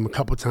worked out with him a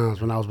couple times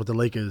when I was with the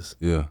Lakers.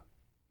 Yeah.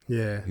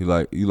 Yeah. You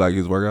like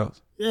his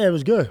workouts? Yeah, it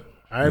was good.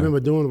 I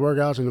remember doing the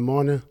workouts in the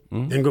morning,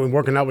 then going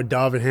working out with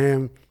Darvin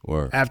Ham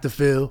after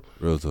Phil.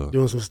 Real talk.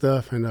 Doing some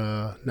stuff, and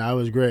it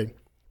was great.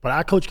 But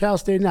I coach Cal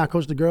State now. I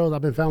coach the girls.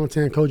 I've been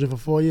Valentine coaching for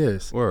 4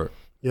 years. Word.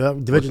 Yeah,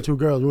 Division II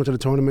girls. We went to the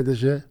tournament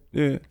this year.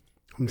 Yeah.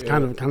 It's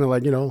kind of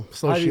like,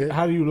 associate.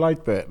 How do you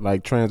like that?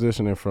 Like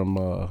transitioning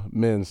from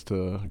men's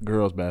to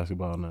girls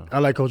basketball now? I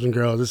like coaching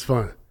girls. It's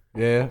fun.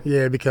 Yeah?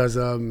 Yeah, because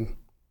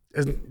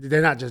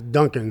they're not just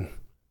dunking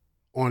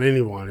on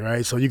anyone,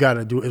 right? So you got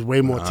to do it's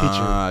way more teaching.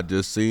 I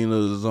just seen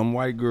some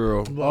white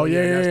girl. Oh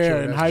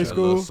yeah, in high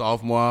school,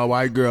 sophomore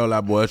white girl.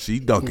 That boy, she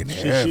dunking.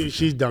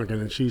 She's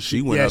dunking, and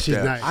she went up she's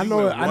there. Nice. I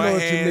know what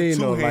you mean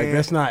though. Like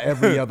that's not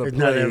every other it's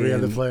play. Not every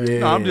other player. Yeah.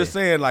 No, I'm just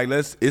saying like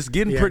it's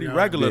getting pretty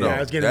regular though.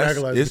 Yeah, it's getting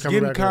regular. It's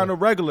getting kind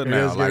of regular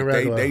now.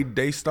 Like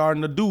they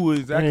starting to do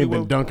exactly. They ain't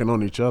been dunking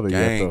on each other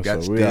yet. Got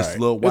this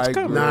little white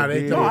girl.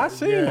 No, I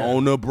see it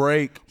on the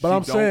break. But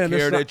I'm saying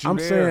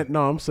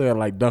I'm saying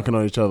like dunking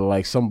on each other.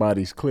 Like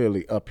somebody's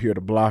clearly up here to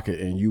block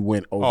it, and you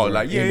went over. Oh,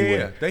 like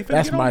yeah.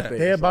 That's my thing.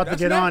 They're about to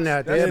get on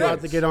that. They're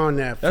about to get on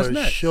that for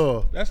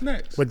sure. That's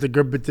next. With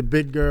the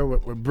big girl,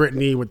 with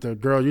Brittany, with the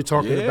girl you're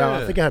talking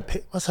about. I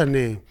forget what's her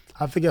name.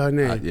 I forget her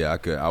name. I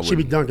could. She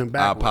be dunking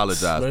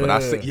backwards. I apologize, but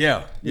I see.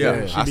 Yeah.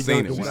 I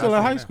seen it. She's still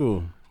in high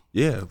school.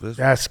 Yeah,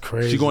 that's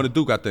crazy. She going to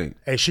Duke, I think.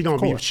 Hey, she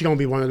gonna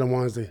be one of them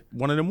ones.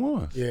 One of them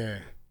ones. Yeah.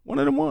 One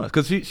of them ones.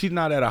 Because she's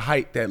not at a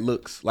height that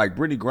looks like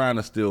Brittany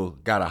Griner still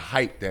got a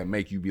height that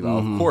make you be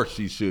like, of course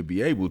she should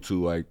be able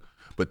to. Like,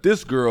 but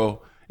this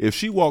girl, if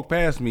she walked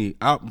past me,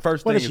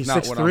 first thing is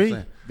not 6'3"? what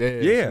I'm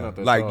saying. Yeah.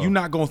 Like tall. you're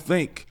not gonna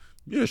think,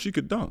 she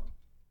could dunk.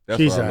 That's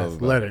She's what I love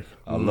athletic.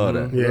 I love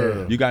that.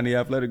 Yeah. You got any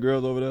athletic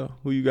girls over there?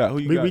 Who you got?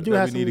 We need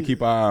to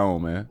keep our eye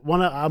on, man.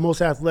 One of our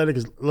most athletic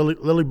is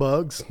Lily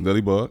Bugs.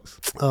 Lily Bugs.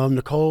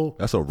 Nicole.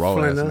 That's a raw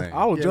ass name.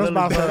 I was just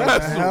about to say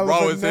that's That's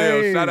raw as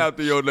hell. Shout out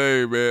to your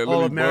name, man. All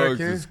Lily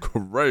American. Bugs is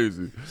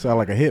crazy. Sound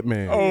like a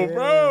hitman. Oh,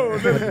 bro.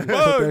 Lily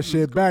Bugs. Put that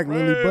shit back.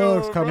 Lily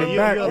Bugs coming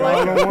back.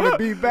 I don't want to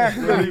be back.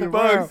 Lily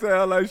Bugs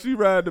sound like she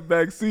ride the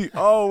back seat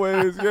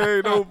always. Yeah,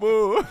 ain't no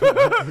bull.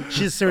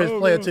 She's a serious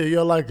player too.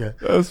 You'll like her.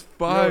 That's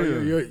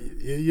fire.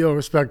 You'll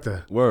respect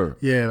her. Word.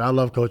 Yeah, I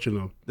love coaching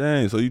them.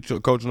 Dang, so you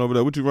coaching over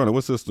there. What you running?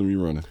 What system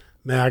you running?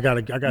 Man, I got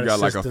You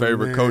got like system, a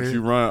favorite coach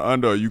you run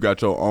under, or you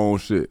got your own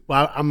shit?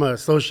 Well, I'm an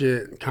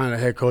associate kind of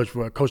head coach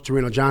for Coach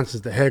Torino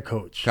Johnson's the head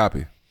coach.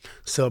 Copy.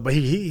 So, but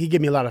he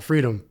give me a lot of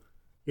freedom,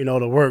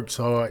 to work.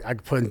 So I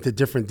could put into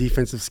different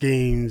defensive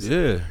schemes.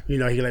 Yeah. He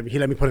let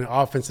me put in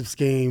offensive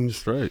schemes.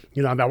 Straight.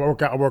 I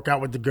work out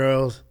with the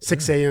girls.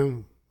 6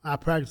 a.m. I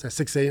practice at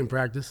 6 a.m.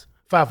 practice.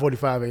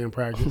 5:45 a.m.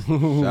 practice.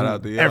 Shout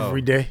out to y'all.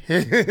 Every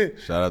day.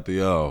 Shout out to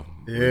y'all.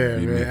 Yeah,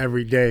 man,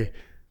 every day.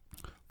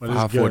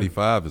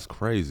 5:45 is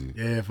crazy.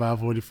 Yeah,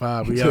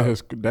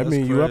 5:45. That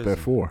means you up at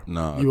 4.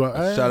 Nah. You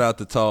are, shout out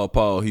to Tall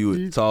Paul.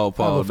 Tall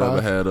Paul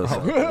never had us.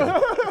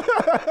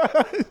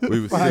 We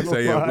was 6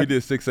 a.m. We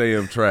did 6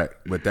 a.m. track,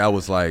 but that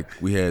was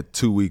like we had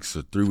 2 weeks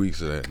or 3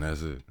 weeks of that, and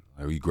that's it.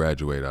 Like we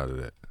graduate out of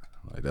that.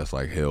 Like that's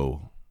like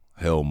hell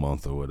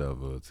month or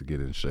whatever to get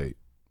in shape.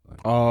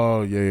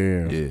 Oh,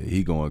 yeah. Yeah,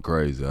 he going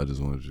crazy. I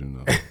just wanted you to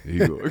know. He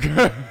going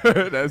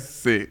That's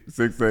sick.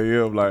 6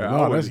 a.m. Like,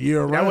 No, that's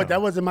year round.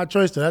 That wasn't my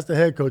choice, though. That's the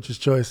head coach's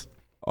choice.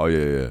 Oh,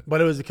 yeah.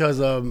 But it was because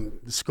of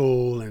the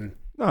school and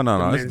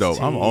No, it's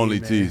dope. I'm only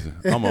teasing.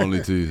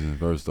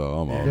 First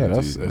off, I'm only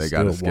that's teasing. They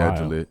got to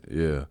schedule it.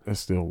 Yeah. That's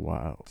still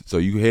wild. So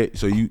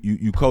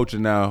you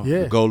coaching now.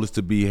 Yeah. The goal is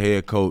to be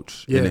head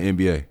coach in the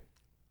NBA.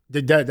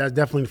 That's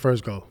definitely the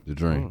first goal. The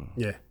dream.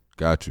 Yeah.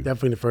 Got you.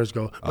 Definitely the first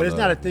goal. But it's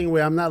not a thing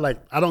where I'm not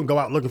like, I don't go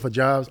out looking for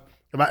jobs.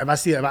 If I'm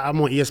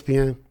on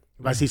ESPN,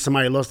 if I see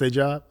somebody lost their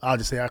job, I'll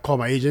just say, I call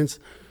my agents,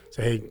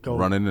 say, hey, go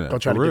run in there. Go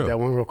try to get that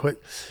one real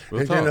quick.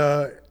 Real and talk.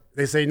 then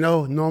they say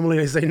no. Normally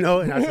they say no.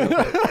 And I say,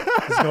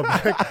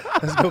 okay,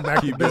 let's go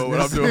back Keep to doing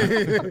what I'm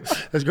business.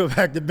 doing. Let's go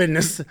back to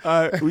business.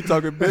 All right, we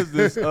talking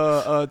business.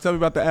 Tell me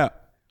about the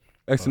app.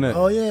 XNX.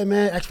 Oh, yeah,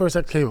 man.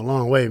 X1X came a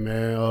long way,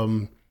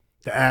 man.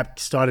 The app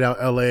started out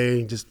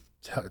LA, just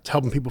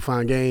helping people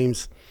find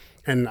games.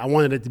 And I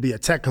wanted it to be a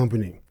tech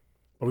company.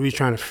 But we was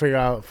trying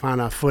to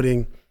find our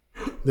footing.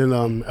 Then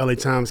LA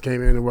Times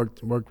came in and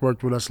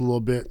worked with us a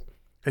little bit.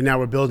 And now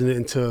we're building it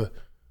into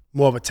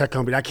more of a tech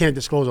company. I can't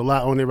disclose a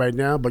lot on it right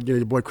now, but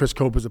your boy Chris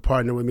Cope is a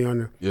partner with me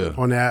on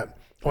the app.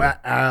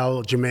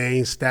 Al,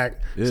 Jermaine, Stack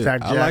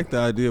Jack. I like the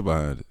idea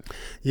behind it.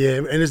 Yeah,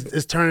 and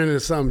it's turning into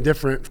something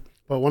different.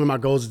 But one of my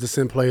goals is to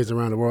send players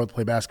around the world to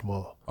play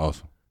basketball.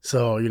 Awesome.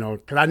 So,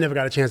 because I never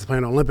got a chance to play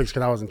in the Olympics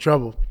because I was in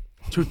trouble.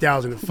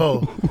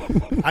 2004,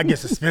 I get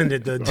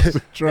suspended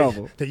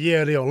the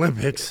year of the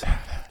Olympics.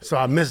 So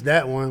I missed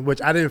that one,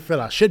 which I didn't feel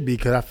I should be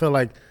because I feel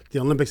like the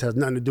Olympics has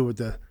nothing to do with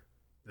the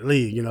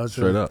league, So,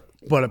 straight up.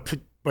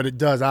 But it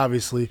does,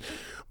 obviously.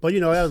 But,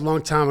 that was a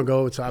long time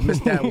ago, so I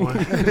missed that one.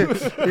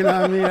 You know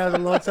what I mean? That was a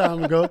long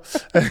time ago.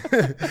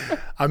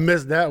 I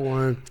missed that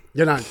one.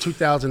 Then in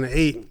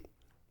 2008,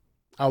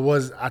 I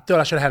thought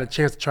I should have had a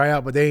chance to try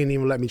out, but they didn't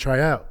even let me try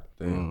out.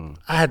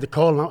 I had to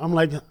call them. I'm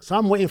like, so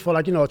I'm waiting for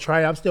a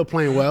tryout. I'm still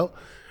playing well.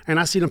 And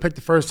I see them pick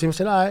the first team. I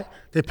said, all right.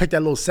 They picked that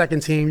little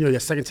second team. Your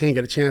second team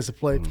get a chance to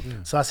play.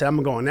 So I said, I'm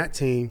going to go on that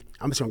team.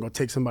 I'm just going to go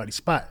take somebody's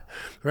spot.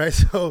 Right?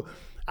 So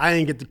I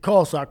didn't get the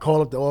call. So I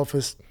called up the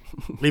office,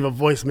 leave a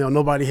voicemail.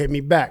 Nobody hit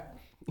me back.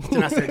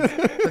 Then I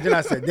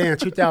said, damn,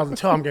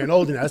 2012. I'm getting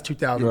older now. That's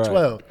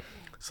 2012. Right.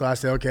 So I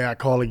said, okay, I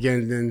call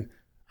again. Then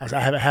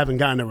I haven't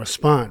gotten a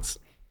response.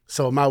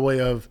 So my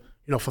way of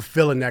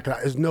fulfilling that,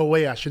 because there's no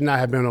way I should not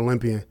have been an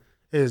Olympian.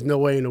 There's no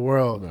way in the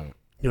world. Right.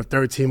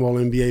 Third team All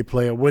NBA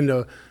player. When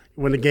the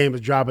game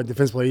is dropped at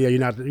defense player, you're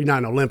not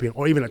an Olympian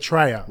or even a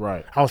tryout.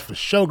 Right. I was for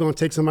sure gonna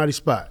take somebody's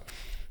spot.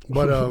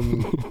 But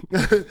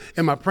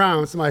in my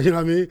prime, somebody, you know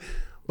what I mean?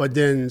 But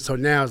then so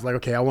now it's like,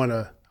 okay, I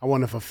wanna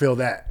fulfill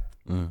that.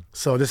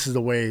 So this is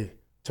the way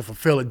to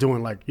fulfill it,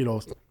 doing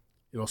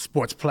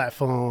sports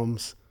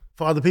platforms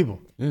for other people.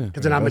 Yeah.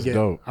 Because then I'm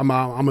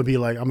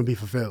gonna be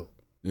fulfilled.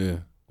 Yeah.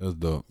 That's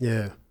dope.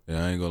 Yeah.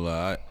 Yeah, I ain't gonna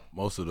lie.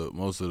 Most of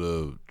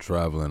the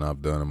traveling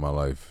I've done in my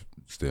life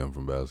stem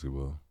from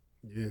basketball.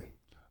 Yeah.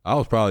 I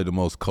was probably the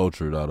most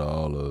cultured out of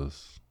all of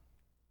us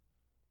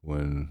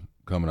when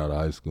coming out of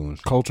high school and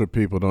shit. Cultured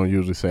people don't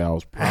usually say I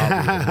was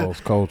probably the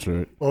most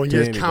cultured. Well,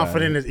 you're as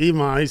confident as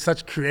Iman. He's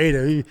such a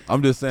creator.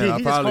 I'm just saying,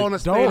 I probably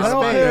don't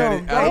help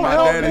him. Out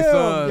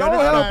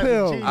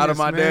of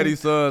my daddy's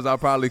sons, I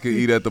probably could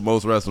eat at the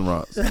most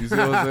restaurants. You see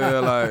what I'm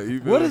saying?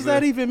 Like, what does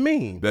that even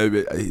mean,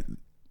 baby?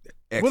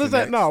 What does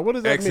that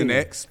mean? X and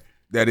X,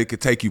 that it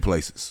could take you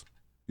places.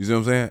 You see what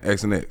I'm saying?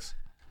 X and X.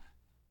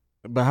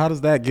 But how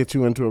does that get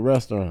you into a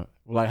restaurant?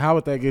 Like, how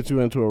would that get you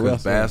into a restaurant?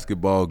 Because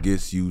basketball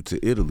gets you to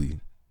Italy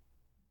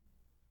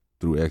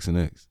through X and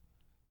X.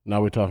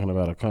 Now we're talking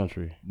about a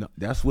country. No,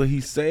 that's what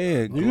he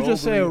said. You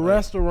just said a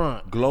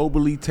restaurant.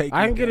 Globally take.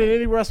 I can get in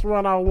any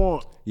restaurant I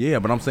want. Yeah,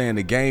 but I'm saying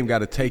the game got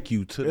to take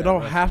you to. It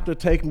don't have to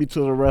take me to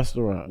the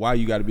restaurant. Why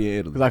you got to be in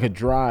Italy? Because I could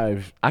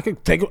drive. I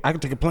could take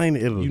a plane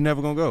to Italy. You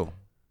never gonna go.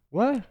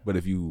 What? But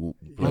if you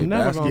play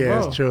basketball,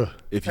 yeah, it's true.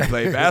 If you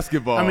play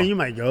basketball, I mean, you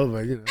might go,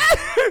 but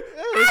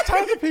there's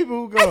tons of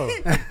people who go.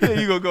 Yeah,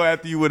 you gonna go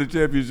after you win a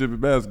championship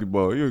in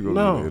basketball. You ain't gonna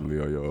go to Italy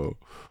on your own.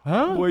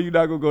 Huh? Boy, you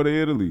not gonna go to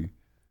Italy.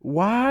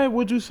 Why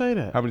would you say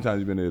that? How many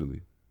times you been to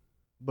Italy?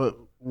 But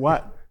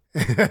what?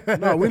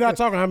 No, we're not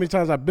talking how many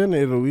times I've been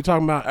to Italy. We're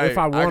talking about if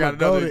I want to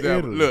go to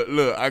Italy.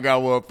 Look, I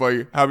got one for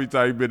you. How many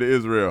times you been to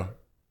Israel?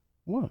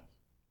 What?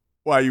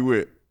 Why you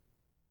with?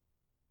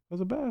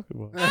 Because of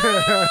basketball.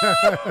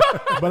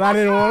 But I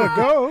didn't want to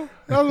go.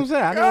 That's what I'm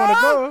saying. I didn't want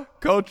to go.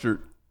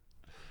 Cultured.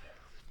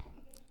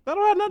 That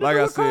don't have nothing to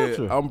do with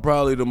culture. I'm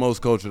probably the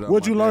most cultured.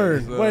 What'd you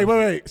learn?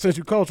 Wait. Since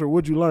you cultured,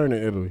 what'd you learn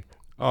in Italy?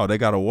 Oh, they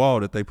got a wall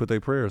that they put their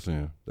prayers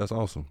in. That's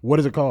awesome. What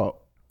is it called?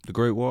 The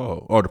Great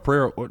Wall. Or the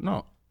prayer, or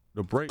no.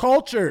 The break.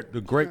 Cultured. The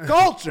Great.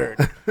 Cultured.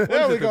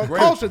 There we go.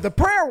 Cultured. The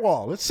prayer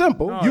wall. It's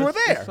simple. No, you were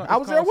there. I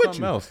was there with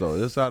you. Else,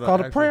 though. It's called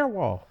a prayer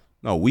wall.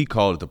 No, we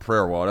call it the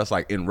prayer wall. That's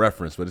like in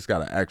reference, but it's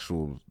got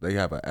they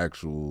have an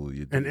actual.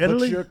 In Italy?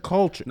 What's your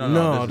culture?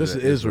 No, this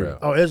is Israel.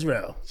 Oh,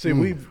 Israel. See,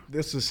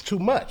 this is too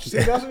much. See,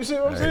 that's what you see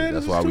what I'm saying?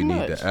 That's why we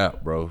need the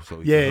app, bro.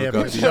 So Yeah,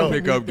 hook up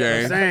pickup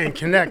game. I'm saying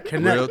connect.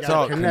 Real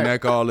talk,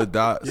 connect all the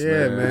dots.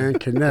 Yeah, man,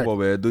 connect. Come on,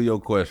 man, do your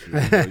question. All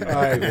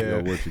right,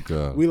 man. What you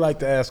got? We like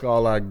to ask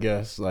all our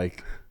guests,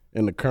 like,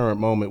 in the current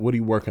moment, what are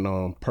you working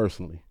on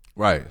personally?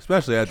 Right,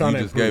 especially after you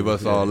just gave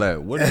us all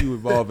that. What are you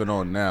evolving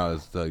on now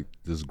as like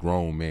this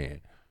grown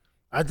man?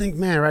 I think,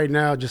 man, right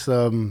now, just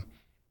I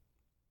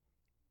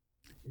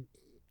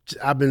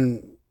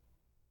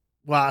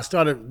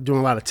started doing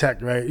a lot of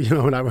tech, right? You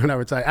know, when I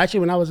retired.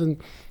 Actually, when I was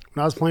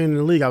playing in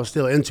the league, I was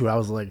still into it. I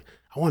was like,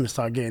 I wanted to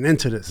start getting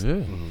into this. Yeah.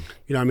 You know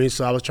what I mean?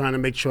 So I was trying to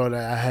make sure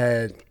that I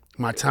had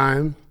my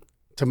time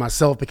to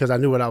myself because I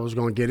knew what I was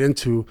going to get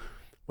into.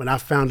 When I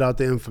found out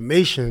the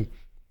information,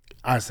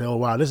 I said, oh,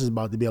 wow, this is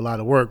about to be a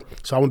lot of work.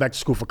 So I went back to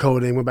school for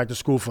coding, went back to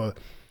school for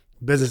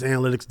business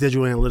analytics,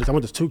 digital analytics. I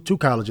went to two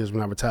colleges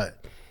when I retired.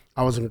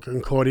 I was in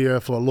Concordia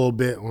for a little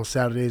bit on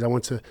Saturdays. I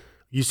went to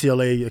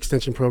UCLA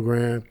extension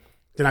program.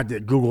 Then I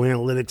did Google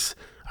Analytics.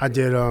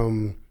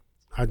 Then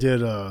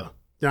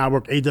I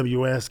worked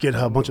AWS,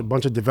 GitHub,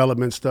 bunch of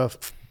development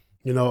stuff.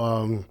 You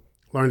know,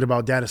 learned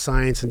about data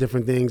science and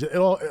different things. It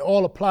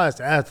all applies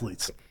to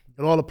athletes.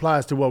 It all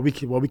applies to what we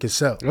can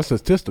sell. That's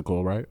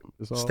statistical, right?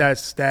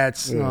 Stats,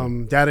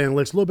 data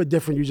analytics. A little bit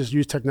different. You just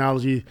use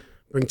technology,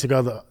 bring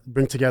together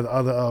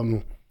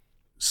other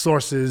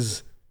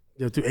sources,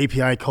 you know, through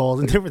API calls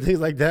and different things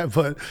like that.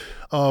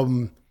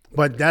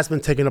 But that's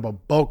been taking up a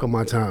bulk of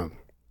my time.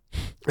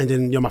 And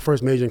then, you know, my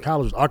first major in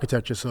college was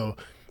architecture. So,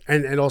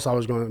 and also I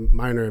was going to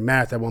minor in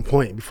math at one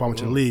point before I went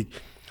to the league.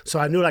 So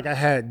I knew like I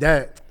had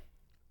that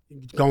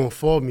going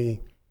for me.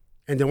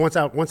 And then once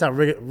I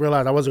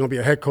realized I wasn't going to be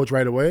a head coach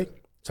right away,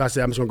 so I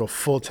said I'm just going to go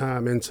full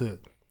time into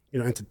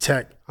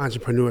tech,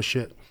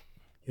 entrepreneurship,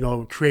 you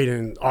know,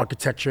 creating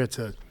architecture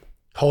to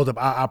hold up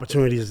our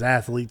opportunities as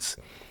athletes.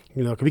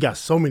 You know, because we got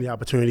so many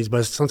opportunities,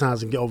 but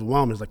sometimes it can get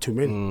overwhelming. It's like too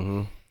many.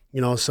 Mm-hmm.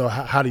 You know, so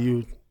how do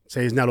you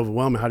say it's not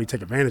overwhelming? How do you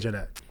take advantage of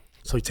that?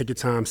 So you take your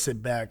time,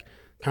 sit back,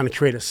 kind of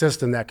create a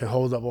system that can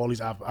hold up all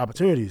these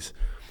opportunities.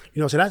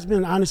 You know, so that's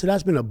been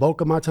a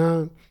bulk of my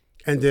time,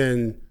 and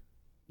then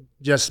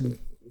just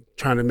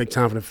trying to make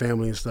time for the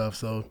family and stuff.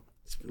 So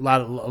it's a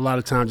lot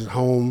of time just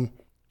home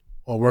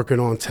or working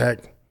on tech.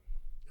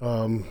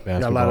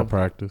 Basketball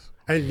practice.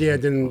 And yeah,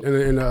 then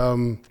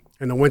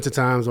in the winter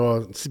times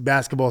or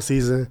basketball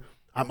season,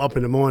 I'm up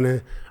in the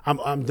morning.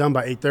 I'm done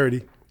by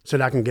 8:30 so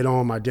that I can get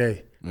on my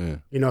day. Yeah.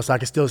 You know, so I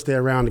can still stay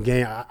around the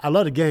game. I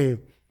love the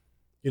game,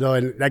 you know,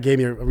 and that gave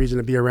me a reason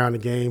to be around the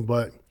game.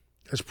 But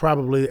it's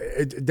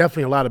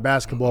definitely a lot of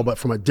basketball, but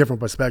from a different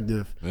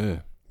perspective.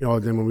 Yeah. You know,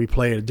 than when we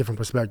play at a different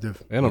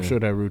perspective. And I'm sure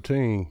that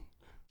routine.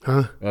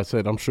 Huh? I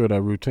said, I'm sure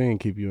that routine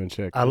keep you in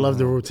check. I love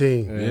the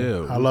routine.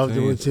 Yeah, I love the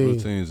routine.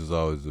 Routines is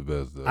always the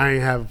best, though. I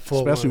ain't have full.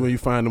 Especially when you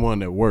find the one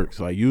that works.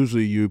 Like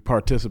usually you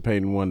participate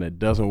in one that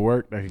doesn't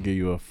work, that can give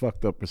you a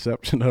fucked up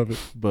perception of it.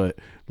 But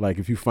like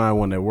if you find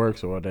one that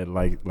works or that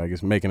like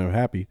it's making them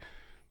happy.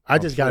 I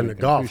just got into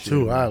golf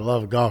too. I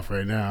love golf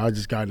right now. I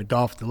just got into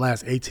golf the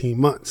last 18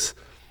 months.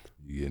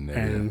 You getting that?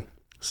 And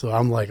so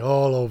I'm like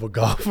all over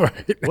golf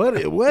right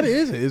now. What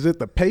is it? Is it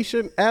the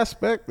patient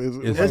aspect?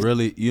 It's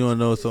really, you don't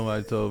know,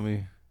 somebody told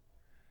me,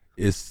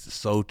 it's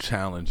so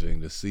challenging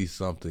to see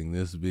something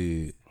this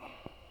big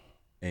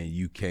and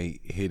you can't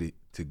hit it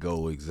to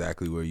go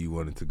exactly where you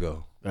want it to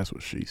go. That's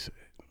what she said.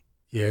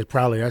 Yeah,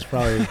 that's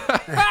probably.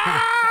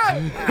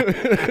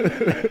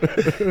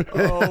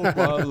 Oh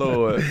my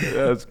Lord,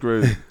 that's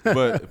crazy.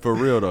 But for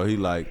real though, he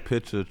like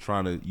picture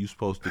you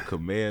supposed to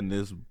command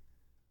this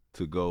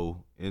to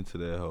go into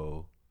that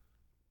hole,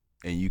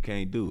 and you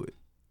can't do it.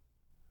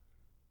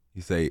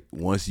 He say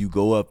once you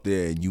go up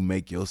there and you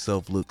make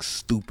yourself look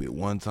stupid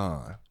one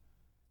time,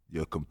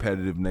 your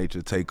competitive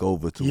nature take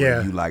over to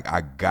where you like,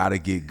 I gotta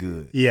get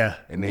good. Yeah.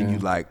 And then you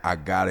like, I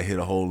gotta hit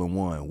a hole in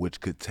one, which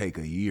could take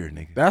a year,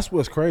 nigga. That's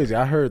what's crazy.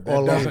 I heard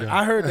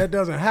that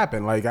doesn't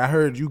happen. Like I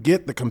heard you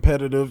get the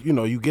competitive, you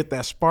know, you get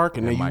that spark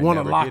and then you want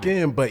to lock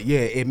in, but yeah,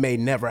 it may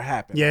never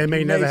happen. Yeah, it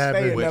may never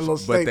happen.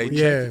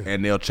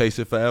 And they'll chase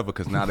it forever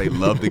because now they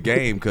love the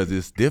game because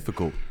it's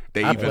difficult.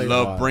 They even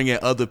love bringing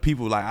other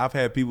people. Like I've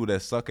had people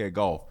that suck at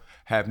golf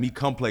have me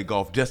come play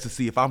golf just to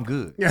see if I'm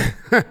good.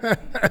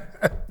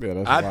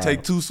 I'd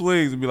take 2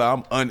 swings and be like,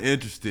 I'm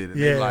uninterested.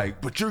 And they're like,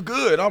 but you're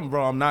good.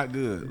 I'm not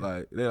good.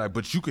 Like they're like,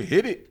 but you can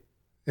hit it.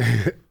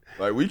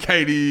 Like we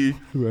can't even.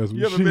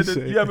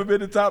 You ever been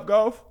to Top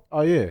Golf?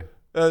 Oh yeah.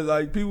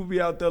 Like people be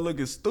out there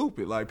looking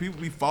stupid. Like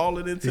people be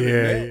falling into the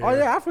net. Oh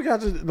yeah, I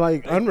forgot to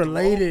like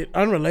unrelated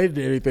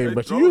to anything.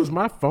 But you use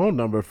my phone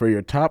number for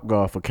your Top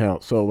Golf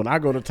account. So when I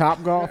go to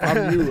Top Golf,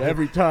 I'm you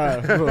every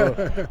time.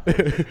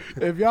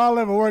 If y'all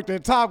ever worked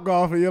at Top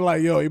Golf and you're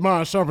like, yo,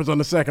 Iman Shumpert's on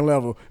the 2nd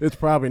level, it's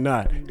probably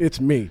not.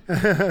 It's me.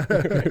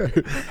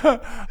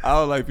 I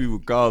don't like people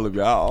calling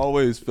me. I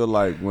always feel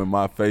like when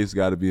my face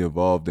got to be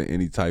involved in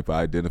any type of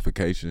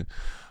identification,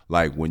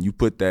 like when you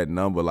put that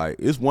number, like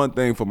it's one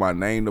thing for my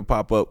name to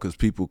pop up because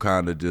people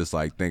kind of just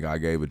like think I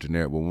gave a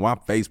generic. But when my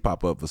face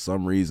pop up for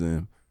some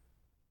reason,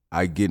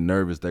 I get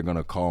nervous they're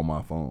gonna call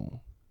my phone.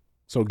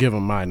 So give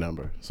them my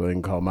number so they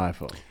can call my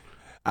phone.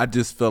 I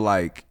just feel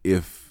like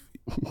if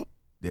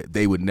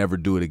they would never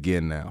do it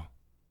again now.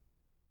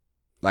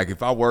 Like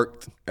if I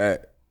worked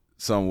at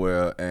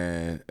somewhere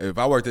and if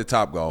I worked at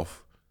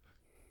Topgolf,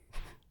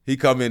 he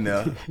come in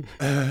there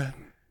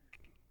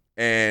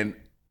and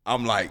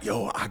I'm like,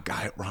 yo, I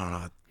got it, Ron.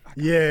 I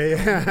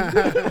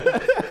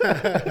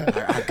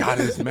got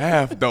his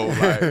math though.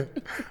 Like,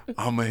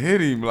 I'ma hit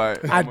him.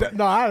 Like, I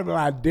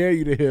dare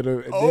you to hit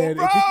him. Oh,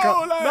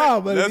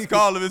 bro, let's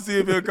call him and see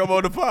if he'll come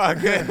on the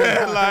podcast.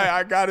 Like,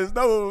 I got his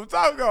number.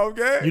 Talk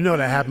okay. You know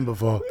that happened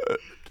before.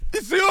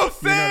 You see what I'm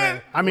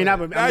saying? I mean,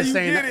 I'm just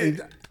saying.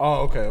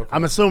 Oh, okay.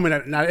 I'm assuming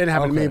that. Now, it didn't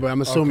happen to me, but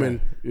I'm assuming.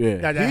 Yeah.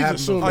 That happened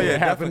before. Oh yeah,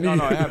 definitely.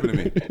 No, it happened to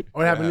me.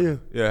 Oh, it happened to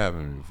you? Yeah, it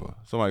happened to me before.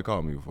 Somebody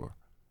called me before.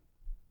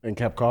 And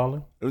kept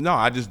calling? No,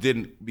 I just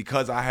didn't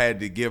because I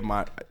had to give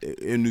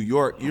in New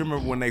York. You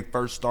remember when they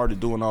first started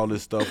doing all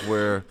this stuff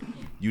where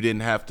you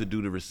didn't have to do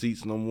the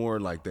receipts no more,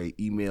 like they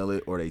email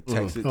it or they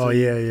text it to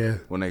you? Yeah.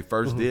 When they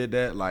first did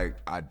that, like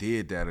I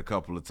did that a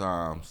couple of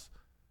times,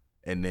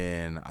 and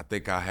then I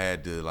think I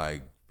had to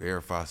like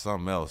verify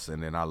something else,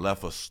 and then I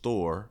left a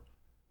store,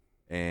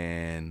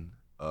 and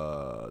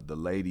the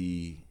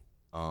lady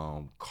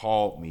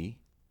called me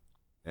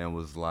and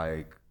was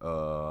like,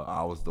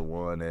 I was the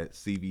one at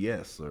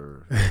CVS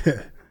or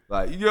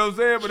like, you know what I'm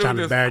saying? But trying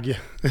it was to bag you.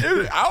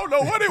 I don't know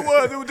what it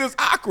was. It was just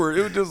awkward.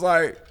 It was just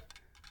like,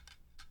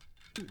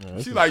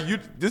 she like,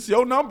 this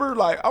your number?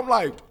 Like, I'm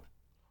like,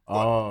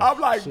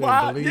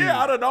 why? Yeah,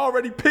 I done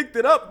already picked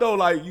it up though.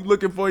 Like, you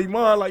looking for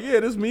Iman? Like, yeah,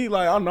 this me.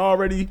 Like, I'm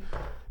already.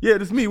 Yeah,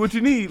 this me. What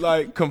you need?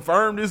 Like,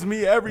 confirm this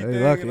me, everything.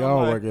 Hey, lucky I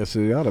don't work at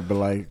city. I'd have been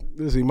like,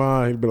 this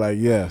Iman. He'd be like,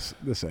 yes,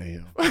 this ain't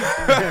him.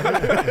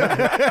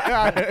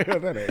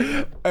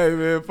 Hey,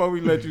 man, before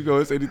we let you go,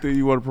 is anything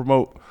you want to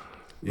promote?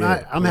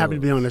 Yeah, I'm happy to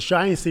be on the show.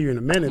 I ain't see you in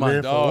a minute, My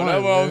man. dog,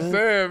 that's what I'm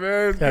saying,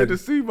 man. It's good to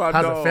see my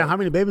dog. How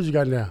many babies you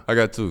got now? I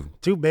got two.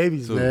 Two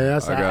babies, man.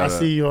 I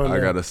see you on I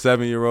got a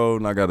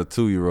 7-year-old and I got a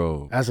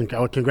 2-year-old.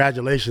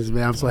 Congratulations,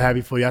 man. I'm so happy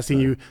for you. I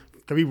seen you.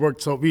 We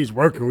was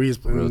working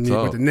with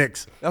the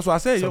Knicks. That's what I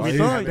said. Your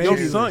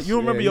son, you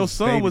remember your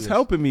son was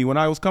helping me when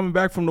I was coming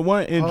back from the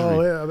one injury.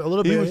 Oh, yeah, a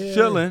little bit. He was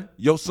chilling.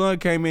 Your son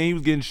came in, he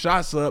was getting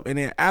shots up, and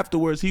then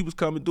afterwards he was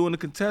coming doing the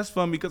contest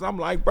for me because I'm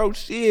like, bro,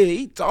 shit,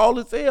 he tall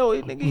as hell.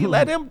 He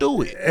let him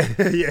do it.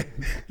 Yeah.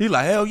 He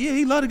like, hell yeah,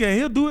 he love the game.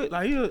 He'll do it.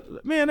 Like,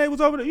 man, they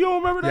was over there. You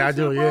don't remember that? Yeah, I shit,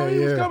 do. Bro? Yeah, he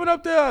was coming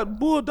up there,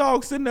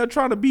 Bulldog sitting there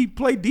trying to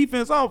play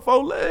defense.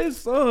 Let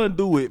his son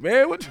do it,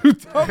 man. What you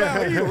talking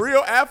about? He a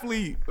real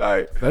athlete.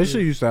 Like, that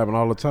shit used to happen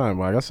all the time.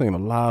 Like I seen a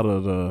lot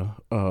of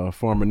the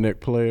former Knicks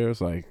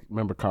players. Like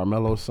remember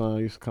Carmelo's son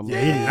used to come.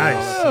 Yeah, he's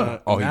nice.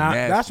 Oh, he's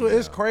nasty. That's what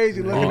it's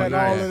crazy looking at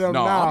all of them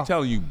now. I'm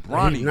telling you,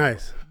 Bronny. He's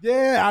nice.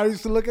 Yeah, I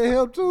used to look at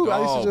him too. I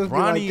used to just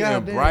Bronny be like,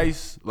 and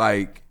Bryce,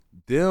 like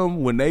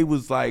them when they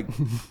was like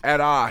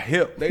at our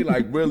hip, they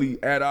like really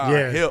at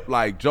our hip,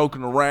 like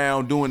joking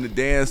around, doing the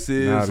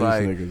dances. Nah,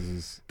 like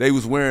they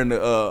was wearing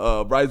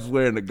the Bryce was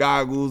wearing the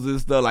goggles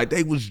and stuff. Like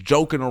they was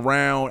joking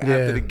around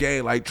after the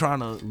game, like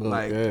trying to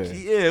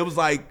it was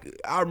like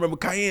I remember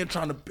Cayenne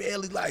trying to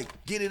barely like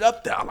get it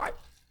up there, like.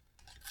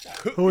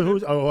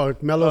 Who's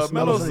Melo's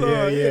son?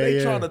 Yeah,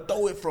 they trying to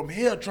throw it from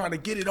here, trying to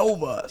get it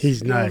over us.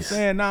 He's you know nice. What I'm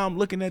saying? Now I'm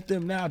looking at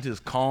them now,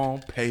 just calm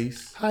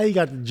pace. How he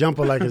got the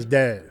jumper like his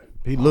dad?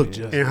 He looked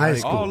just in high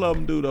school. All of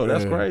them do though.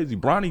 That's crazy.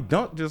 Bronny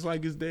dunked just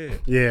like his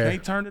dad. Yeah,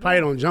 can't turn it. Probably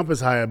don't jump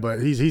as high, but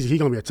he's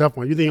gonna be a tough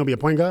one. You think he'll be a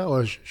point guard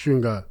or a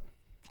shooting guard?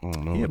 I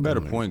don't know. He a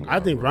better point guard.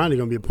 I think Bronny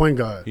gonna be a point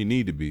guard. He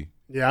need to be.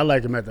 Yeah, I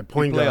like him at the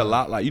point guard. Play a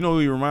lot like you know who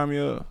he remind me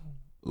of?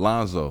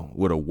 Lonzo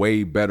with a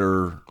way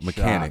better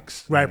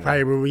mechanics. Right,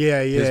 probably.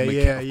 Yeah.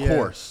 Of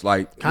course,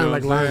 like kind of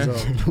like Lonzo.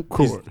 Of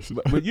course,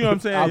 but you know what I'm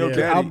saying. Your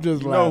daddy, I'm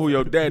just know who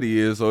your daddy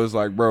is, so it's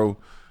like, bro.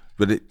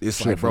 But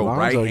it's like, bro,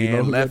 right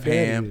hand, left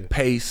hand,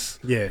 pace.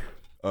 Yeah.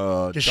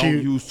 Don't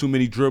use too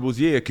many dribbles.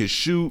 Yeah, can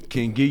shoot,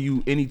 can give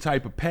you any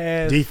type of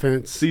pass.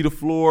 Defense. See the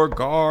floor,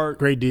 guard.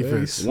 Great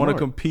defense. Want to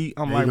compete.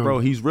 I'm like, bro,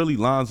 he's really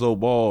Lonzo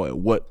Ball at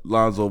what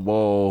Lonzo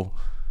Ball,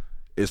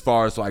 as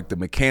far as like the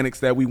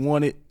mechanics that we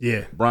wanted.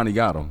 Yeah. Bronny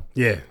got him.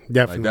 Yeah,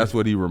 definitely. Like that's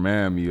what he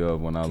remind me of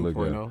when I look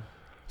at him.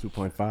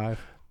 2.5?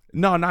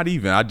 No, not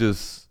even. I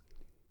just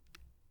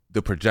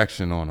the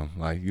projection on him,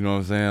 like, you know what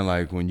I'm saying?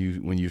 Like when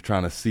you're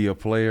trying to see a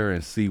player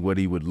and see what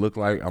he would look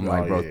like, I'm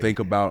like, bro, think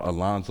about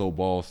Alonzo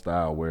Ball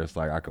style where it's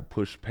like I could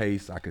push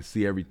pace, I could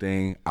see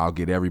everything, I'll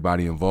get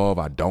everybody involved,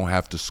 I don't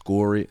have to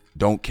score it,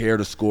 don't care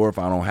to score if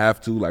I don't have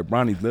to. Like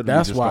Bronny's literally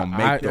just gonna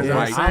make the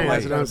right play.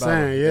 That's what I'm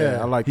saying. Yeah,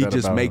 I like that. He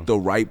just make the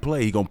right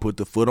play. He gonna put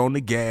the foot on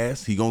the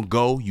gas. He gonna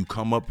go. You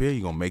come up here.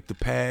 He gonna make the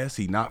pass.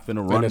 He not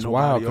finna run. And it's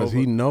wild because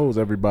he knows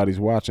everybody's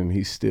watching.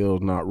 He's still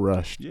not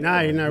rushed. Yeah,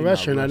 nah, he's not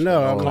rushing. I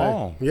know. I'm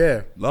calm.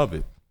 Yeah, love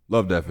it.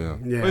 Love that for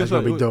him. Yeah, it's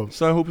gonna be dope.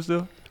 Son hooping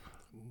still?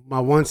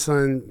 My one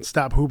son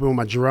stopped hooping.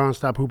 My Jerron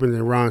stopped hooping,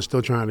 and Ron's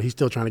still trying to. He's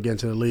still trying to get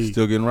into the league.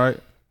 Still getting right.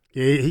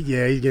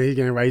 He's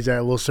getting right. He's at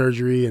a little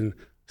surgery and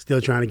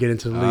still trying to get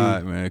into the league. All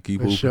right, man.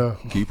 Keep hooping. Sure.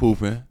 Keep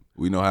hooping.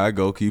 We know how it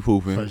go. Keep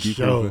hooping. Keep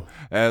hooping.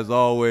 As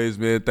always,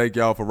 man, thank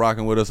y'all for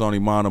rocking with us on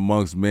Iman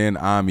Amongst Men.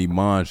 I'm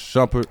Iman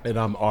Shumpert. And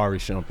I'm Ahrii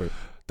Shumpert.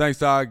 Thanks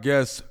to our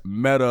guest,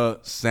 Metta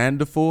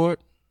Sandiford.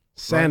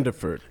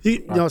 Sandiford.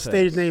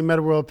 Stage name,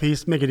 Metta World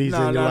Peace. Make it easy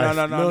in your life.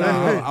 No.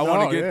 I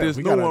want to get this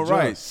new one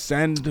right.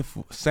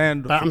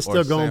 Sandiford. But I'm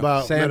still going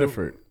about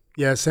Sandiford.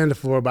 Yeah,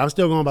 Sandiford, but I'm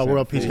still going by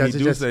World Peace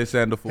because say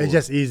Sandiford. It's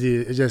just easy.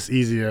 It's just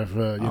easier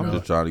for I'm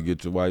just trying to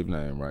get your wife's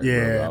name right.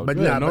 Yeah, but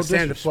no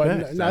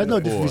Sandiford. No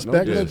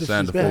disrespect. No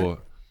Sandiford.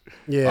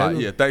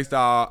 Yeah. Thanks to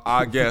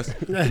our guest,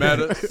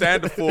 Metta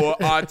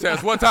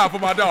Sandiford-Artest. One time for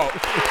my dog.